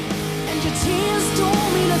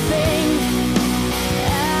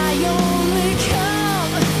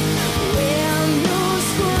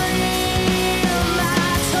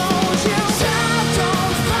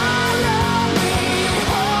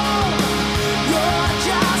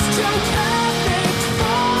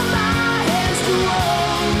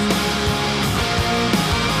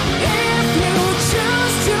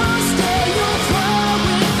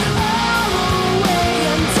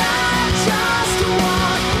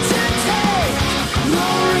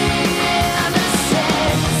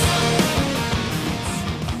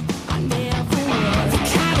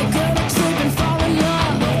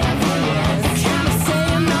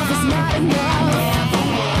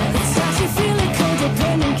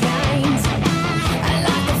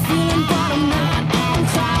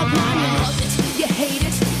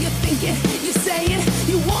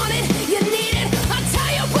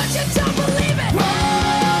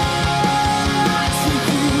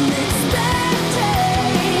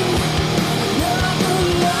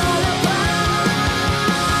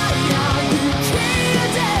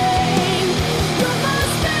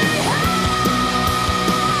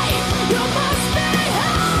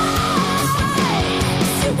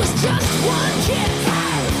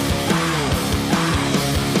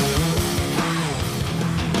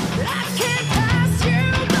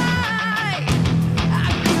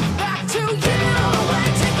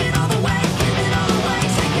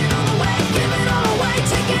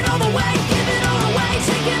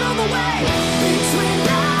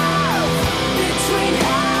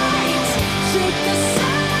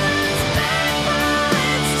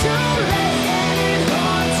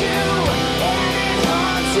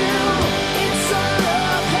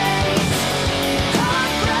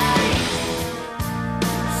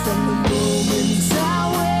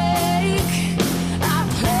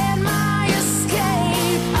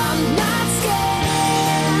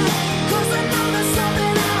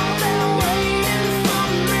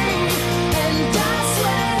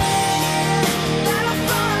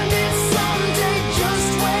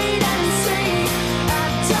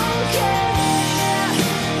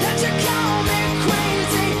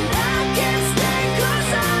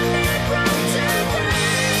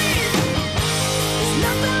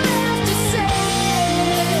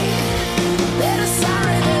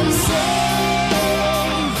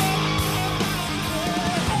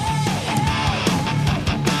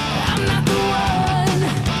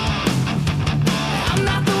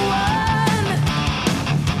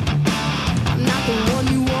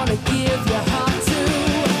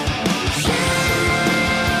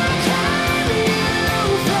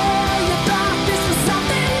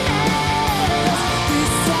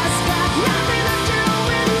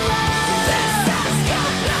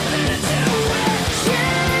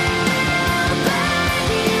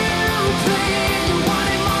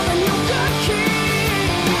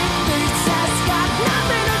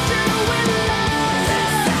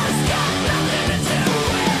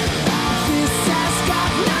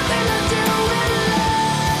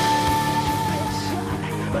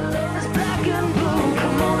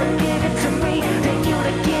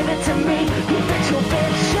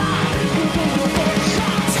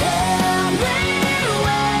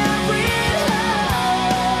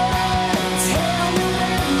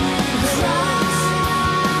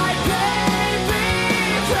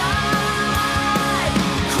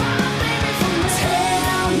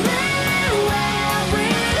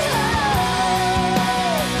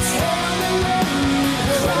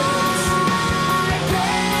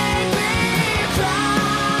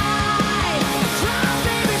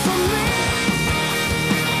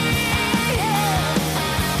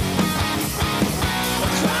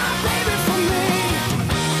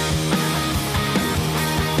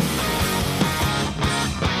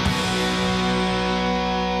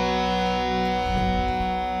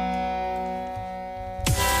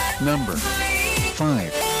 Number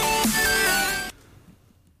 5.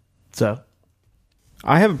 So,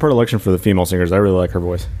 I have a predilection for the female singers. I really like her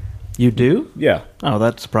voice. You do? Yeah. Oh,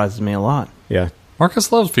 that surprises me a lot. Yeah.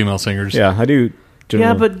 Marcus loves female singers. Yeah, I do.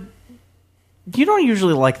 Yeah, but you don't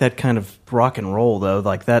usually like that kind of rock and roll, though.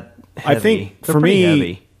 Like that heavy. I think They're for pretty me,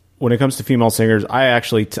 heavy. when it comes to female singers, I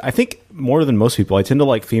think more than most people, I tend to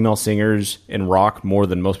like female singers in rock more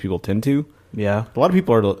than most people tend to. Yeah. A lot of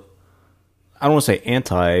people are, I don't want to say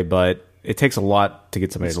anti, but it takes a lot to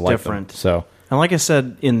get somebody It's to like different. them. So, And like I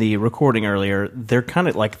said in the recording earlier, they're kind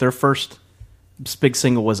of like their first big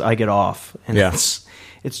single was "I Get Off," and Yeah.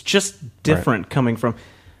 it's just different coming from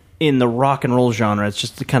in the rock and roll genre. It's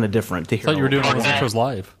just kind of different to I hear. thought you were doing all those intros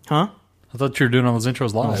live. Huh? I thought you were doing all those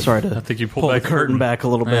intros live. Oh, sorry to I think you pull pulled the back curtain back a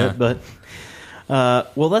little bit, Yeah.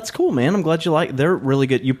 but well, that's cool, man. I'm glad you like. They're really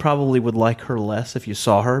good. You probably would like her less if you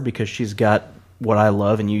saw her because she's got what I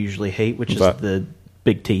love and you usually hate, which is What's that? the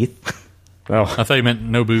big teeth. Oh, I thought you meant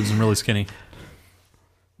no boobs and really skinny.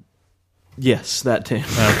 Yes, that too.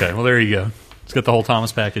 Okay, well there you go. It's got the whole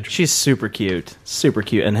Thomas package. She's super cute,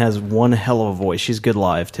 and has one hell of a voice. She's good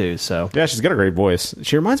live too. So yeah, she's got a great voice.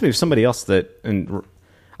 She reminds me of somebody else and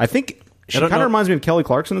I think she I don't kind of know. reminds me of Kelly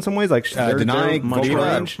Clarkson in some ways. Like They're much vocal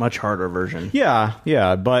harder, range. much harder version.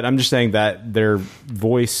 Yeah, but I'm just saying that their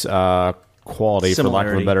voice quality, for lack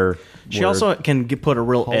of a better She word. also can put a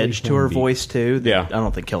real edge to her Hornby. voice too. That Yeah. I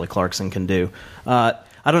don't think Kelly Clarkson can do.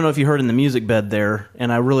 I don't know if you heard in the music bed there,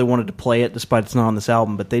 and I really wanted to play it despite it's not on this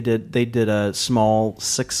album. But they did a small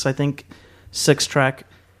 6-track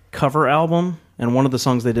cover album, and one of the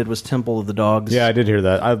songs they did was "Temple of the Dogs." Yeah, I did hear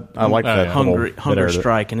that. I like that. Hunger little bit of it.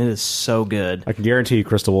 Strike, and it is so good. I can guarantee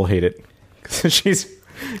Crystal will hate it. she's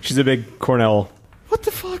a big Cornell. What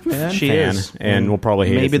the fuck, man? She fan, is, and will probably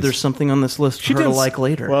hate it. Maybe since- there's something on this list for her to like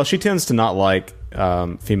later. Well, she tends to not like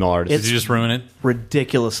female artists. Did you just ruin it?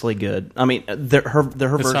 Ridiculously good. I mean, her version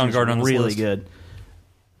Soundgarden on is this really list? good.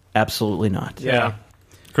 Absolutely not. Yeah.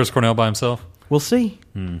 Chris Cornell by himself? We'll see.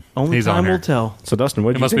 Only He's on time there. will tell. So, Dustin,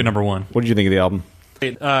 what It did you must be think? number one. What did you think of the album?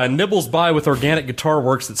 Nibbles by with organic guitar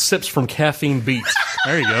works that sips from caffeine beats.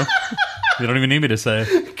 There you go. You don't even need me to say.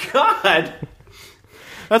 God,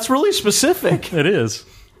 that's really specific. It is.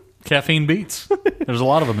 Caffeine beats. There's a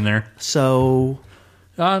lot of them in there. So,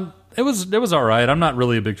 it was all right. I'm not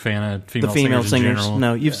really a big fan of female the female singers. In singers. general.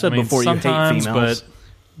 No, you've said before you hate sometimes, females.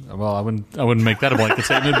 But well, I wouldn't make that a blanket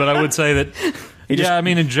statement. But I would say that I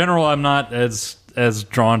mean, in general, I'm not as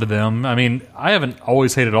drawn to them. I mean, I haven't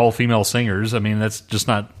always hated all female singers. I mean, that's just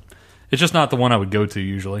not. It's just not the one I would go to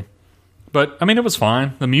usually. But I mean, it was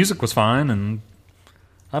fine. The music was fine, and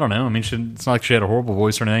I don't know. I mean, it's not like she had a horrible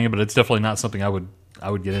voice or anything, but it's definitely not something I would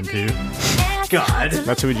get into. God,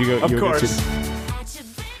 that's who would you go? Of you would go course. to?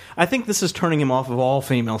 I think this is turning him off of all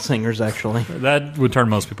female singers. Actually, That would turn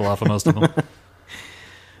most people off of most of them.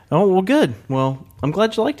 oh well, good. Well, I'm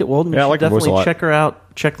glad you liked it, Walden. You Yeah, I should like her voice a definitely lot. check her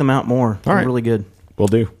out. Check them out more. They're right. really good. Will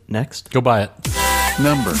do. Next, Go buy it.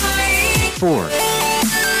 Number 4.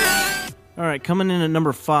 all right. Coming in at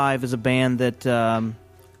number 5 is a band that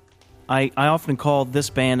I often call this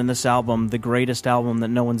band and this album the greatest album that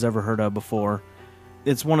no one's ever heard of before.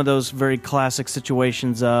 It's one of those very classic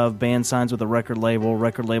situations of band signs with a record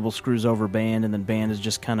label screws over band, and then band is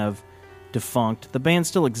just kind of defunct. The band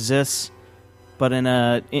still exists, but in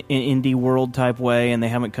a indie world type way, and they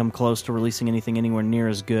haven't come close to releasing anything anywhere near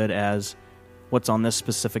as good as what's on this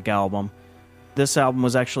specific album. This album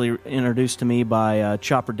was actually introduced to me by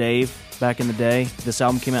Chopper Dave back in the day. This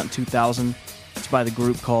album came out in 2000. It's by the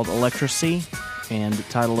group called Electricity, and the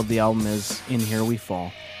title of the album is In Here We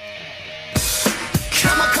Fall.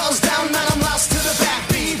 Chemicals down and I'm lost to the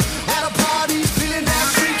backbeat. At a party, feeling that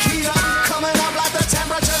freak heat up. Coming up like the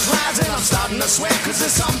temperature's rising. I'm starting to sweat cause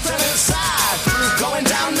there's something inside. Going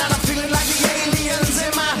down and I'm feeling like the aliens in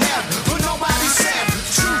my head. But nobody said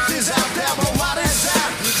truth is out there, but what is that?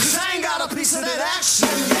 Cause I ain't got a piece of that action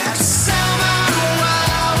yet. Summer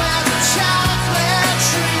world where the chocolate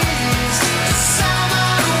trees. Summer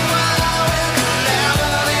world where the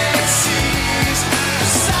lemonade seas.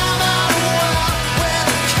 Summer world where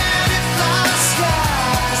the candy flower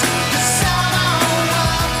skies. Summer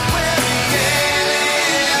world where the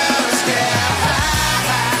aliens get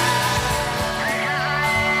high.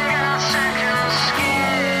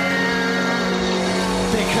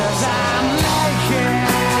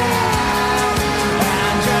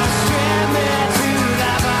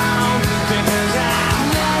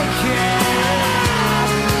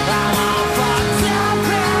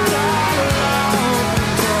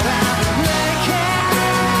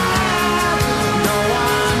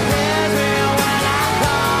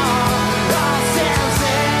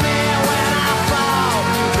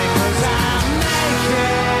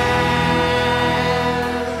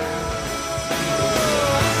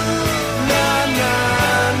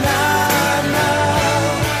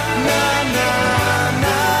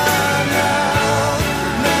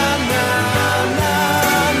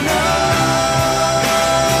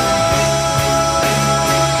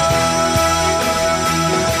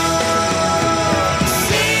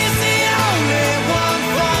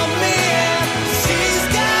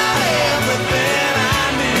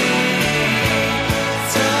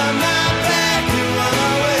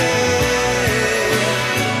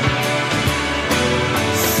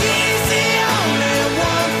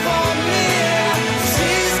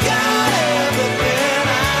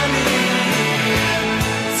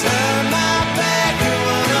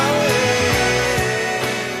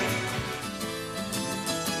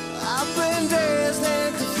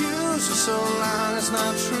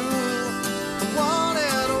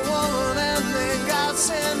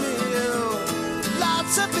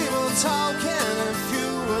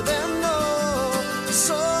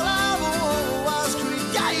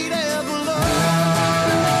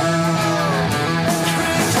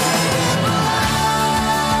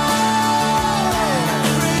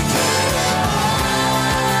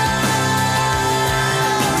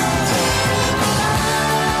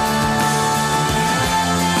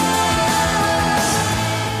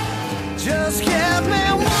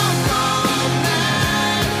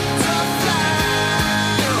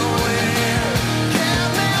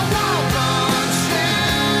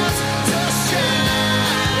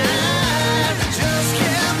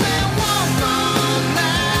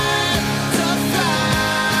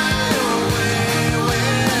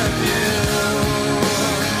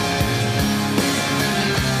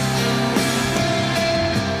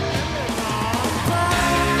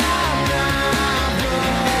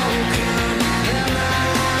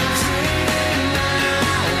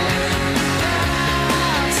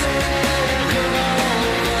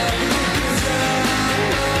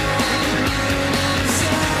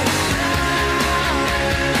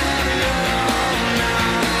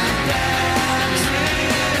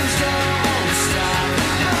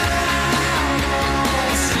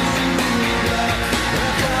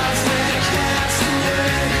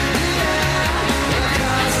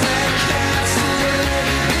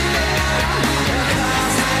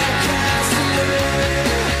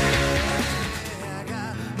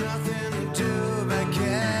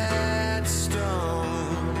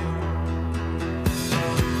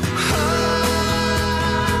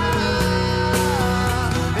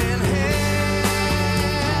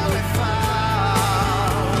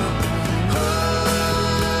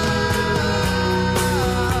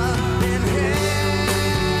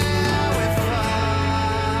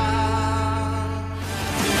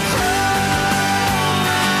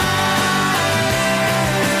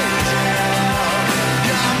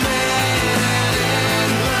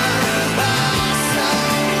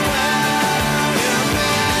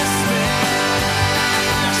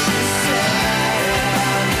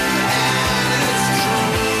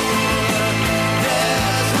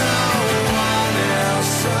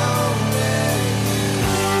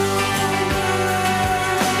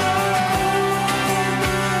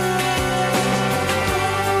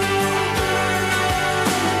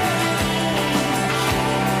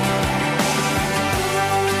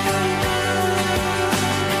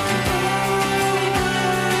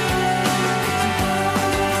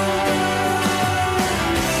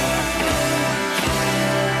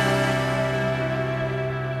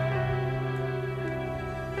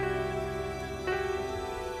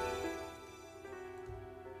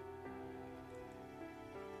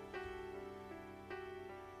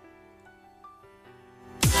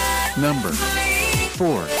 Number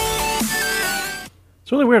 4.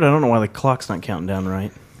 It's really weird. I don't know why the clock's not counting down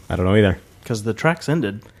right. I don't know either. Because the track's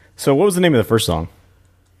ended. So what was the name of the first song?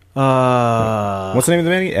 What's the name of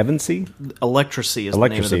the band? Evansy? Electricity is the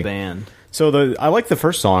name of the band. So I like the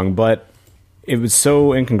first song, but it was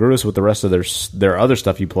so incongruous with the rest of their other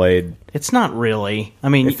stuff you played. It's not really. I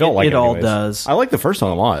mean, it felt like it all does. I like the first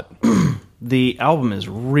song a lot. The album is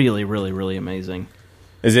really, really, really amazing.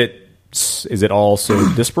 Is it all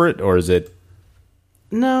so disparate, or is it?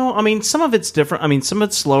 No, I mean, some of it's different. I mean, some of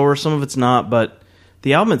it's slower, some of it's not, but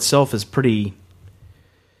the album itself is pretty...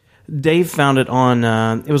 Dave found it on...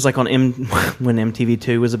 it was like on when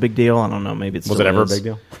MTV2 was a big deal. I don't know, maybe it still is. Was it ever a big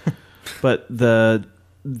deal? But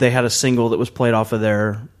they had a single that was played off of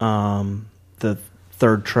their the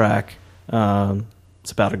third track.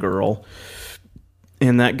 It's about a girl.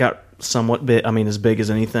 And that got somewhat big, I mean, as big as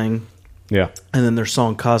anything. Yeah. And then their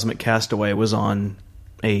song Cosmic Castaway was on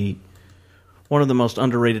one of the most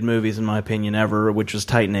underrated movies, in my opinion, ever, which was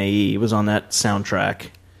Titan AE. It was on that soundtrack.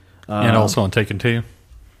 And also on Taken 2?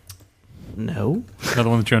 No. Another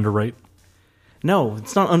one that you underrate? No,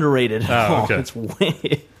 it's not underrated at all. Okay. It's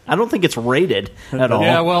way, I don't think it's rated at all.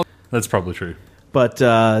 Yeah, well, that's probably true. But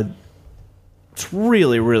it's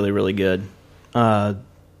really, really, really good. Yeah,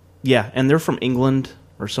 and they're from England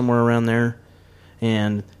or somewhere around there.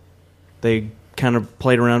 And they kind of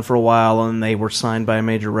played around for a while, and they were signed by a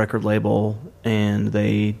major record label, and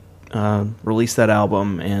they released that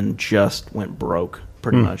album and just went broke,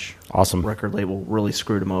 pretty much. Awesome. Record label really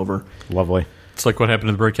screwed them over. Lovely. It's like what happened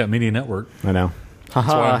to the Breakout Media Network. I know. That's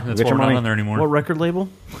why we're not on there anymore. What record label?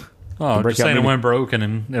 Oh, just saying it went broke,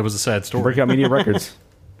 and it was a sad story. Breakout Media Records.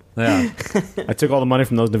 Yeah. I took all the money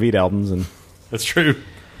from those Naveed albums, and that's true.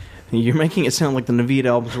 You're making it sound like the Naveed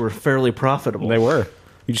albums were fairly profitable. They were.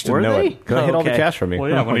 You just didn't know it. Because I hit all the cash from you. Well,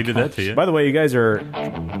 yeah, when he did that to you. By the way, you guys are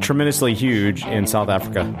tremendously huge in South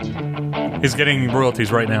Africa. He's getting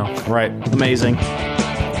royalties right now. Right. Amazing.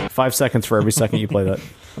 5 seconds for every second you play that.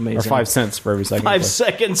 Amazing. Or 5 cents for every second. 5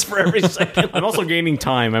 seconds for every second. I'm also gaining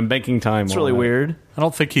time. I'm banking time. It's really weird. I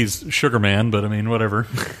don't think he's Sugar Man, but I mean, whatever.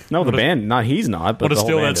 No, the band. Not he's not. But What a the whole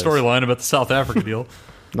steal band that storyline about the South Africa deal.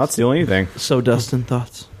 Not stealing anything. So, Dustin,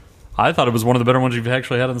 thoughts? I thought it was one of the better ones you've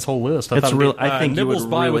actually had on this whole list. I think you would Nibbles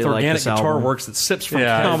by really with like organic this guitar album. works that sips from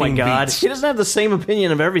Oh my God. beats. He doesn't have the same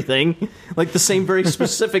opinion of everything. Like the same very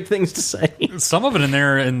specific things to say. Some of it in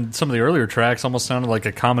there, in some of the earlier tracks, almost sounded like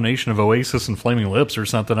a combination of Oasis and Flaming Lips or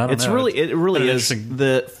something. I don't know. It really is.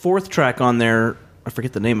 The fourth track on there, I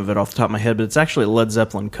forget the name of it off the top of my head, but it's actually a Led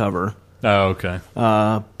Zeppelin cover. Oh, okay.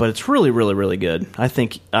 But it's really, really, really good. I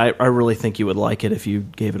really think you would like it if you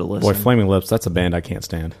gave it a listen. Boy, Flaming Lips, that's a band I can't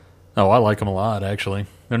stand. Oh, I like them a lot, actually.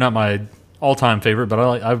 They're not my all-time favorite, but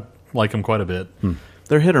I like them quite a bit.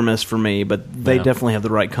 They're hit or miss for me, but they definitely have the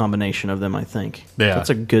right combination of them, I think. Yeah. I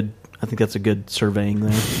think that's a good surveying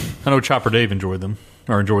there. I know Chopper Dave enjoys them.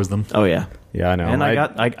 Oh, yeah. Yeah, I know. And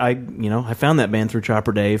I found that band through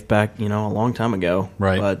Chopper Dave back, a long time ago.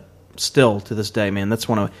 Right. But still, to this day, man, it's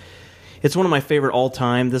one of my favorite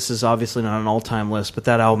all-time. This is obviously not an all-time list, but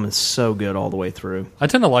that album is so good all the way through. I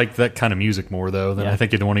tend to like that kind of music more, though, than I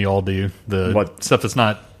think either one of y'all do. Stuff that's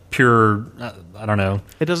not pure, I don't know.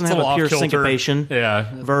 It doesn't have a pure syncopation. Yeah.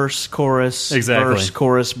 Verse, chorus, Exactly. verse,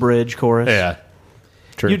 chorus, bridge, chorus. Yeah.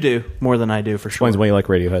 True. You do, more than I do, for sure. Explains why you like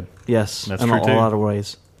Radiohead. Yes, That's in true, a too. lot of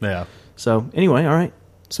ways. Yeah. So, anyway, all right.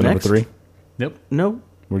 So Next. number 3? Yep. No.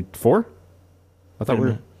 We're 4? I thought Wait a we were...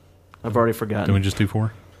 minute. I've already forgotten. Can we just do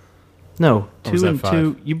 4? No, Or was 2 that and 5?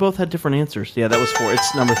 2. You both had different answers. Yeah, that was 4.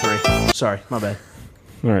 It's number 3. Sorry, my bad.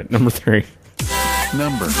 All right, number 3.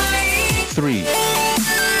 Number 3.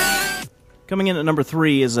 Coming in at number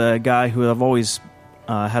 3 is a guy who I've always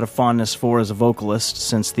had a fondness for as a vocalist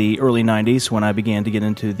since the early 90s when I began to get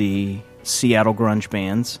into the Seattle grunge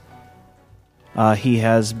bands. He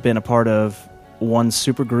has been a part of one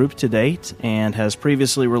supergroup to date and has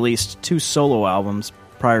previously released 2 solo albums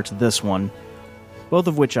prior to this one, both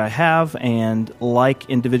of which I have and like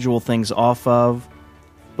individual things off of,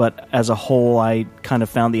 but as a whole I kind of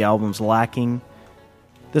found the albums lacking.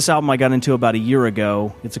 This album I got into about a year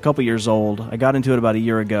ago. It's a couple years old. I got into it about a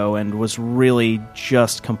year ago and was really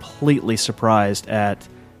just completely surprised at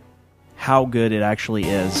how good it actually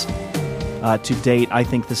is. To date, I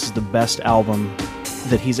think this is the best album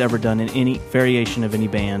that he's ever done in any variation of any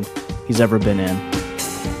band he's ever been in.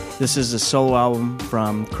 This is a solo album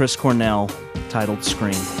from Chris Cornell titled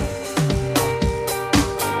Scream.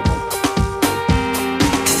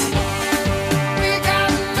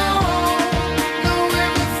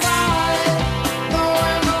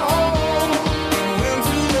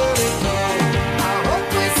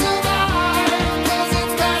 Survive, 'cause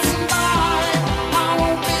it's passing by.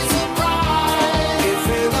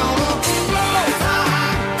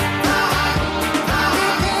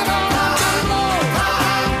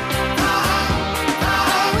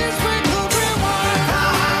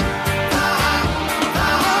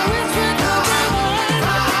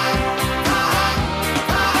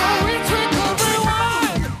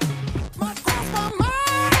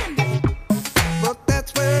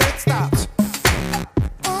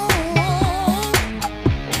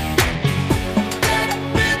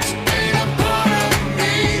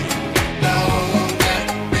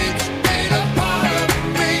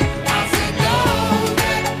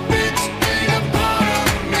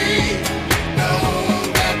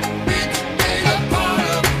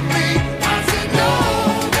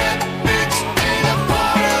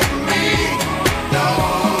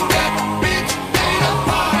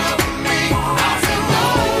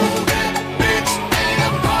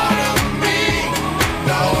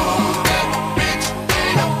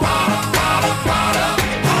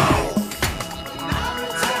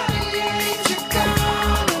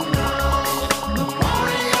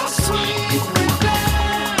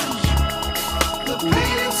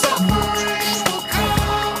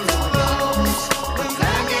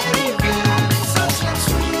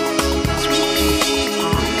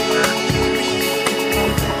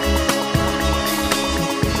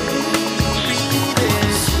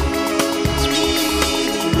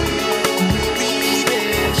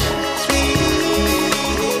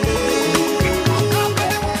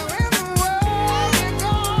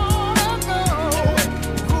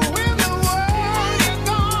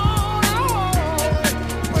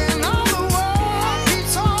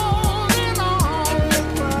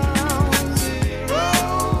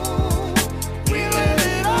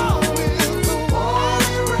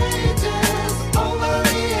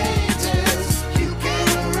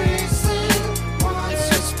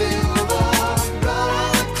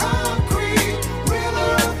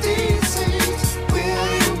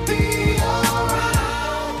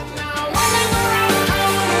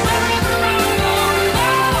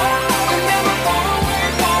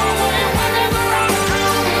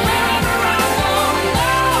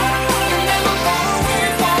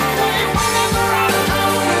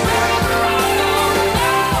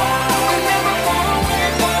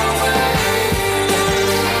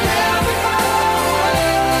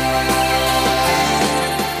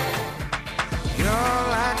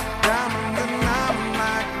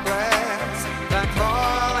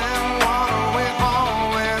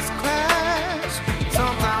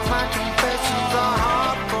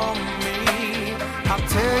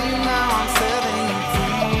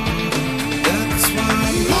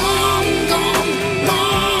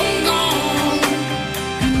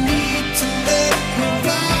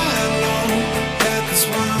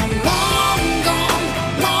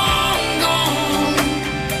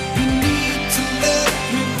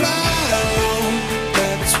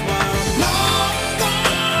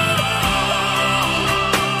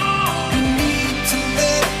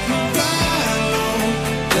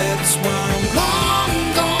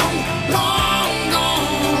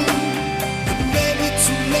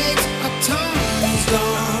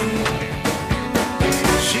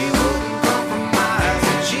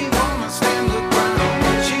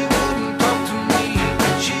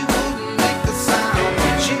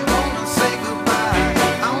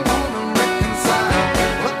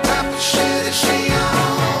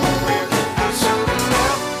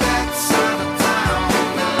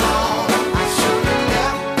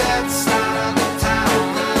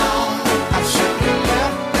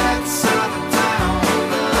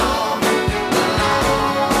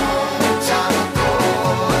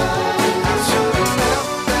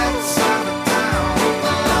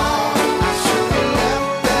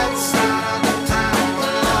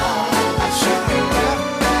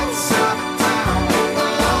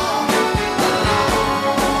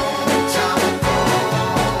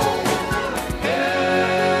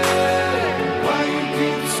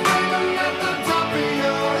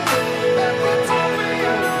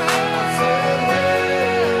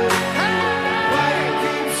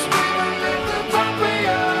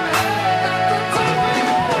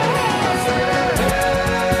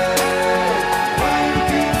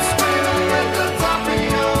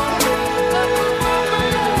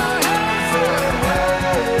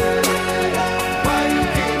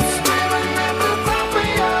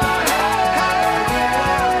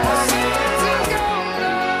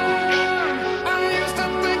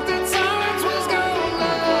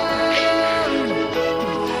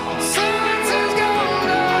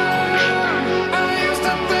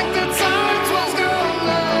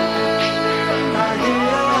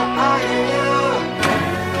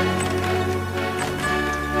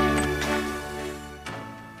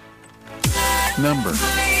 Number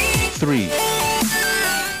 3.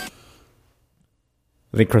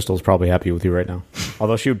 I think Crystal's probably happy with you right now.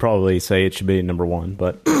 Although she would probably say it should be number 1,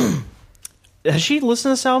 but... Has she listened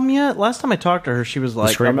to this album yet? Last time I talked to her, she was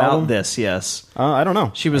like, Scream about album? this, yes. I don't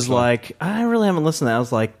know. She was like, I really haven't listened to that. I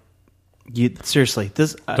was like, seriously,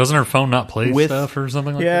 this... Doesn't her phone not play stuff or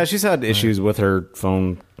something like that? Yeah, she's had issues with her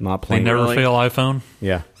phone not playing. They never fail iPhone?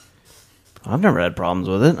 Yeah. I've never had problems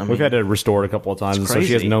with it. We've had to restore it a couple of times, it's so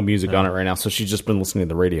she has crazy. no music on it right now, so she's just been listening to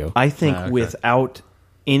the radio. I think without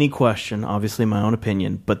any question, obviously my own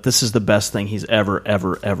opinion, but this is the best thing he's ever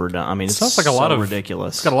done. I mean, it sounds like a lot of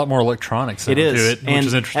ridiculous. It's got a lot more electronics It is, to it, and which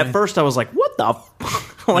is interesting. at first I was like, "What the?"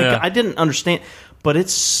 I didn't understand, but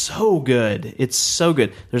it's so good. It's so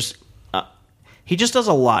good. There's, he just does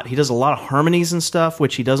a lot. He does a lot of harmonies and stuff,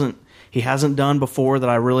 which he hasn't done before that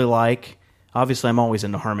I really like. Obviously, I'm always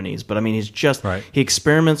into harmonies, but I mean, he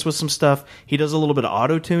experiments with some stuff. He does a little bit of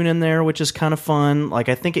auto-tune in there, which is kind of fun. Like,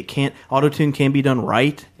 I think auto-tune can be done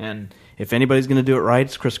right, and if anybody's going to do it right,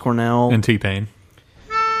 it's Chris Cornell. And T-Pain.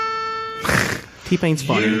 T-Pain's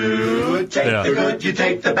funny. You take the good, you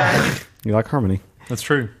take the bad. You like harmony. That's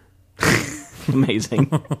true.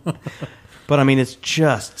 Amazing. But I mean, it's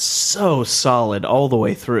just so solid all the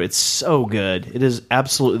way through. It's so good. It is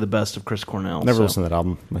absolutely the best of Chris Cornell. Never listened to that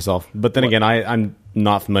album myself. But then again, I'm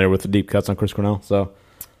not familiar with the deep cuts on Chris Cornell, so...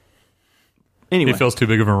 Anyway. He feels too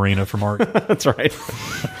big of an arena for Mark. That's right.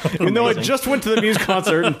 Even though I just went to the Muse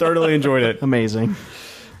concert and thoroughly enjoyed it. Amazing.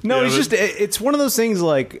 No, it's one of those things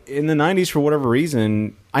like in the 90s for whatever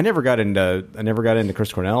reason, I never got into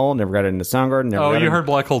Chris Cornell, never got into Soundgarden. You heard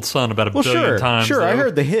Black Hole Sun about a billion times. Sure, though. I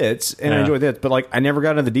heard the hits and I enjoyed that, but like I never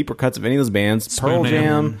got into the deeper cuts of any of those bands. Pearl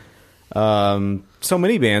Jam, so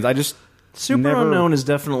many bands. I just Super Unknown is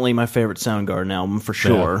definitely my favorite Soundgarden album for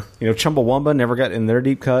sure. Yeah. Chumbawamba never got in their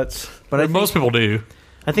deep cuts, but most people do.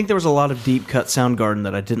 I think there was a lot of deep cut Soundgarden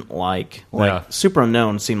that I didn't like. Super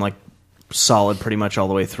Unknown seemed like solid pretty much all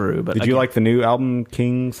the way through. But did you like the new album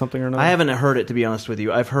King something or another? I haven't heard it, to be honest with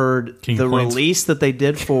you. I've heard King the Queens. release that they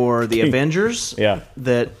did for the Avengers. Yeah.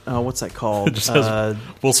 That what's that called? It just has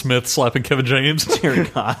Will Smith slapping Kevin James. Dear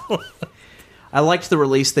God. I liked the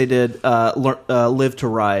release they did, Live to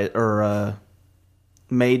Rise or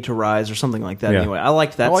Made to Rise or something like that. Yeah. Anyway, I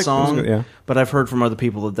liked that song. Good, yeah. But I've heard from other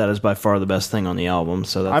people that is by far the best thing on the album.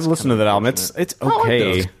 So that's I've listened to that album. It's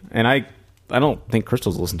okay, like and I don't think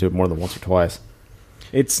Crystal's listened to it more than once or twice.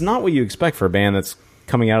 It's not what you expect for a band that's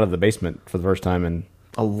coming out of the basement for the first time in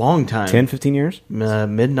a long time. 10, 15 years?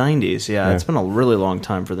 Mid-90s, yeah. It's been a really long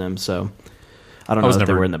time for them, so I don't know if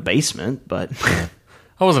they were in the basement, but...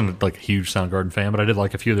 I wasn't like a huge Soundgarden fan, but I did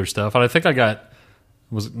like a few of their stuff. And I think I got...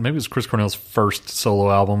 maybe it was Chris Cornell's first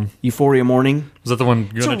solo album. Euphoria Morning. Was that the one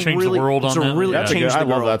Gonna Change the World on that? Really changed the I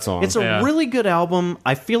love world. that song. It's a really good album.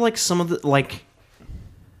 I feel like some of the...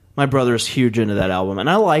 my brother is huge into that album, and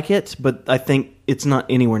I like it, but I think it's not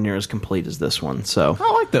anywhere near as complete as this one. So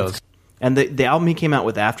I like those. And the album he came out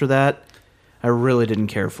with after that, I really didn't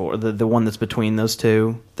care for. The one that's between those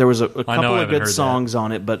two. There was a couple of good songs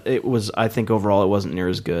on it, but it was, I think overall it wasn't near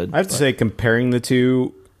as good. I have to say, comparing the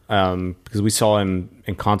two, because we saw him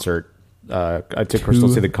in concert. I took Crystal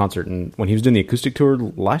to see the concert, and when he was doing the acoustic tour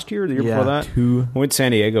last year, or the year before that, we went to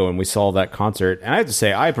San Diego and we saw that concert. And I have to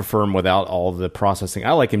say, I prefer him without all the processing.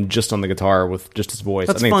 I like him just on the guitar with just his voice.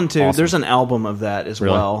 That's I think fun it's too. awesome. There's an album of that as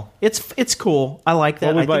well. It's cool. I like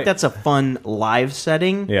that. I think that's a fun live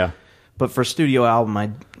setting. Yeah. But for a studio album,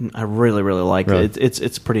 I really like it.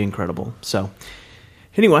 It's pretty incredible. So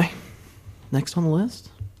anyway, next on the list,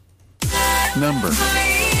 Number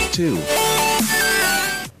 2.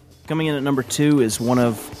 Coming in at number 2 is one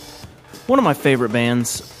of my favorite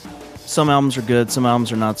bands. Some albums are good, some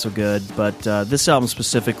albums are not so good, but this album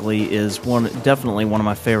specifically is definitely one of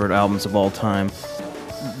my favorite albums of all time.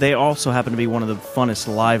 They also happen to be one of the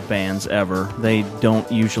funnest live bands ever. They don't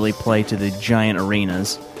usually play to the giant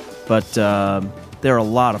arenas, but they're a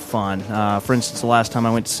lot of fun. For instance, the last time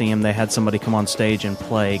I went to see them, they had somebody come on stage and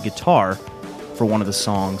play guitar for one of the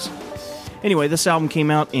songs. Anyway, this album came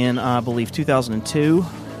out in, I believe, 2002,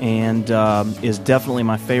 and is definitely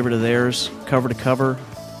my favorite of theirs, cover to cover.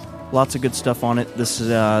 Lots of good stuff on it. This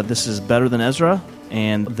is Better Than Ezra,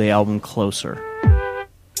 and the album Closer.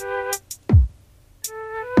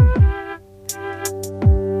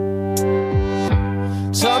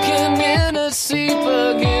 Talking in a sleep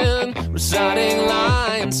again, reciting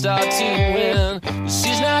lines start to win.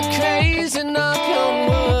 She's not crazy, knock on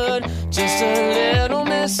wood, just a little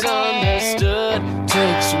misunderstood.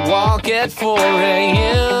 Takes a walk at 4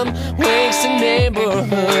 a.m., wakes the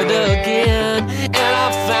neighborhood again, and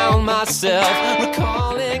I found myself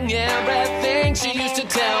recalling everything she used to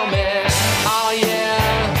tell me. Oh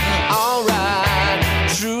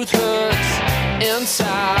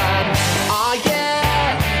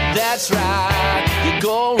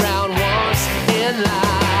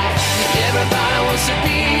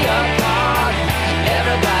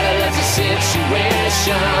Who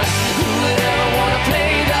would ever want to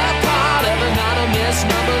play the part of anonymous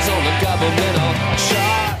numbers on the governmental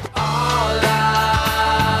chart? All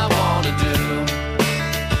I want to do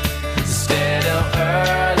is stay till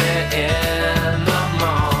early in the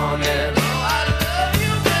morning.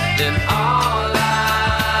 And all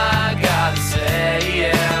I got to say,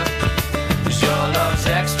 yeah, is your love's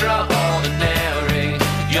extraordinary.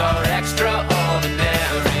 You're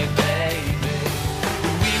extraordinary, baby.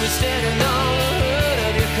 We were standing on the hood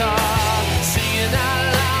of your car, singing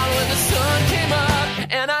out loud when the sun came up.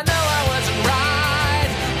 And I know I wasn't right,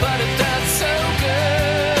 but it felt so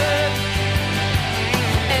good.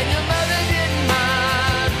 And your mother didn't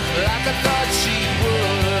mind, like I thought she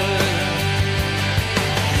would.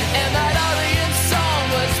 And that Orient song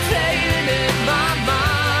was playing in my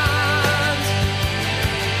mind.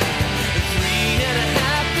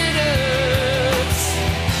 3.5 minutes.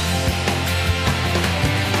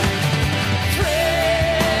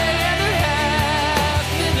 3.5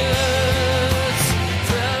 minutes.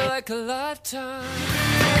 Felt like a lifetime.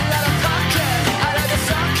 Like a podcast, I like a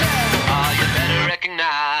songcast. Oh, you better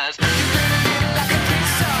recognize. You really need like a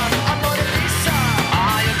pizza. I'm Mona Lisa.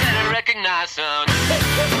 Oh, you better recognize, son.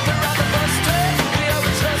 They're on the bus stop. We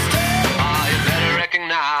always trust it. Oh, you better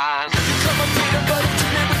recognize. You come up to the bus to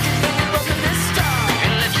me, but you think you're on the list.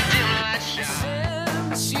 And let your dim light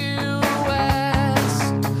shine. Since you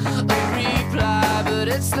asked a reply, but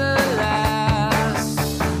it's the last.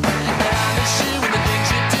 And I miss you and the things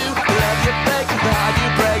you do. Love you break, the heart you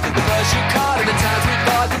break, the buzz you caught, and the times we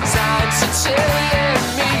fought. Signed sincerely and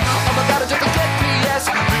me. Oh my God, I took a GPS,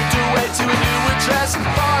 moved away to a new address,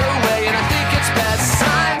 far away, and I think it's best.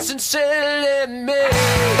 Signed sincerely and me.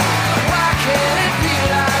 Why can't it be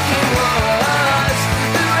like it was?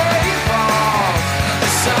 The rain falls, the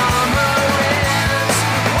summer ends.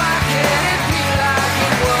 Why can't it be like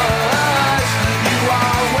it was? You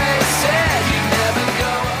always said you'd never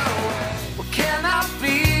go away. Well, can I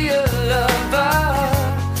be a lover?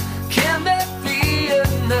 Can there be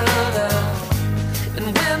another? And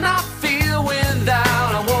when I feel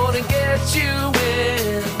without, I wanna get you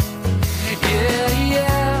in. Yeah,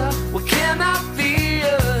 yeah. Well, can I be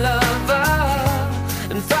a lover?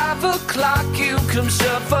 And 5 o'clock you come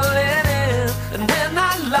shuffling in. And when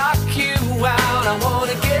I lock you out, I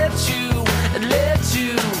wanna get you and let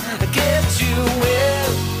you get you in.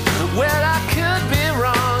 Well, I could be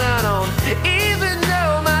wrong, I don't even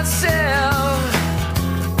know myself.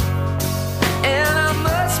 And I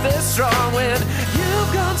must be strong when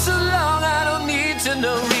you've gone so long. I don't need to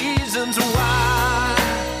know reasons why.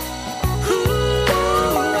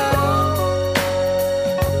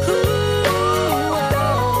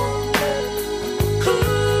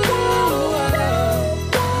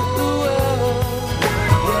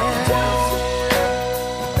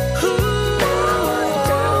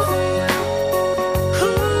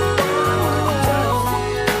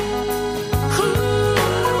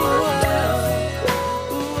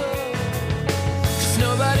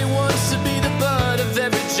 Nobody wants to be the butt of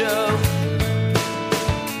every joke.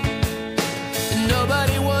 And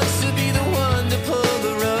nobody wants to be the one to pull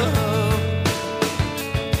the rope.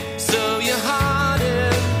 So you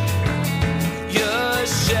harden your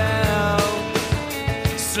shell,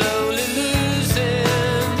 slowly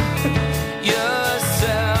losing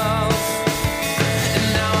yourself. And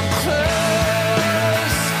now I'm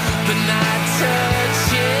close, but not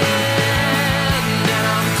touching. And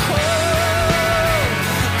I'm cold,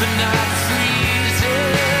 but not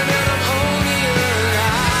freezing. And I'm only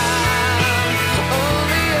alive,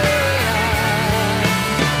 breathing.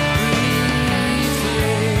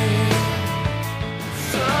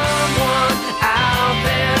 Someone out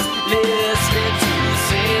there's listening to the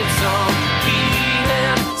same song,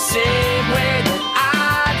 feeling the same way that I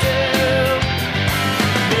do.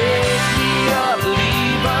 Make me a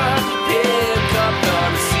believer, pick up the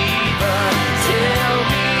receiver. Tell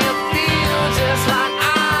me you feel just like I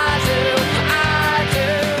do, I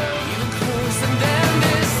do. Even closer than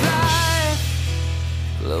this life,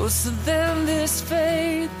 closer than this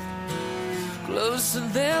faith, closer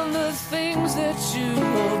than the things that you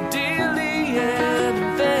hold dearly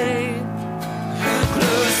and vain.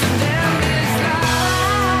 Closer than this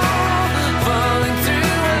life, falling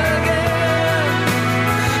through again,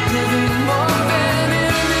 living more than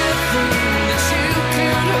anything that you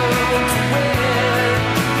could hope to win.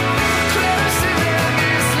 Closer than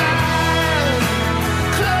this life,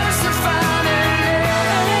 closer finally,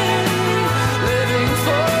 living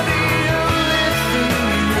for the only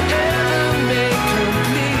thing you ever make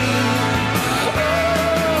complete. Oh,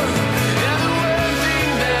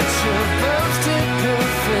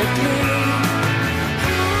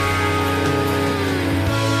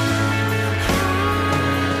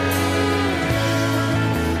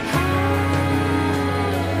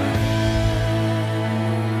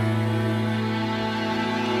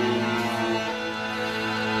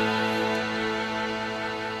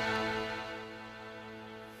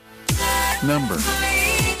 Number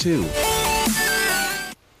 2.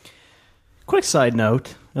 Quick side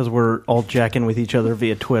note, as we're all jacking with each other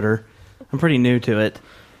via Twitter. I'm pretty new to it.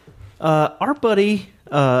 Our buddy,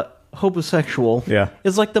 Homosexual,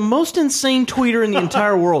 is like the most insane tweeter in the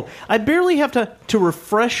entire world. I barely have to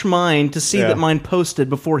refresh mine to see that mine posted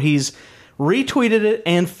before he's retweeted it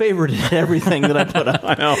and favorited everything that I put up.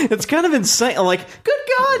 I know. It's kind of insane. Like, good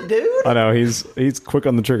God, dude. I know. He's quick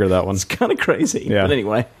on the trigger, that one. It's kind of crazy. Yeah. But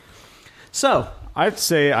anyway. So. I'd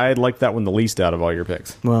say I like that one the least out of all your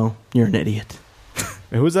picks. Well, you're an idiot.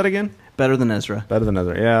 Who was that again? Better Than Ezra. Better Than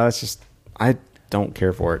Ezra. Yeah, that's just... I don't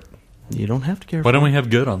care for it. You don't have to care for it. Why don't we have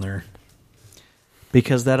good on there?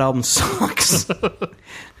 Because that album sucks.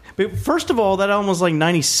 But first of all, that album was like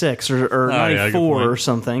 96 or 94 or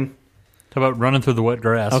something. How about Running Through the Wet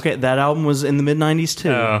Grass? Okay, that album was in the mid-90s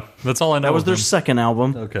too. That's all I know. That was of their them. second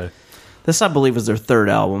album. Okay. This, I believe, was their third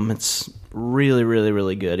album. It's really, really,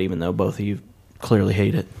 really good, even though both of you clearly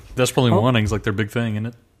hate it. Desperately Wanning's like their big thing, isn't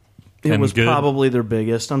it? It And was good. probably their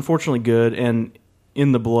biggest. Unfortunately, good. And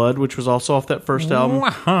In the Blood, which was also off that first album.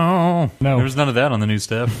 Wow. No. There was none of that on the new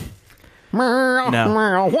stuff.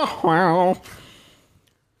 No.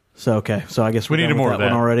 So, okay. So, I guess We we're needed done with more of that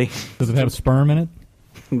one that. already. Does it have sperm in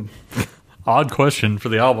it? Odd question for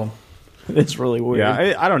the album. It's really weird.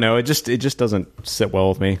 Yeah, I don't know. It just doesn't sit well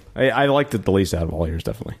with me. I liked it the least out of all yours,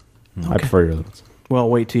 definitely. I prefer your other ones. Well,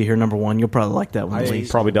 wait till you hear number one. You'll probably like that one at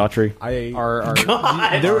least. Probably Daughtry.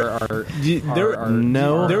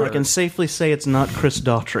 No, I can safely say it's not Chris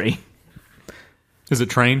Daughtry. Is it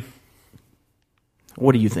Train?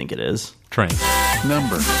 What do you think it is? Train.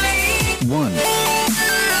 Number 1.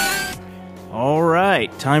 All right,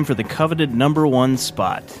 time for the coveted number one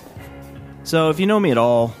spot. So, if you know me at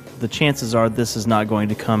all, the chances are this is not going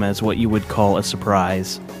to come as what you would call a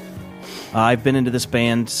surprise. I've been into this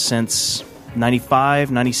band since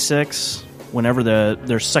 95, 96, whenever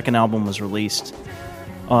their second album was released.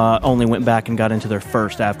 Only went back and got into their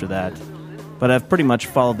first after that. But I've pretty much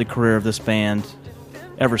followed the career of this band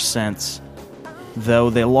ever since. Though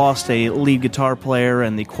they lost a lead guitar player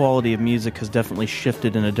and the quality of music has definitely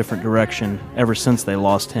shifted in a different direction ever since they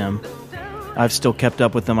lost him. I've still kept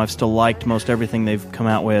up with them. I've still liked most everything they've come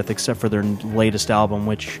out with except for their latest album,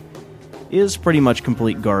 which is pretty much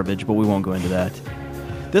complete garbage, but we won't go into that.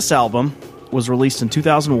 This album was released in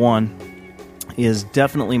 2001, is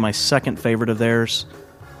definitely my second favorite of theirs,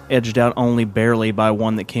 edged out only barely by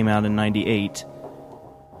one that came out in 98.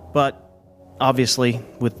 But obviously,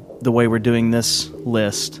 with the way we're doing this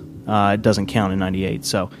list, it doesn't count in 98.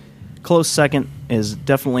 So, close second is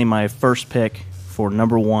definitely my first pick for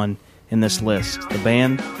number one in this list. The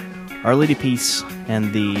band, Our Lady Peace,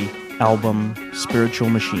 and the album Spiritual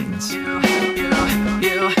Machines. You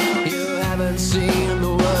haven't seen the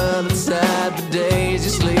world inside the days you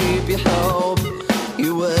sleep, you hope,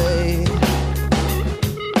 you wait.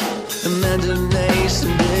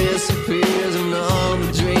 Imagination disappears and all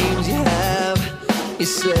the dreams you have, you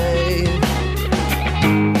say.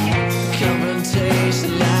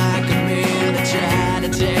 Confrontation like a minute, try to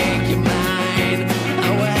take your mind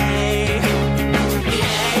away.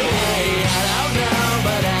 I don't know,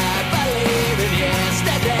 but I believe in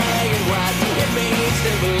yesterday and what it means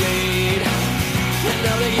to believe. I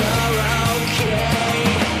know that you're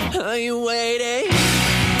okay. Are you waiting?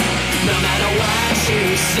 No matter what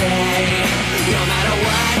you say, no matter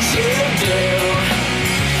what you do,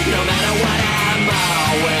 no matter what, I'm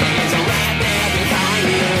always right there behind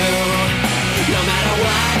you. No matter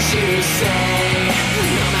what you say,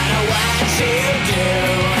 no matter what you do,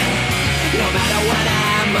 no matter what,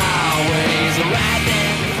 I'm always right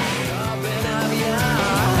there. Open up your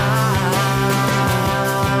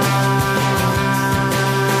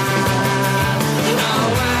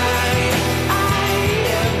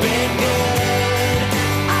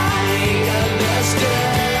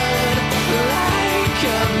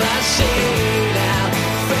machine, I'll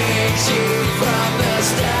fix you from the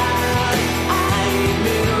start. I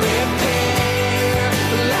need repair,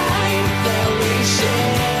 life that we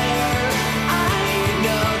share. I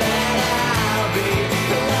know that I'll be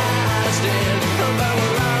lost in, but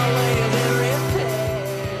we're always in repair.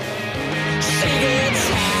 She gets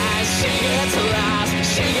high, she gets lost,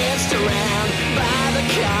 she gets drowned by the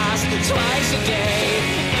cost twice a day,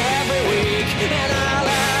 every week, and all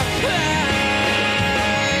her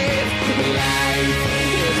life. Life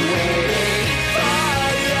is waiting for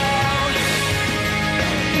you.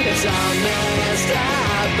 It's all messed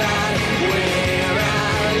up, but we're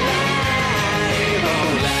alive. Oh,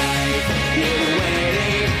 life is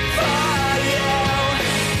waiting for you.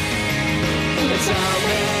 It's all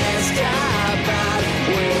messed up, but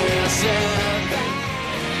we're surviving.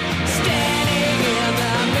 Stay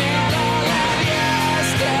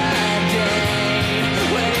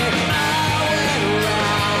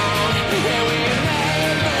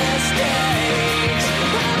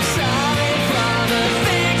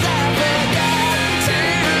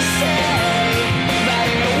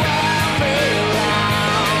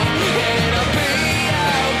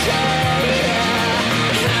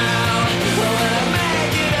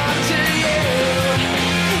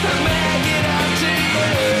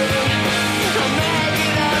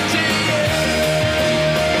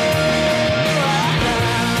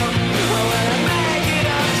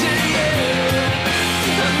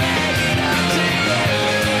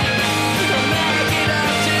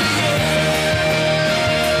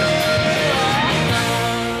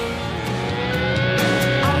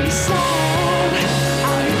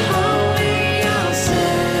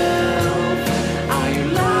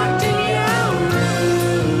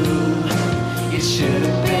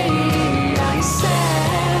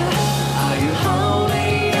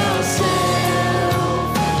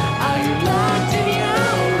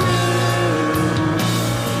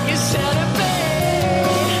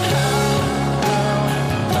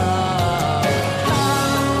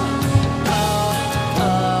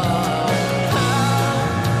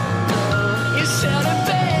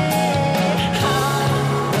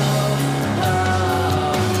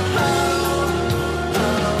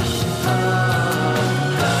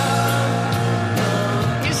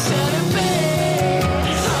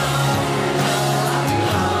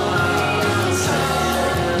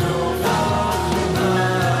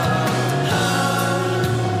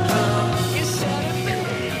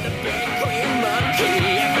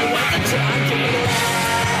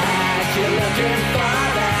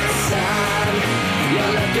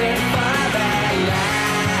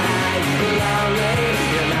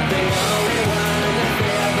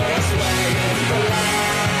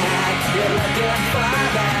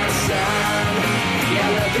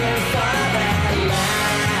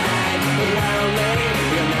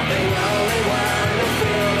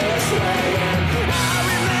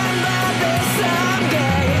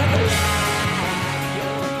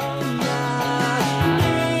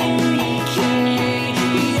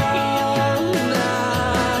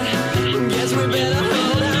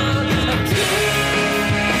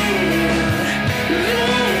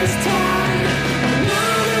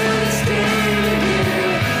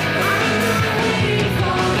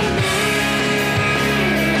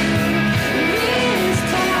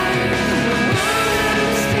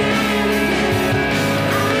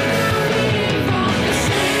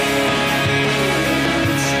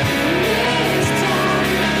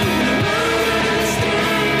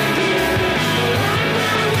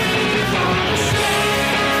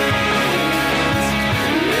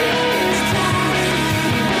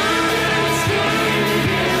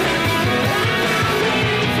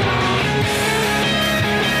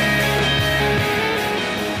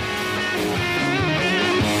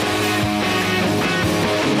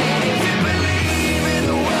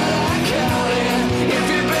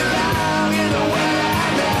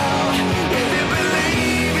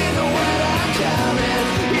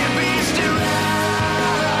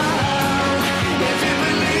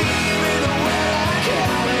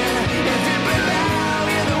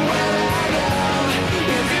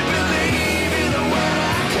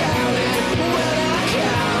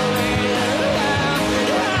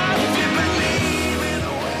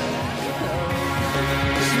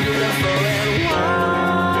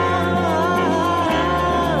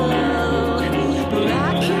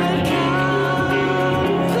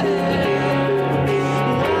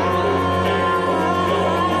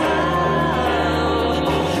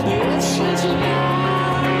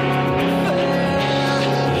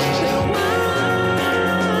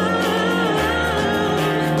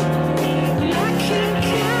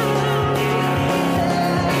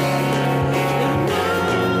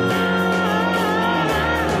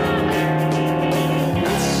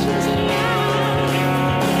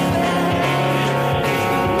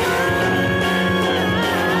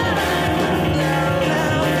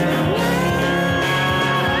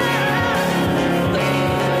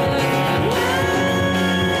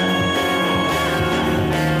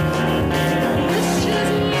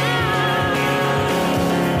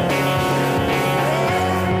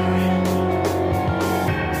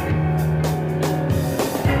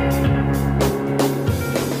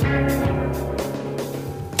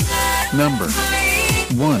Number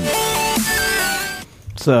 1.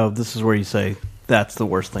 So this is where you say that's the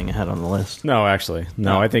worst thing I had on the list. No, actually.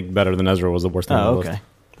 No, I think Better Than Ezra was the worst thing on the okay. list.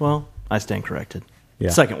 Well, I stand corrected. Yeah.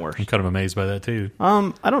 Second worst. I'm kind of amazed by that, too.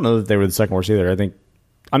 I don't know that they were the second worst either. I think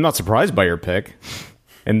I'm not surprised by your pick.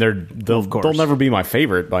 And they'll never be my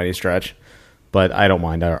favorite by any stretch. But I don't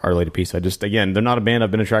mind Our Lady Peace. Again, they're not a band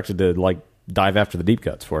I've been attracted to dive after the deep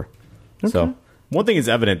cuts for. Okay. So one thing is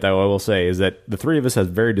evident, though, I will say, is that the three of us have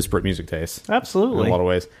very disparate music tastes. Absolutely. In a lot of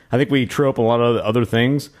ways. I think we true up a lot of other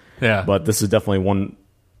things. Yeah. But this is definitely one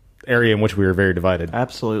area in which we were very divided.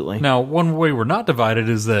 Absolutely. Now, one way we're not divided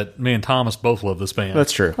is that me and Thomas both love this band.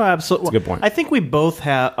 That's true. Oh, absolutely. That's a good point. I think we both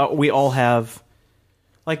have, we all have,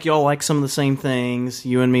 like, y'all like some of the same things.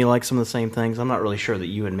 You and me like some of the same things. I'm not really sure that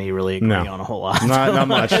you and me really agree on a whole lot. Not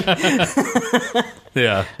much.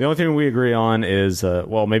 Yeah. The only thing we agree on is,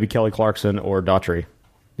 maybe Kelly Clarkson or Daughtry.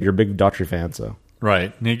 You're a big Daughtry fan, so.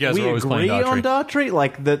 Right. You guys we are always playing agree Daughtry. on Daughtry?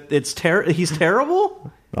 Like, that he's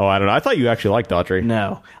terrible? Oh, I don't know. I thought you actually liked Daughtry.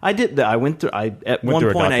 No. I did. At one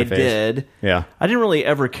point I did. Yeah. I didn't really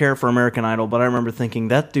ever care for American Idol, but I remember thinking,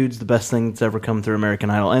 that dude's the best thing that's ever come through American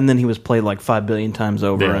Idol. And then he was played like 5 billion times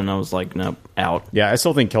over, and I was like, nope, out. Yeah, I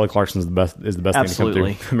still think Kelly Clarkson's the best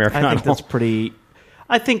Absolutely. thing to come through American I Idol. think that's pretty...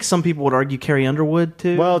 I think some people would argue Carrie Underwood,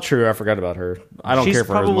 too. Well, true. I forgot about her. I don't care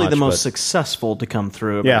for her as much. She's probably the most but successful to come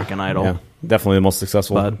through American Idol. Yeah, definitely the most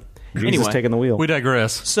successful. But Jesus anyway, taking the wheel. We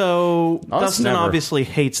digress. So, Dustin never. obviously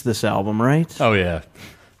hates this album, right? Oh, yeah.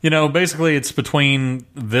 Basically, it's between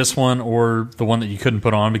this one or the one that you couldn't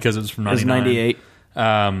put on because it's from 99. It's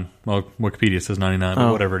 98. Well, Wikipedia says 99,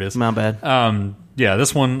 but whatever it is. My bad. Yeah,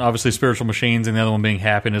 this one, obviously, Spiritual Machines, and the other one being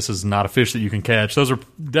Happiness is Not a Fish That You Can Catch. Those are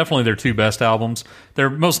definitely their two best albums. Their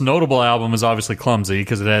most notable album is obviously Clumsy,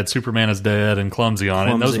 because it had Superman is Dead and Clumsy on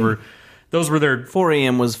it. And those were their... 4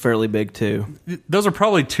 AM was fairly big, too. Those are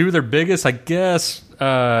probably two of their biggest, I guess.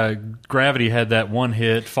 Gravity had that one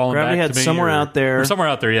hit, Falling Gravity Back had to Me. Somewhere Out There. Or Somewhere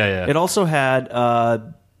Out There, yeah. It also had...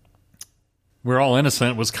 We're All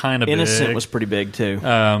Innocent was kind of big. Innocent was pretty big, too.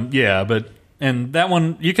 Yeah, but... And that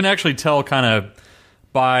one, you can actually tell kind of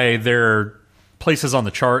by their places on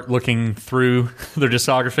the chart looking through their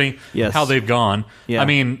discography, how they've gone. Yeah. I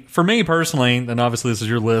mean, for me personally, and obviously this is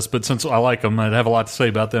your list, but since I like them, I'd have a lot to say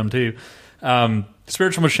about them too.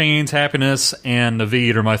 Spiritual Machines, Happiness, and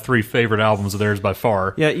Naveed are my three favorite albums of theirs by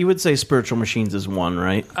far. Yeah, you would say Spiritual Machines is one,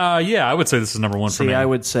 right? Yeah, I would say this is number one for me. I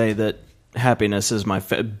would say that Happiness is my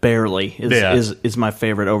is my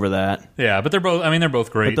favorite over that. Yeah, but they're both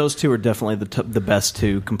great. But those two are definitely the best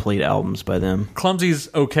two complete albums by them. Clumsy's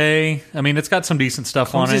okay. I mean, it's got some decent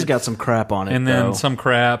stuff on it. Clumsy's got some crap on it, and then some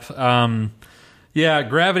crap. Yeah,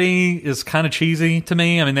 Gravity is kind of cheesy to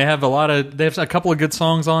me. I mean, they have a couple of good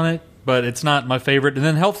songs on it, but it's not my favorite. And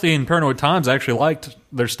then Healthy and Paranoid Times, I actually liked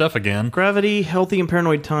their stuff again. Gravity, Healthy and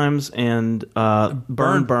Paranoid Times, and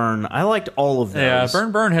Burn. I liked all of those. Yeah,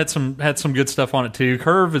 Burn had some good stuff on it too.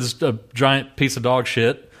 Curve is a giant piece of dog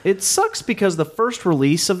shit. It sucks because the first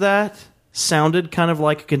release of that sounded kind of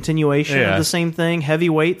like a continuation of the same thing.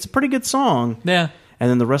 Heavyweight's a pretty good song. Yeah. And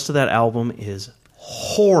then the rest of that album is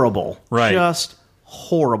horrible. Right. Just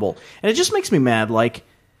horrible. And it just makes me mad. Like,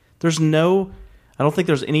 I don't think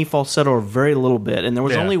there's any falsetto or very little bit. And there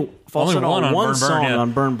was only falsetto on one song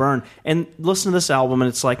on Burn. And listen to this album, and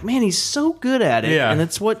it's like, man, he's so good at it. Yeah. And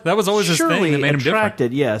it's what that was always his thing that made him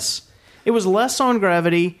different. Yes. It was less on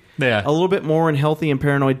Gravity. Yeah. A little bit more in Healthy and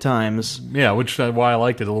Paranoid Times. Yeah, which is why I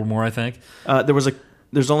liked it a little more, I think.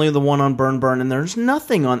 There's only the one on Burn, and there's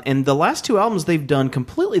nothing on... And the last two albums they've done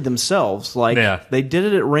completely themselves. Like, they did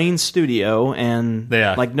it at Rain Studio, and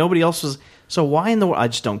like nobody else was... So why in the world? I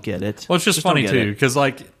just don't get it. Well, it's just funny, too, because,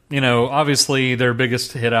 like, obviously their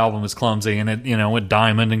biggest hit album is Clumsy, and it, went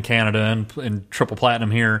diamond in Canada and triple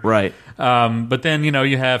platinum here. Right. But then,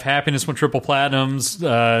 you have Happiness went triple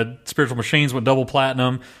platinums, Spiritual Machines went double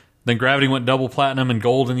platinum, then Gravity went double platinum and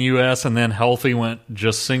gold in the U.S., and then Healthy went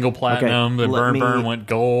just single platinum, then Burn went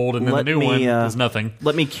gold, and then the new one is nothing.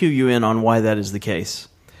 Let me cue you in on why that is the case.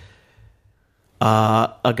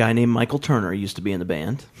 A guy named Michael Turner used to be in the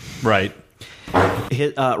band. Right.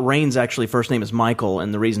 Rain's actually first name is Michael,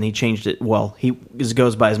 and the reason he changed it, he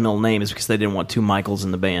goes by his middle name, is because they didn't want two Michaels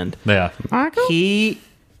in the band. Yeah. Michael? He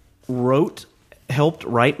helped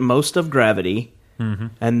write most of Gravity,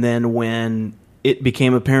 and then when it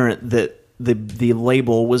became apparent that the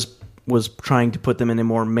label was trying to put them in a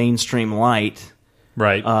more mainstream light,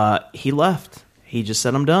 right? He left. He just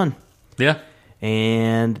said, "I'm done." Yeah.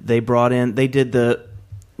 And they did the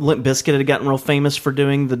Limp Bizkit had gotten real famous for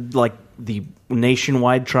doing the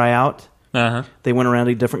nationwide tryout They went around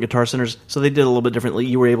to different guitar centers, so they did a little bit differently.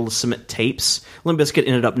 You were able to submit tapes. Limp Bizkit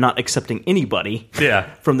ended up not accepting anybody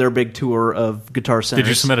from their big tour of guitar centers. Did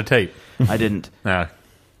you submit a tape? I didn't. Nah.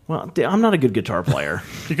 Well, I'm not a good guitar player.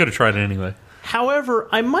 You could have tried it anyway. However,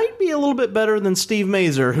 I might be a little bit better than Steve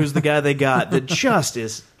Mazer, who's the guy they got that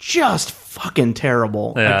is just fucking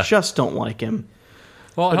terrible. Yeah. I just don't like him.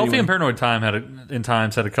 Well, But Healthy anyway. and Paranoid Time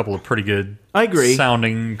had a couple of pretty good I agree.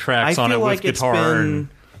 sounding tracks I on feel it with like guitar.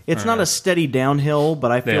 It's not a steady downhill,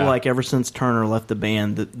 but I feel Yeah. like ever since Turner left the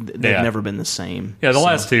band, they've Yeah. never been the same. Yeah, the So-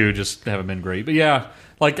 last two just haven't been great. But yeah,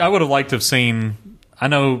 like I would have liked to have seen. I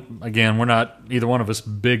know, again, we're not either one of us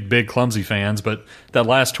big Clumsy fans, but that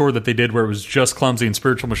last tour that they did where it was just Clumsy and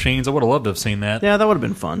Spiritual Machines, I would have loved to have seen that. Yeah, that would have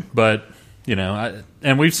been fun. But, you know,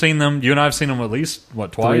 and we've seen them, you and I have seen them at least,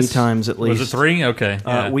 what, twice? 3 times at least. Was it 3? Okay.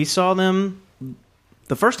 Yeah. We saw them,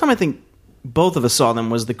 the first time I think both of us saw them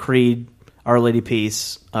was the Creed, Our Lady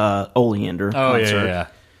Peace, Oleander concert. Yeah.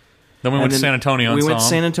 Then we went to San Antonio and We saw went to them.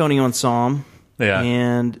 San Antonio and saw them. Yeah.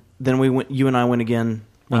 And then you and I went again.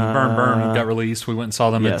 When Burn got released, we went and saw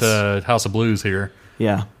them yes. at House of Blues here.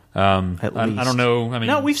 Yeah. I don't know. I mean,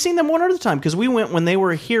 no, we've seen them one other time because we went when they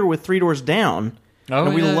were here with Three Doors Down.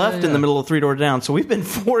 And we left in the middle of Three Doors Down, so we've been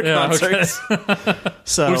 4 concerts.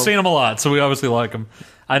 So we've seen them a lot, so we obviously like them.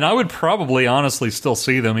 And I would probably honestly still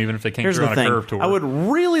see them even if they came here's through the on thing. a curve tour. I would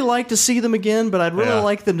really like to see them again, but I'd really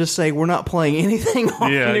like them to say we're not playing anything off the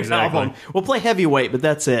new album. We'll play Heavyweight, but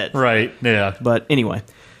that's it. Right, yeah. But anyway,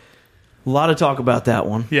 a lot of talk about that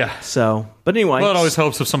one. Yeah. So, but anyway. Well, it always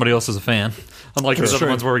helps if somebody else is a fan. Unlike those other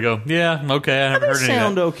ones where we go, yeah, okay, I haven't heard any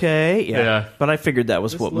sound of that. okay. Yeah. Yeah. But I figured that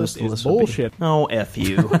was what most of the list would be. bullshit. Oh, F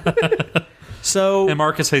you. So, and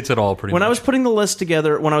Marcus hates it all pretty when much. I was putting the list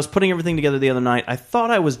together, when I was putting everything together the other night, I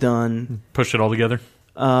thought I was done. Pushed it all together?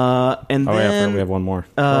 And then we have one more.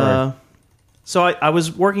 So I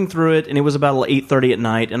was working through it, and it was about 8:30 at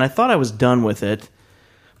night, and I thought I was done with it,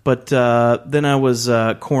 but then I was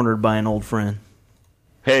cornered by an old friend.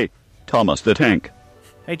 Hey, Thomas the Tank.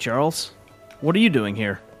 Hey, Charles. What are you doing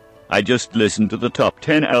here? I just listened to the top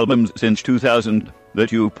 10 albums since 2000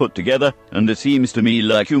 that you put together, and it seems to me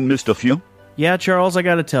like you missed a few. Yeah, Charles, I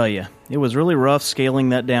gotta tell you, it was really rough scaling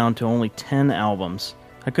that down to only 10 albums.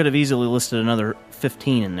 I could have easily listed another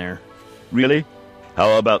 15 in there. Really?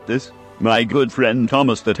 How about this, my good friend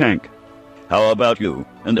Thomas the Tank? How about you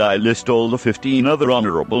and I list all the 15 other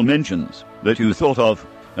honorable mentions that you thought of,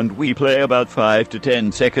 and we play about 5 to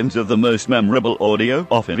 10 seconds of the most memorable audio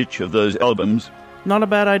off of each of those albums? Not a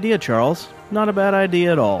bad idea, Charles. Not a bad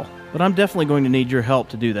idea at all. But I'm definitely going to need your help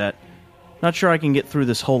to do that. Not sure I can get through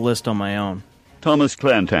this whole list on my own. Thomas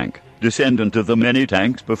Clan Tank, descendant of the many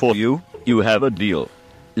tanks before you, you have a deal.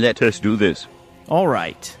 Let us do this. All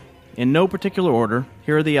right. In no particular order,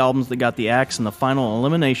 here are the albums that got the axe and the final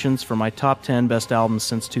eliminations for my top 10 best albums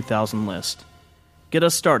since 2000 list. Get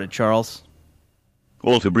us started, Charles.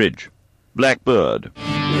 Alter Bridge, Blackbird.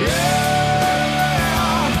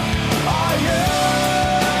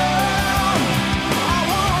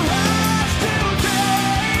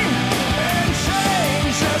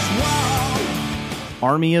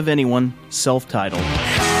 Army of Anyone, self-titled.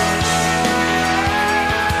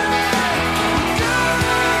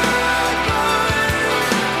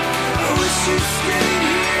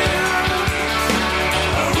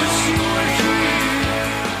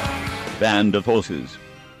 Band of Horses,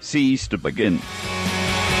 Cease to Begin.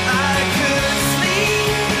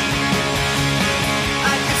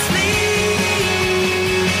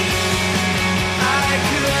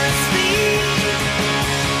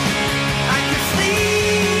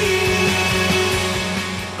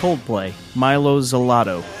 Coldplay, Milo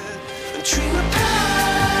Zelato.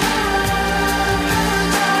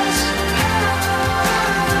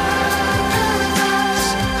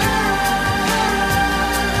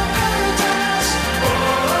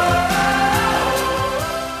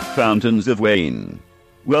 Fountains of Wayne.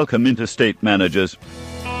 Welcome, Interstate Managers.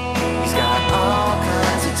 He's got all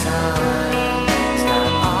kinds of time. He's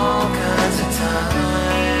got all kinds of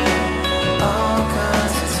time. All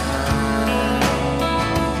kinds of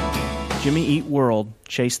time. Jimmy Eat World,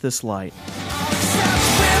 Chase This Light.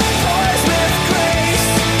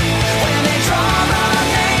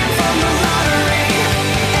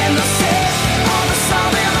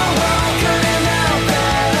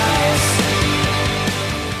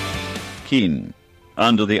 Keen,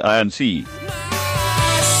 Under the Iron Sea.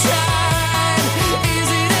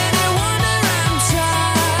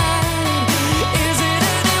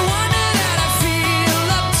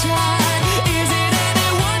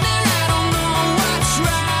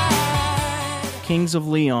 Kings of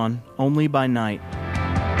Leon, Only by Night.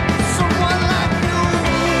 Someone like you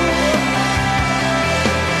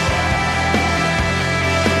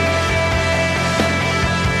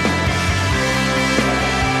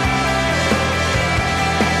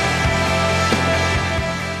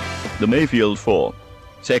The Mayfield 4,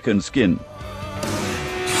 Second Skin.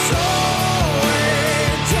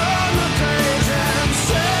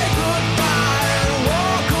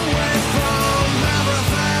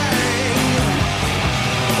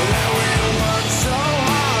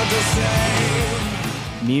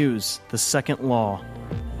 Muse, The Second Law.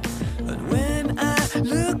 When I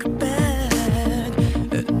look back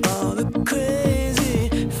at all the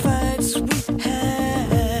crazy fights we had,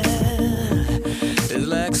 it's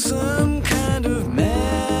like some kind of madness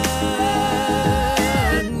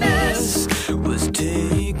was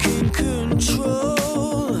taking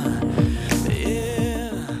control.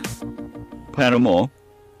 Yeah. Paramore,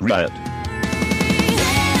 Riot.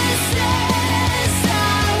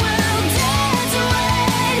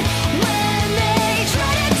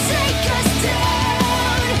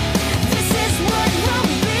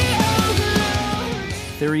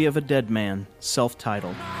 Theory of a Dead Man,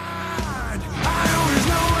 self-titled.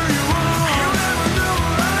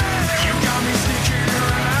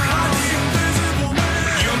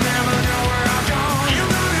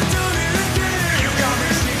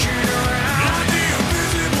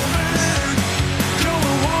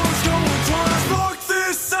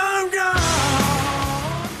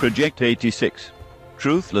 Project 86,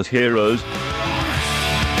 Truthless Heroes.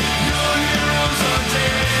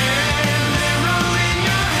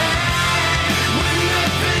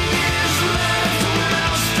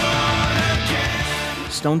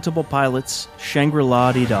 Stone Temple Pilots,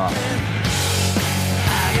 Shangri-La-Dee-Da.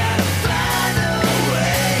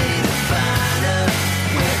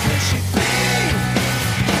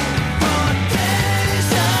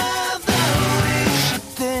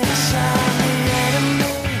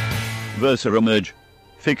 Versa Emerge,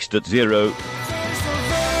 Fixed at Zero.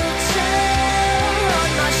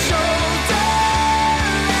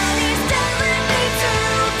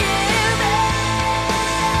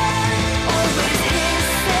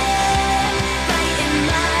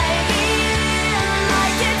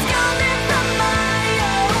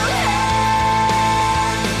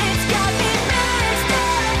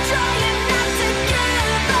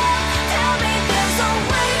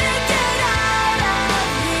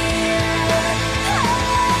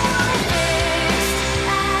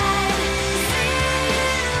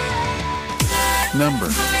 Number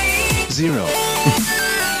 0.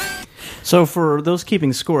 So for those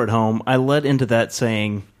keeping score at home, I led into that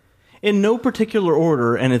saying, in no particular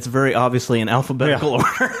order, and it's very obviously in alphabetical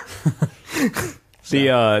order.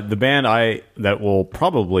 The band that will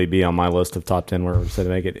probably be on my list of top 10 where we said to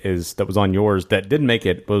make it is that was on yours that didn't make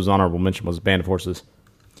it but was honorable mention was Band of Horses.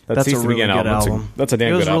 That's a really good album. That's a damn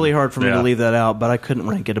good album. It was really hard for me to leave that out, but I couldn't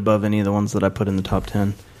rank it above any of the ones that I put in the top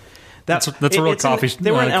 10. That's a real coffee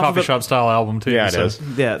shop style album too. Yeah, it is.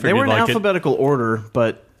 Yeah, they were in alphabetical order,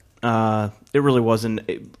 but it really wasn't.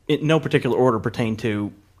 No particular order pertained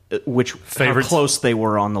to how close they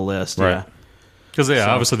were on the list. Right. Yeah, because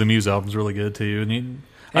obviously the Muse album's really good too, and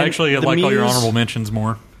I actually like all your honorable mentions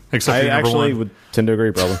more. Except I actually would tend to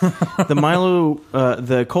agree, probably. The Milo,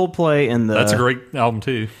 the Coldplay, and that's a great album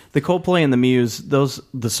too. The Coldplay and the Muse,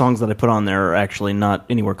 the songs that I put on there are actually not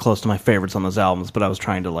anywhere close to my favorites on those albums. But I was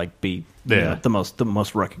trying to be the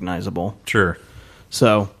most recognizable. Sure.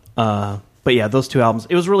 So, but yeah, those two albums.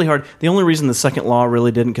 It was really hard. The only reason the Second Law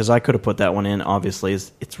really didn't, because I could have put that one in. Obviously,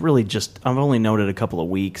 is it's really just I've only noted a couple of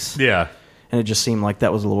weeks. Yeah, and it just seemed like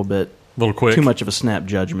that was a little quick, too much of a snap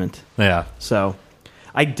judgment. Yeah. So.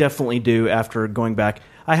 I definitely do after going back.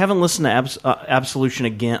 I haven't listened to Absolution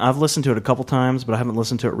again. I've listened to it a couple times, but I haven't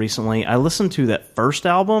listened to it recently. I listened to that first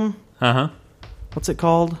album. What's it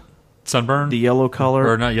called? Sunburn? The yellow color?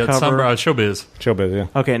 Or not yet. Sunburn. Showbiz. Showbiz, yeah.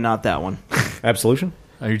 Okay, not that one. Absolution?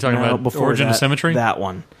 Are you talking about Origin of Symmetry? That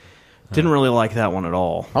one. Didn't really like that one at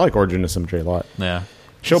all. I like Origin of Symmetry a lot. Yeah.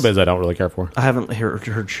 Showbiz I don't really care for. I haven't heard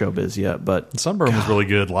Showbiz yet, but... Sunburn was really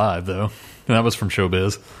good live, though. And that was from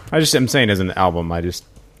Showbiz. I'm saying as an album,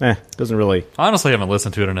 doesn't really... I honestly haven't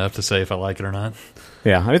listened to it enough to say if I like it or not.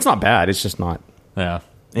 Yeah, it's not bad. It's just not... Yeah.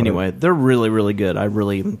 Anyway, they're really, really good. I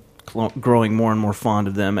really am growing more and more fond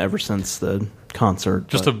of them ever since the concert.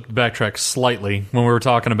 Just to backtrack slightly, when we were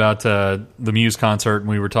talking about the Muse concert, and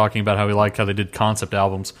we were talking about how we liked how they did concept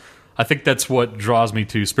albums, I think that's what draws me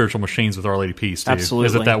to Spiritual Machines with Our Lady Peace, too.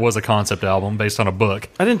 Absolutely. Is that was a concept album based on a book.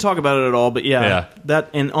 I didn't talk about it at all, but that,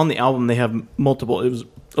 and on the album they have multiple... It was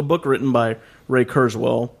a book written by Ray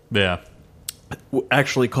Kurzweil. Yeah.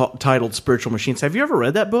 Actually titled Spiritual Machines. Have you ever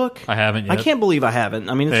read that book? I haven't yet. I can't believe I haven't.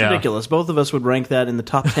 I mean, it's ridiculous. Both of us would rank that in the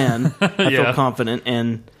top 10. I feel confident,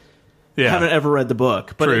 and haven't ever read the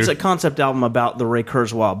book. But it's a concept album about the Ray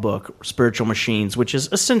Kurzweil book, Spiritual Machines, which is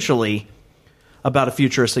essentially about a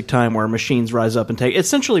futuristic time where machines rise up and take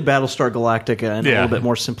essentially Battlestar Galactica in a little bit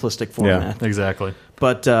more simplistic format. Yeah, exactly.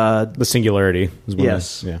 But the singularity is what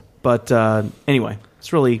yes. Yeah. But anyway,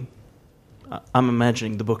 it's really. I'm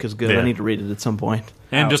imagining the book is good. Yeah. I need to read it at some point.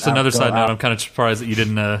 And just another side note, I'm kind of surprised that you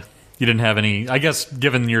didn't have any. I guess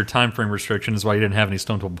given your time frame restrictions, why you didn't have any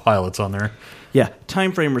Stone Temple Pilots on there. Yeah,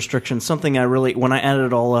 time frame restrictions. Something I really, when I added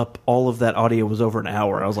it all up, all of that audio was over an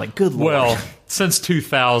hour. I was like, good lord. Well, since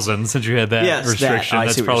 2000, since you had that restriction,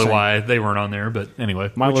 that's probably why they weren't on there. But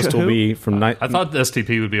anyway, my list will be from. I thought the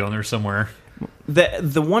STP would be on there somewhere.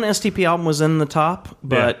 The one STP album was in the top,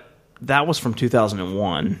 but that was from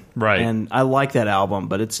 2001. Right. And I like that album,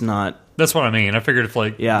 but it's not. That's what I mean. I figured if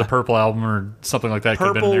the Purple album or something like that could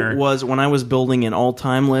have been in there. Purple was, when I was building an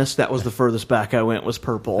all-time list, that was the furthest back I went was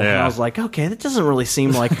Purple. Yeah. And I was like, okay, that doesn't really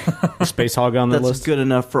seem like Space Hog on the that's list. good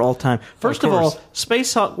enough for all time. First of all,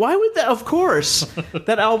 Space Hog, why would that? Of course.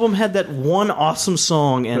 That album had that one awesome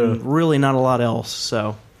song and really not a lot else.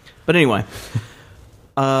 So, but anyway.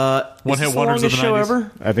 One hit wonders of the show 90s.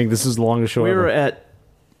 ever? I think this is the longest show We ever. were at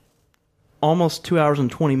almost 2 hours and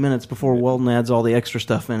 20 minutes before Weldon adds all the extra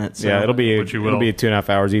stuff in it. So. Yeah, it'll be 2.5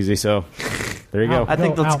 hours easy. So there you go. I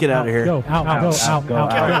think let's get out of here. Go out, go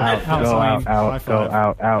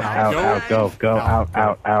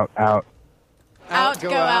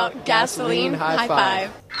out, gasoline, high five.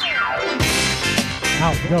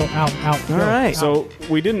 All right. So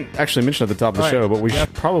we didn't actually mention at the top of the show, but we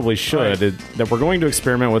probably should, that we're going to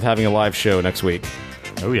experiment with having a live show next week.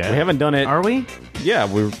 Oh, yeah. We haven't done it. Are we? Yeah.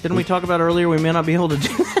 Didn't we talk about earlier we may not be able to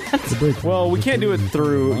do that? Well, we can't do it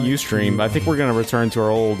through Ustream. I think we're going to return to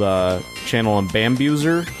our old channel on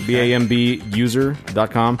Bambuser,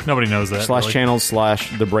 BAMBuser.com. Nobody knows that.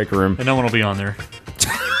 /channels/ The Break Room. And no one will be on there.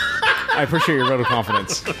 I appreciate your vote of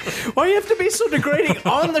confidence. Why do you have to be so degrading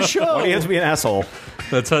on the show? Why do you have to be an asshole?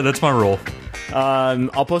 That's my rule.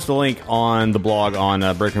 I'll post a link on the blog on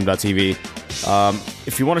breakroom.tv.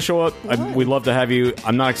 If you want to show up, we'd love to have you.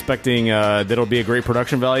 I'm not expecting that it'll be a great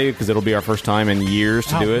production value because it'll be our first time in years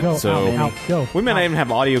to do it. We may not even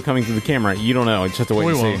have audio coming through the camera. You don't know. You just have to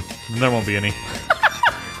wait and see. There won't be any.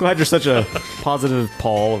 Glad you're such a positive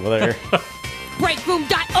Paul over there.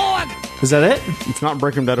 Breakroom.org. Is that it? It's not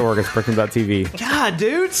breakroom.org. It's breakroom.tv. God,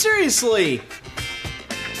 dude, seriously.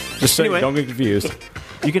 Just so Anyway. you don't get confused.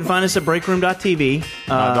 You can find us at breakroom.tv.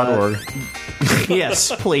 .org.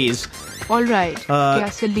 Yes, please. All right,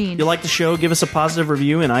 gasoline. You like the show, give us a positive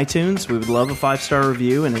review in iTunes. We would love a 5-star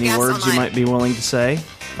review and any words you might be willing to say.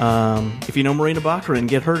 If you know Marina Baccarin,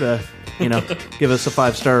 get her to, give us a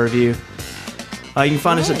 5-star review. You can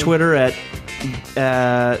find us at Twitter at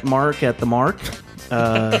Mark at the Mark.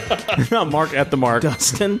 Mark at the Mark.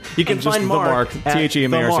 Dustin. You can find Mark at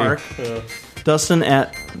THEMARC. the Mark. Dustin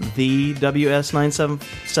at the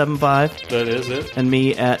WS975. That is it. And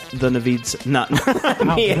me at the Naveed. Not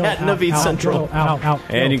me at Naveed Central.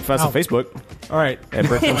 And you can find us on Facebook. All right. At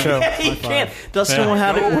Breakroom Show. Yeah, you can. Dustin will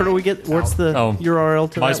have it. Where do we get? What's the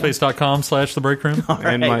URL to that? MySpace.com/The Break Room.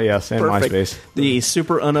 And MySpace. The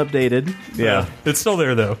super unupdated. Yeah. It's still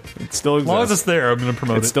there, though. It still exists. As long as it's there, I'm going to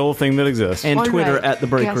promote it. It's still a thing that exists. And Twitter at The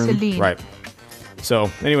Break Room. Right.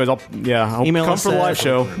 So, anyways, I'll Email come us for the at live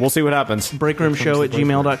show. We'll see what happens.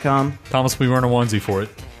 breakroomshow@gmail.com. Thomas, we wearing a onesie for it.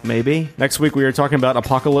 Maybe. Next week, we are talking about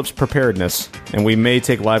apocalypse preparedness, and we may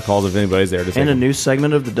take live calls if anybody's there to take And a them. new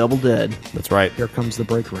segment of The Double Dead. That's right. Here comes the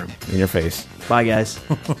break room. In your face. Bye, guys.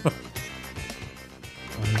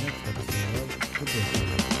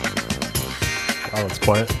 Oh, it's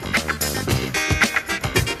quiet.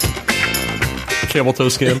 Camel toe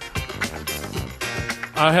skin.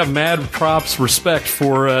 I have mad props, respect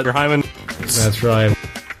for your Hyman. That's right.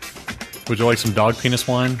 Would you like some dog penis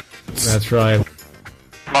wine? That's right.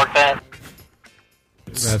 Mark that.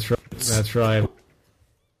 That's right. That's right.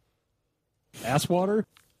 Ass water?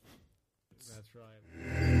 That's right.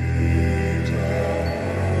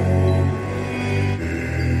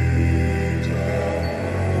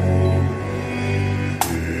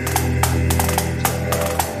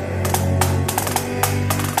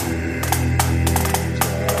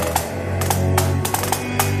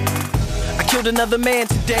 I killed another man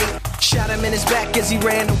today. Shot him in his back as he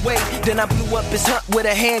ran away. Then I blew up his hut with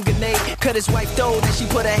a hand grenade. Cut his wife though, then she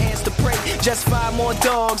put her hands to pray. Just 5 more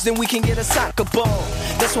dogs, then we can get a soccer ball.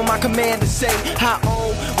 That's what my commander say. How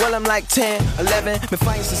old? Well, I'm like 10, 11. Been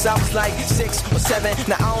fighting since I was like 6 or 7.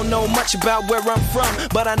 Now I don't know much about where I'm from,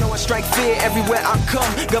 but I know I strike fear everywhere I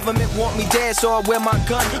come. Government want me dead, so I wear my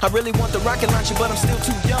gun. I really want the rocket launcher, but I'm still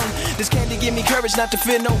too young. This candy give me courage not to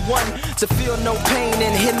fear no one, to feel no pain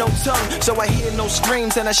and hear no tongue. So I hear no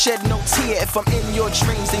screams and I shed no don't tear. If I'm in your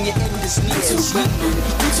dreams, then your end is near. Little weapon,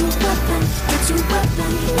 little weapon, little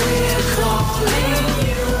weapon. We're calling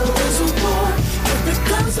you. Little boy, if the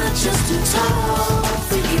guns are just too tall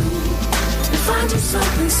for you, we'll find you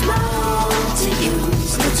something small to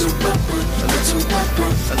use. Little weapon, a little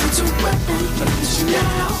weapon, a little weapon. Use you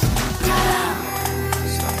now, now.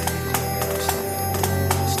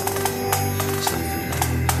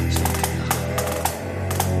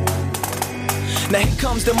 Now here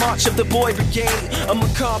comes the march of the boy brigade, a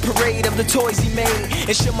macabre parade of the toys he made,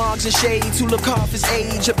 and shamogs and shades who look half his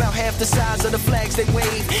age, about half the size of the flags they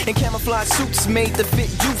wave, and camouflage suits made to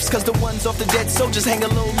fit youths, cause the ones off the dead soldiers hang a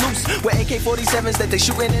little loose, with AK-47s that they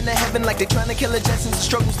shooting into heaven like they trying to kill the Jetsons and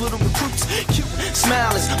struggles little recruits. Cute,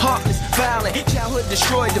 smiling, heartless, violent, childhood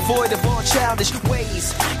destroyed, devoid of all childish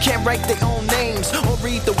ways, can't write their own names, or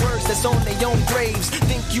read the words that's on their own graves.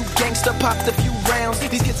 Think you gangsta popped a few rounds,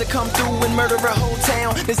 these kids will come through and murder a whole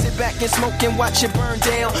town, then sit back and smoke and watch it burn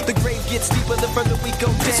down. The grave gets deeper the further we go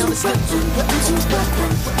down. It's little weapon,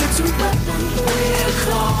 little weapon. We're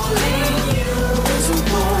calling you. Little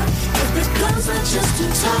boy, if the guns are just too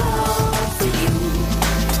tall for you,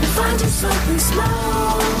 we'll find you something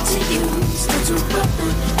small to use. Little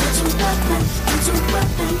weapon, little weapon, little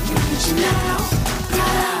weapon. You need you now,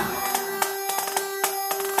 now.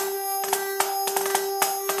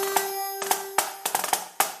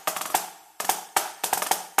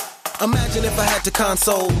 Imagine if I had to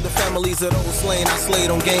console the families of those slain I slayed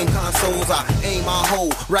on game consoles. I aim, I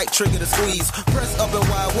hold, right trigger to squeeze. Press up and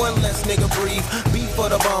wide, one less nigga breathe. Beat for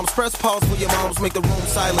the bombs, press pause for your moms, make the room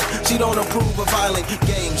silent. She don't approve of violent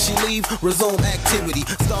games. She leave, resume activity.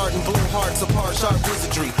 Start and blow hearts apart, sharp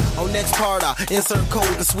wizardry. On next part, I insert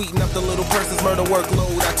code to sweeten up the little person's murder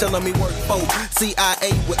workload. I tell him he work both CIA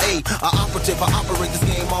with A operative, I operate this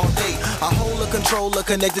game all day. I hold a controller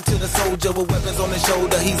connected to the soldier with weapons on his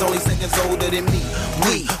shoulder. He's only seconds older than me.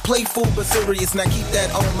 We playful but serious. Now keep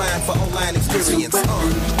that on mind for online experience. Little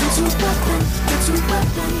weapon, little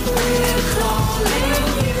weapon. We're calling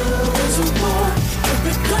you. Little boy, if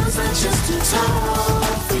the guns are just too tall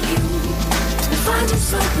for you, we'll find you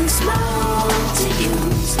something small to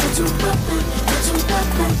use. Little weapon, little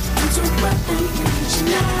weapon, little weapon. You need you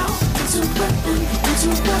now. Little weapon,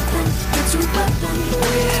 little weapon, little weapon.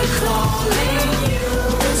 We're calling you.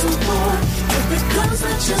 Little boy, if the guns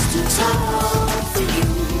are just too tall for you,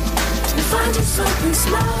 we'll find you something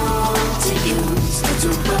small to use.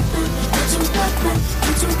 Little weapon, little weapon,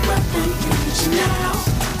 little weapon. You need you now,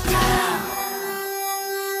 now.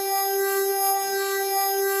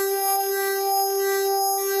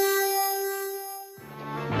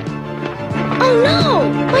 Oh no!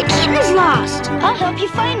 My kitten's lost! I'll help you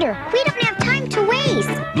find her. We don't have time to waste.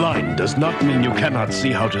 Blind does not mean you cannot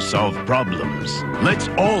see how to solve problems. Let's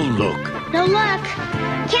all look. No luck.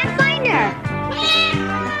 Can't find her.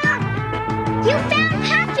 You found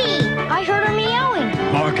Puppy! I heard her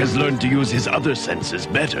meowing. Mark has learned to use his other senses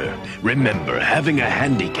better. Remember, having a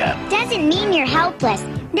handicap Doesn't mean you're helpless.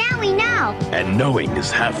 Now we know. and knowing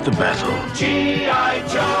is half the battle. G.I.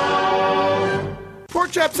 Joe!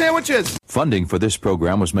 Pork chop sandwiches! Funding for this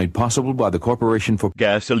program was made possible by the Corporation for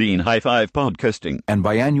Gasoline High Five Podcasting and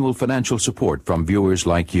by annual financial support from viewers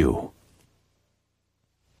like you.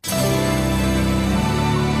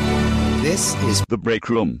 This is The Break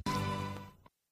Room.